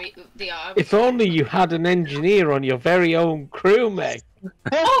us where they are. If only you had an engineer on your very own crew, Meg.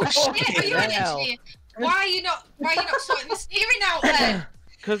 Oh shit! Are you an Hell. engineer? Why are you not sorting the steering out then?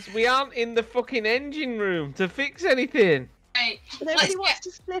 Because we aren't in the fucking engine room to fix anything. Right, But nobody wants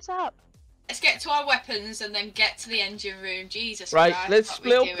to split up. let's get to our weapons and then get to the engine room. Jesus Right, Christ, let's what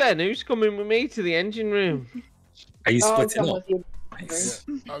split we up doing? then. Who's coming with me to the engine room? Are you Oh, splitting come up? with you. Nice.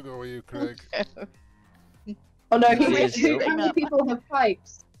 Yeah, I'll go with you, Craig. Oh no, Yes. how many people have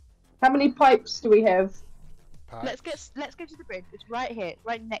pipes? How many pipes do we have? Pat? Let's go to the bridge. It's right here,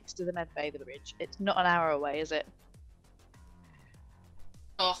 right next to the med bay. The bridge. It's not an hour away, is it?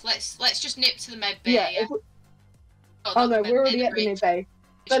 Oh, let's just nip to the med bay. Yeah. Yeah. If we, Oh, oh not no, the med we're bay, already at the bridge. med bay.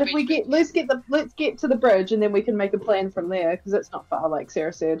 But if we Bridge. get let's get to the bridge and then we can make a plan from there because it's not far, like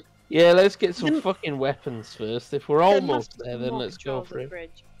Sarah said. Yeah, let's get some Then- fucking weapons first. If we're There almost must be there, then more let's go controls for at the it.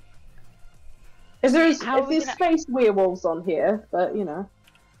 bridge. If there's How are if we there's gonna- space werewolves on here, but you know.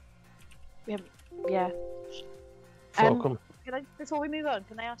 We haven't. Yeah. Fuck 'em. Can I, before we move on,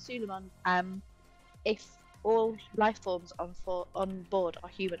 can I ask Suleiman if all life forms on board are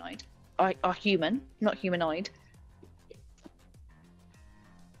humanoid? Are human, not humanoid.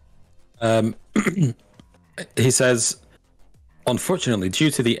 He says, unfortunately, due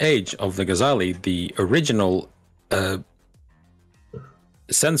to the age of the Ghazali, the original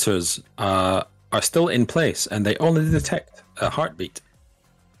sensors are still in place, and they only detect a heartbeat.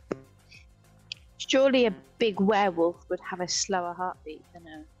 Surely a big werewolf would have a slower heartbeat than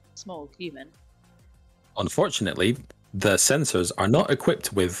a small human. Unfortunately, the sensors are not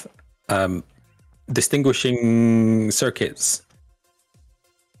equipped with distinguishing circuits.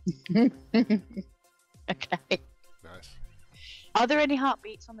 Okay. Nice. Are there any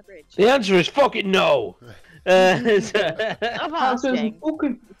heartbeats on the bridge? The answer is fucking no. I'm Answer is asking.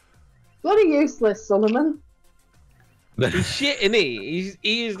 fucking bloody useless, Solomon. He's shit, isn't he?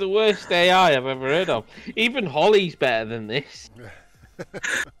 He is the worst AI I've ever heard of. Even Holly's better than this.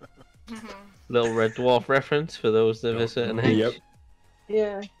 Little Red Dwarf reference for those of a certain age. Yep.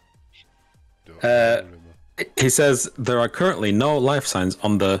 Yeah. Don't remember. He says there are currently no life signs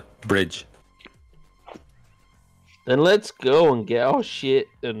on the bridge. Then let's go and get our shit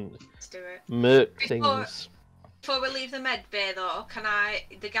and Let's do it. murk Before- things. Before we leave the med bay, though, can I,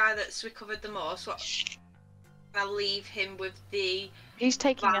 the guy that's recovered the most, can I leave him with the? He's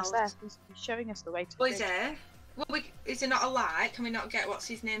taking us there. Valves. He's showing us the way to the What is bridge. there? Well, is there not a light? Can we not get what's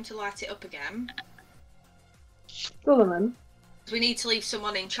his name to light it up again? Solomon. We need to leave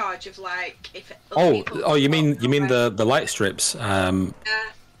someone in charge of like if. You mean the light strips?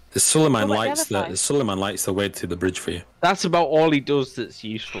 Suleiman What about lights the other five? Suleiman lights the way to the bridge for you. That's about all he does that's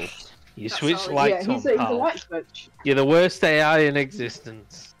useful. You That's switch all- lights Yeah, on, he's a pal. light switch. You're the worst AI in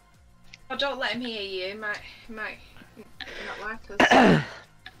existence. Oh, don't let him hear you. He might not like us.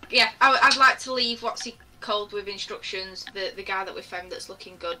 Yeah, I'd like to leave what's he called with instructions. The guy that we found that's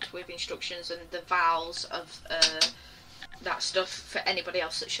looking good with instructions and the vials of that stuff for anybody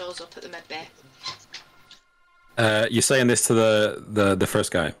else that shows up at the med bay. You're saying this to the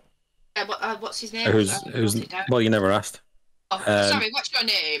first guy, What's his name? who's I wrote it down. well, you never asked. Oh, sorry, what's your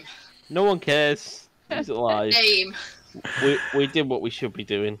name? No one cares. He's alive. Name. We did what we should be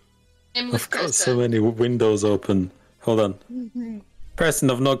doing. Nameless I've got so person. many windows open. Hold on. Person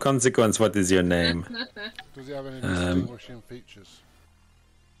of no consequence. What is your name? Does he have any distinguishing features?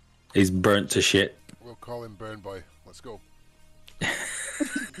 He's burnt to shit. We'll call him Burn Boy. Let's go.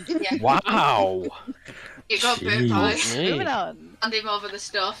 Yeah. Wow. You got Burn Boy. Hey. Moving on. Hand him over the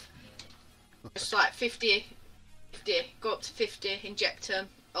stuff. Just like 50, go up to 50, inject him,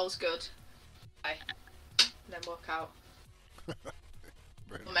 all's good. Bye. And then walk out.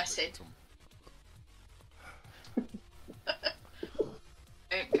 Burn No messing. victim.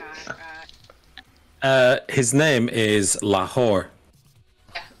 Don't guy, right. His name is Lahore.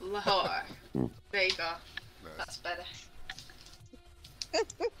 Yeah, Lahore. There you go. That's better.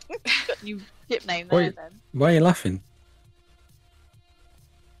 Got new ship name there Wait. then. Why are you laughing?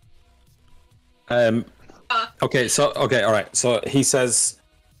 Okay, all right. So he says,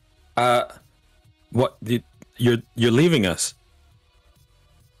 "What? You're leaving us?"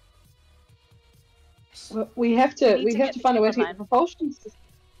 Well, we have to We need to get find a way the to get line. the propulsion system.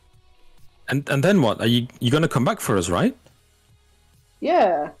 And then what? Are you going to come back for us, right?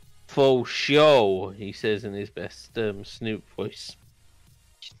 Yeah. For show, he says in his best Snoop voice.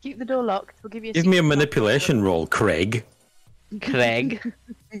 Just keep the door locked. We'll give you. Give me a secret manipulation roll, Craig. Craig.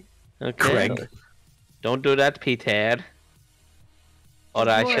 Okay. Craig. Don't do that, Peter. Or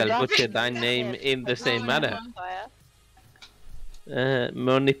I More shall than- butcher thy name in the same manner. Fire.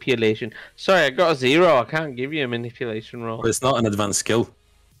 Manipulation. Sorry, I got a 0. I can't give you a manipulation roll. But it's not an advanced skill.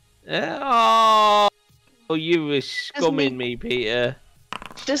 Oh, you were Doesn't scumming he- me, Peter.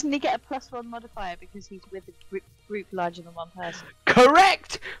 Doesn't he get a +1 modifier because he's with a group larger than one person?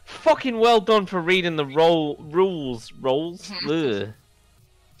 Correct! Fucking well done for reading the rules. Rolls? Ugh. That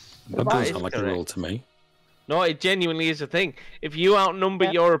That doesn't is sound like a correct. roll to me. No, it genuinely is a thing. If you outnumber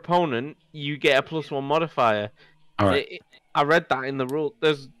Yep. your opponent, you get a +1 modifier. All right. I read that in the rule.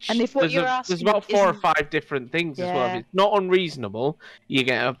 There's if what you're there's asking about 4 or isn't- 5 different things as well. Yeah. If it's not unreasonable, you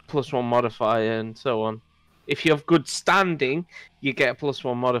get a +1 modifier and so on. If you have good standing, you get a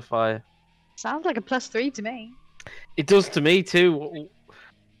 +1 modifier. Sounds like a +3 to me. It does to me too.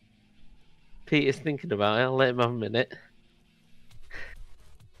 Peter's thinking about it. I'll let him have a minute.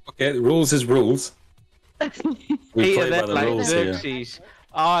 Okay, the rules is rules. We Peter play by then the like rules here. Xerxes.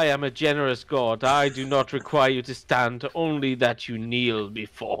 I am a generous god. I do not require you to stand, only that you kneel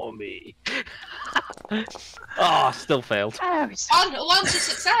before me. Oh, still failed. Oh, it's One's a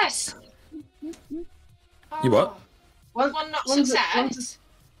success! You what? One, One not one's a- success.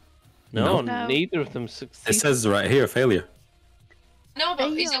 No, No. neither of them It succeeded. says right here, failure. No, but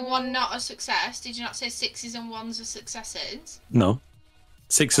They isn't are- one not a success? Did you not say 6s and 1s are successes? No.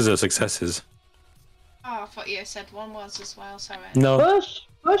 6s are successes. Oh, I thought you said 1 was as well, sorry. No. Push,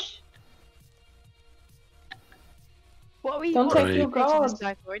 push. What were you Don't what take were you your taking this guards.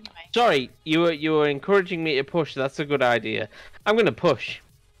 guy for anyway? Sorry, you were encouraging me to push. That's a good idea. I'm gonna push.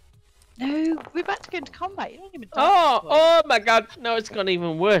 No, we're about to go into combat. You don't even. Oh my god! No, it's gone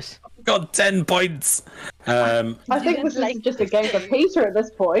even worse. Got 10 points. I think this is just a game for Peter at this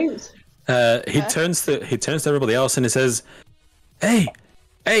point. He turns to everybody else and he says, "Hey,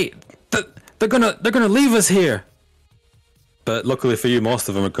 they're gonna leave us here." But luckily for you, most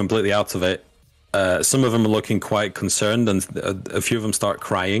of them are completely out of it. Some of them are looking quite concerned, and a few of them start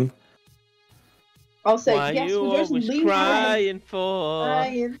crying. I'll say, Why yes, you we're going to always leave crying for?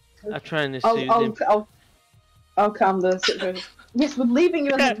 Crying. I'm trying to soothe him. I'll calm the situation. Yes, we're leaving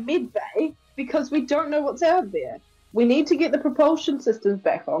you in the mid-bay because we don't know what's out there. We need to get the propulsion systems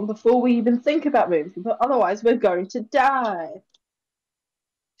back on before we even think about moving, but otherwise we're going to die.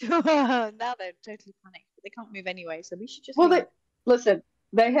 Now they're totally panicked, but they can't move anyway, so we should just. Well, listen.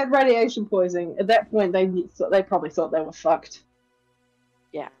 They had radiation poisoning. At that point, they probably thought they were fucked.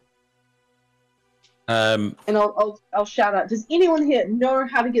 Yeah. And I'll shout out. Does anyone here know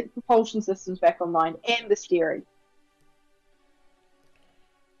how to get the propulsion systems back online and the steering?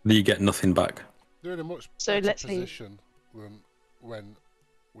 You get nothing back. They're in a much So better let's leave. position than when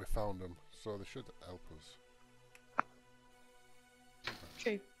we found them, so they should help us.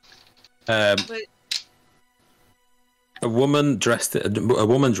 True. But A woman dressed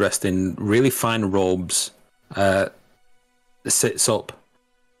in really fine robes sits up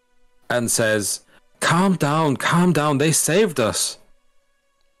and says, calm down, they saved us.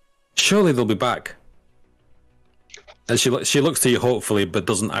 Surely they'll be back." And she looks to you hopefully, but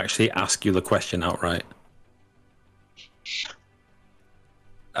doesn't actually ask you the question outright.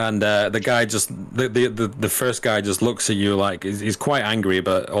 And the guy the first guy just looks at you like he's quite angry,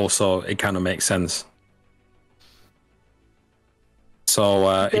 but also it kind of makes sense.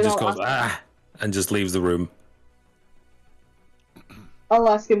 So he just goes and just leaves the room. I'll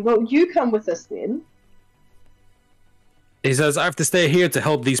ask him, well, you come with us then. He says, "I have to stay here to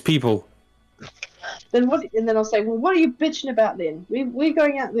help these people." Then what? And then I'll say, well, what are you bitching about then? We're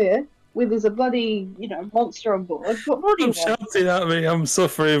going out there where there's a bloody, monster on board. What do you want? Shouting at me, I'm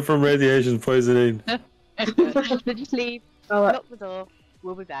suffering from radiation poisoning. Then just leave. All right. Lock the door.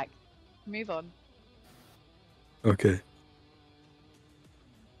 We'll be back. Move on. Okay.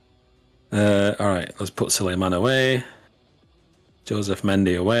 Alright, let's put Suleiman away. Joseph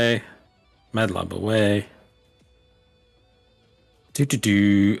Mendy away. Medlab away.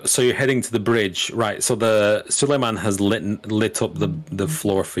 So you're heading to the bridge, right? So the Suleiman has lit up the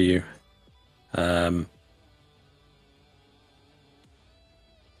floor for you. Am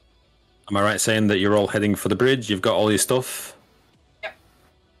I right saying that you're all heading for the bridge? You've got all your stuff? Yep.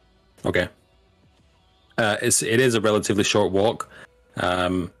 Okay. It is a relatively short walk.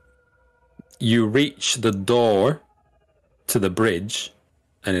 You reach the door to the bridge,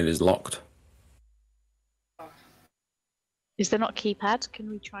 and it is locked. Is there not a keypad? Can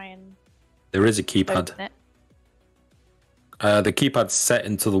we try and There is a keypad. open it? The keypad's set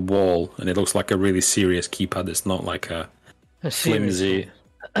into the wall, and it looks like a really serious keypad. It's not like a flimsy.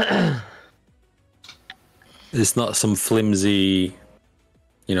 It's not some flimsy,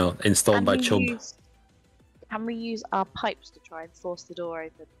 installed by Chubb. Can we use our pipes to try and force the door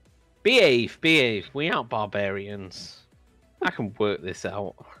open? Behave. We aren't barbarians. I can work this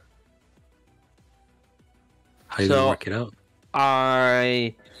out. How are you going to work it out?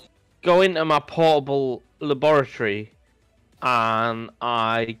 I go into my portable laboratory and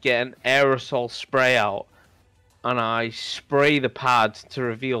I get an aerosol spray out and I spray the pad to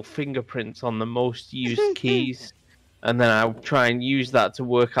reveal fingerprints on the most used keys, and then I'll try and use that to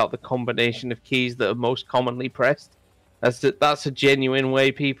work out the combination of keys that are most commonly pressed. That's a genuine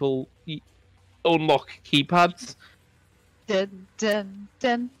way people unlock keypads. Dun dun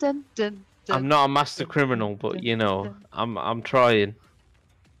dun dun dun. I'm not a master criminal, but I'm trying.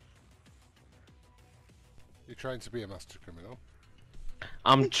 You're trying to be a master criminal.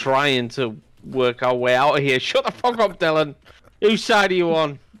 I'm trying to work our way out of here. Shut the fuck up, Dylan. Whose side are you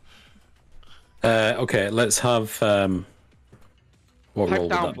on? Okay, let's have what Pack roll would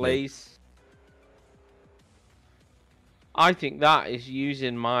down, that be? please. I think that is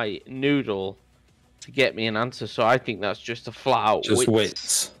using my noodle to get me an answer, so I think that's just a flat out Just wits.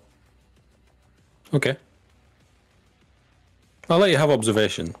 wits. Okay. I'll let you have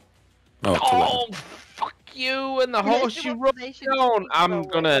observation. Oh, fuck you and the horse you run Observation down. is I'm so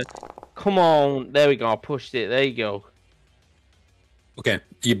gonna... Come on. There we go. I pushed it. There you go. Okay,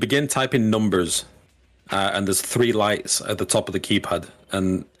 you begin typing numbers, and there's 3 lights at the top of the keypad,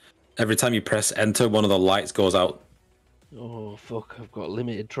 and every time you press enter, one of the lights goes out. Oh, fuck. I've got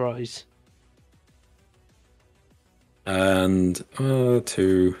limited tries. And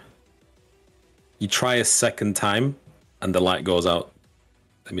 2. You try a second time, and the light goes out.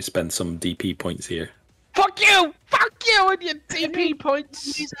 Let me spend some DP points here. Fuck you! Fuck you and your DP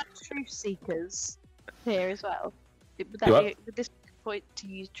points! Use our truth seekers here as well. Would this be a point to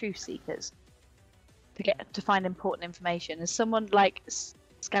use truth seekers to find important information? Has someone like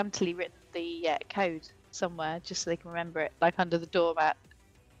scantily written the code somewhere just so they can remember it, like under the doormat?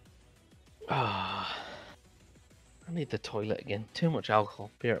 I need the toilet again. Too much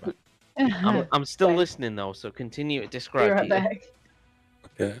alcohol. Be right back. I'm still listening though, so continue to describe. Be right back.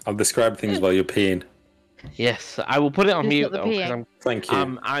 Okay, I'll describe things while you're peeing. Yes, I will put it on Just mute not the though. 'Cause peeing. Thank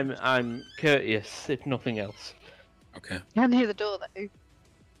you. I'm courteous, if nothing else. Okay. Can't hear the door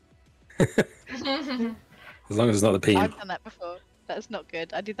though. As long as it's not the peeing. I've done that before. That's not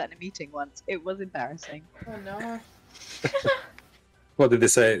good. I did that in a meeting once. It was embarrassing. Oh no. What did they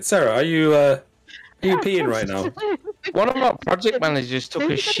say? Sarah, are you peeing right now? One of our project managers took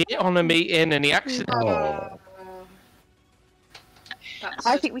a shit on a meeting and he accidentally. Oh.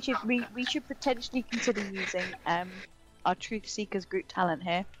 I think we should potentially consider using our Truth Seekers group talent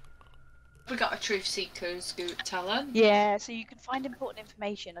here. We got a truth seekers group talent. Yeah, so you can find important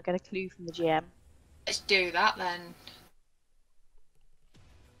information or get a clue from the GM. Let's do that then.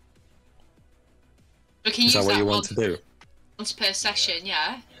 We can Is use that what you want to do? once per session,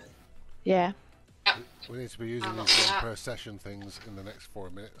 yeah. Yeah. We need to be using I'll these look for 1 that. per session things in the next 4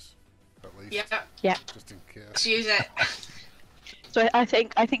 minutes, at least. Yeah. Yeah. Just in case. Let's use it. So I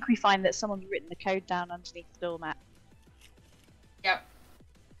think we find that someone's written the code down underneath the doormat. Yep.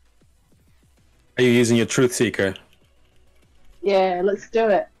 Are you using your Truth Seeker? Yeah, let's do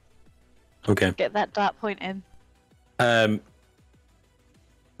it. Okay. Get that dart point in.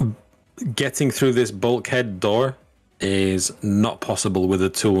 Getting through this bulkhead door is not possible with the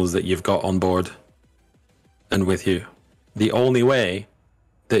tools that you've got on board and with you. The only way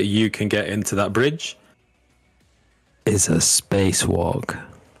that you can get into that bridge is a spacewalk.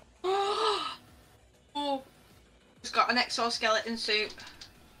 Oh, he's got an exoskeleton suit.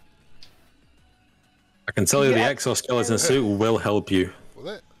 I can tell you the Yeah. exoskeleton suit will help you. Will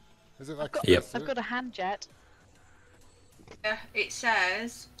it? Is it like? Yep. I've got a hand jet. Yeah, it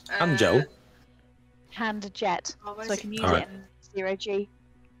says. And Joe. Hand jet. Oh, where's So I it? can use Alright. it in 0G.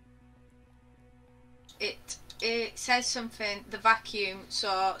 It says something. The vacuum.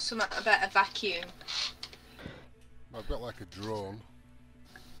 So something about a vacuum. I've got like a drone.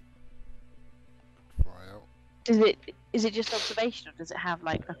 Fly out. Is it just observation or does it have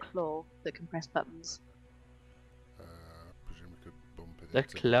like a claw that can press buttons? Presume we could bump it The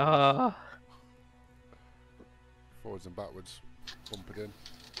into claw. forwards and backwards. Bump it in.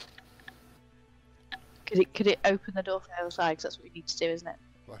 Could it open the door from the other side? 'Cause that's what we need to do, isn't it?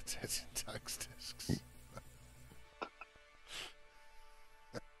 Lactating tax discs.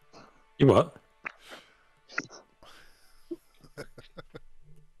 You what?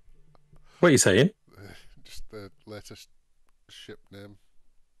 What are you saying? Just the latest ship name.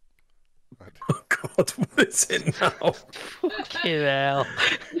 Oh God, what is it now? Fucking hell.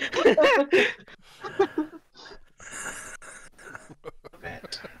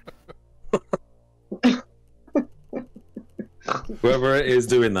 Whoever it is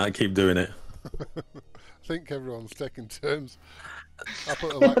doing that, keep doing it. I think everyone's taking turns. I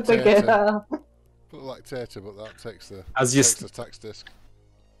put a Okay, lactator. Put a lactator, but that takes the tax disc.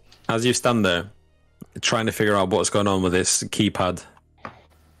 As you stand there, trying to figure out what's going on with this keypad,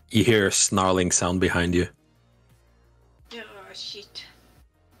 you hear a snarling sound behind you. Oh shit.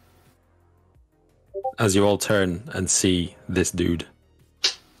 As you all turn and see this dude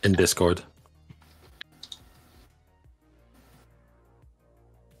in Discord.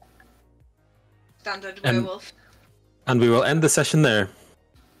 Standard werewolf. And we will end the session there.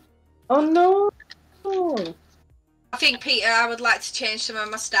 Oh no! I think, Peter, I would like to change some of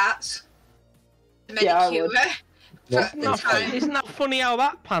my stats. Yeah, I Medicure. would. For the time, Isn't that funny how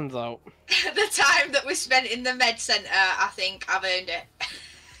that pans out? the time that we spent in the med centre, I think I've earned it.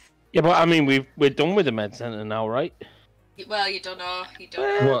 Yeah, but I mean, we're done with the med center now, right? Well, you don't know. You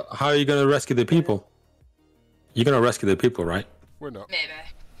don't know. What? How are you going to rescue the people? You're going to rescue the people, right? We're not. Maybe.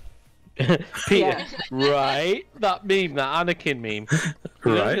 Peter, Yeah. right? That meme, that Anakin meme. You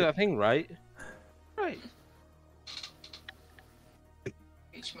don't Right. do that thing, right? Right.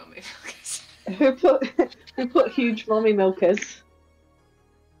 Huge mummy. Who put huge mommy milkers?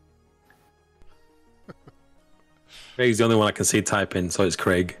 Craig's the only one I can see typing, so it's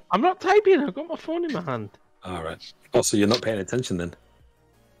Craig. I'm not typing. I've got my phone in my hand. Alright. Also, you're not paying attention then.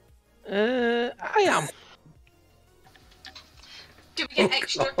 I am. Do we get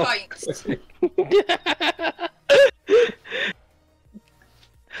extra points?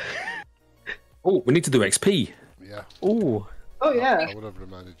 Oh, we need to do XP. Yeah. Ooh. Oh yeah. I would have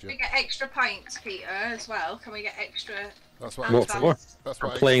reminded Can we you. get extra points, Peter, as well? Can we get extra? That's what. What for? That's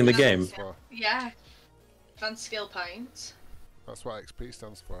what Playing the XP game. stands for. Yeah. Advanced skill points. That's what XP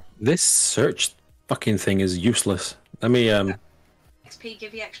stands for. This search fucking thing is useless. Let me XP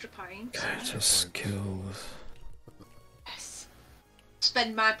give you extra points. Character skills. Yes.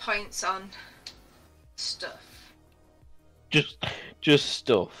 Spend my points on stuff. Just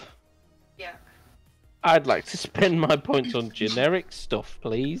stuff. Yeah. I'd like to spend my points on generic stuff,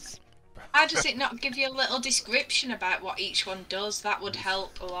 please. Why does it not give you a little description about what each one does? That would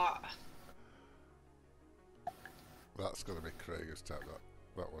help a lot. That's gonna be Craig who's tapped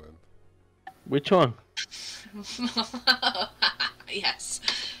that one in. Which one? Yes.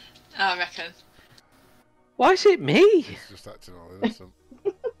 I reckon. Why is it me? He's just acting all innocent.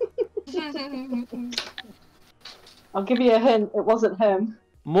 I'll give you a hint. It wasn't him.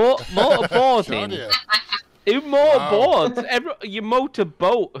 Motorboarding. Shadia. Who motorboards? You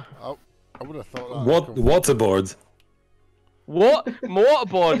motorboat. Oh, I would have thought that. What waterboard? What?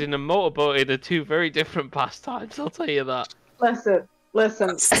 Motorboarding and motorboating are two very different pastimes, I'll tell you that.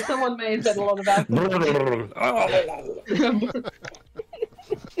 Listen. Someone may have said a lot about them.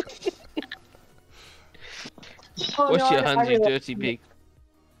 Oh, Wash no, your hands, you dirty pig.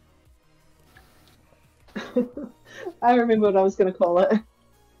 I remember what I was going to call it.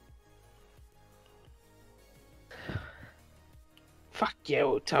 Fuck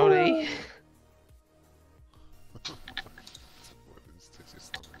you, Tony.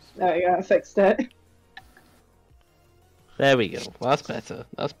 There we go, I fixed it. There we go. That's better.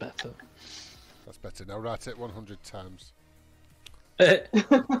 That's better. That's better. Now write it 100 times.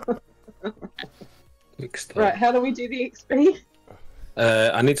 Right, how do we do the XP?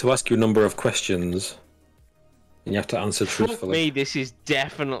 I need to ask you a number of questions, and you have to answer Fuck truthfully. me, this is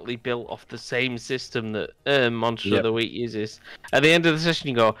definitely built off the same system that Monster of the Week uses. At the end of the session,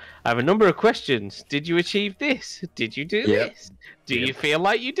 you go, I have a number of questions. Did you achieve this? Did you do this? Do you feel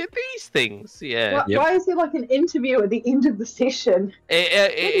like you did these things? Yeah. Why is it like an interview at the end of the session?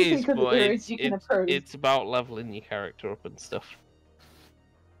 It is, Because but there is, you can approve. it's about leveling your character up and stuff.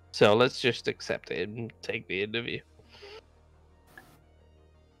 So let's just accept it and take the interview.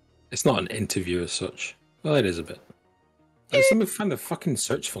 It's not an interview as such. Well, it is a bit. Let me find the fucking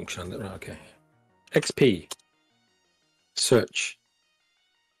search function on it. Right, okay. XP. Search.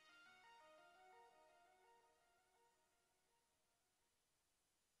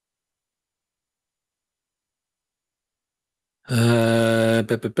 Uh,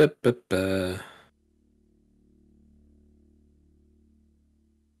 bu- bu- bu- bu- bu.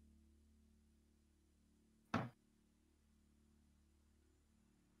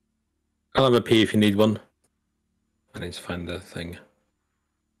 I'll have a P if you need one. I need to find the thing.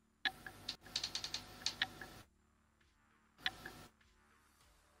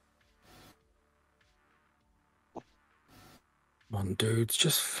 Come on, dudes,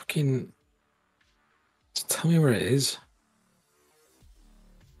 just fucking... Just tell me where it is.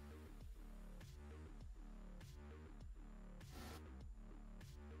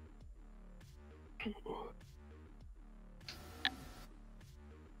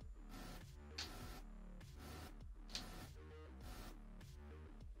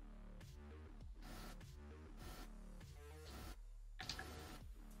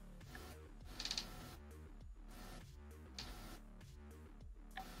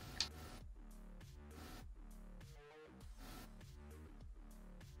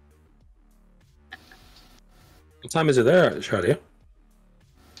 What time is it there, Shadia?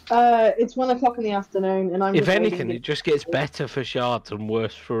 It's 1 o'clock in the afternoon, and I'm. If just waiting anything, to- it just gets better for shards and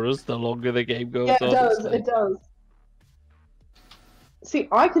worse for us the longer the game goes Yeah, on. it does. It's like- It does. See,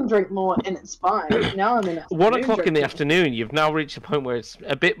 I can drink more, and it's fine. Now I'm in. 1 o'clock in the drinking. afternoon, you've now reached a point where it's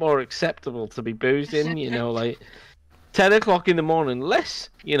a bit more acceptable to be boozing, you know, like 10 o'clock in the morning, less,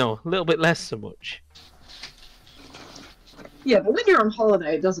 you know, a little bit less so much. Yeah, but when you're on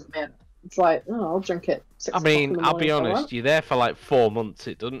holiday, it doesn't matter. It's like, oh, I'll drink it. 6 I o'clock in mean, the I'll be morning if I honest, want. you're there for like 4 months,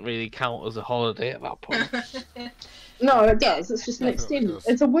 it doesn't really count as a holiday at that point. No, it does. It's just an Definitely extended. does.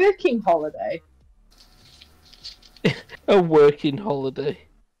 It's a working holiday. A working holiday.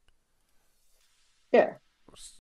 Yeah.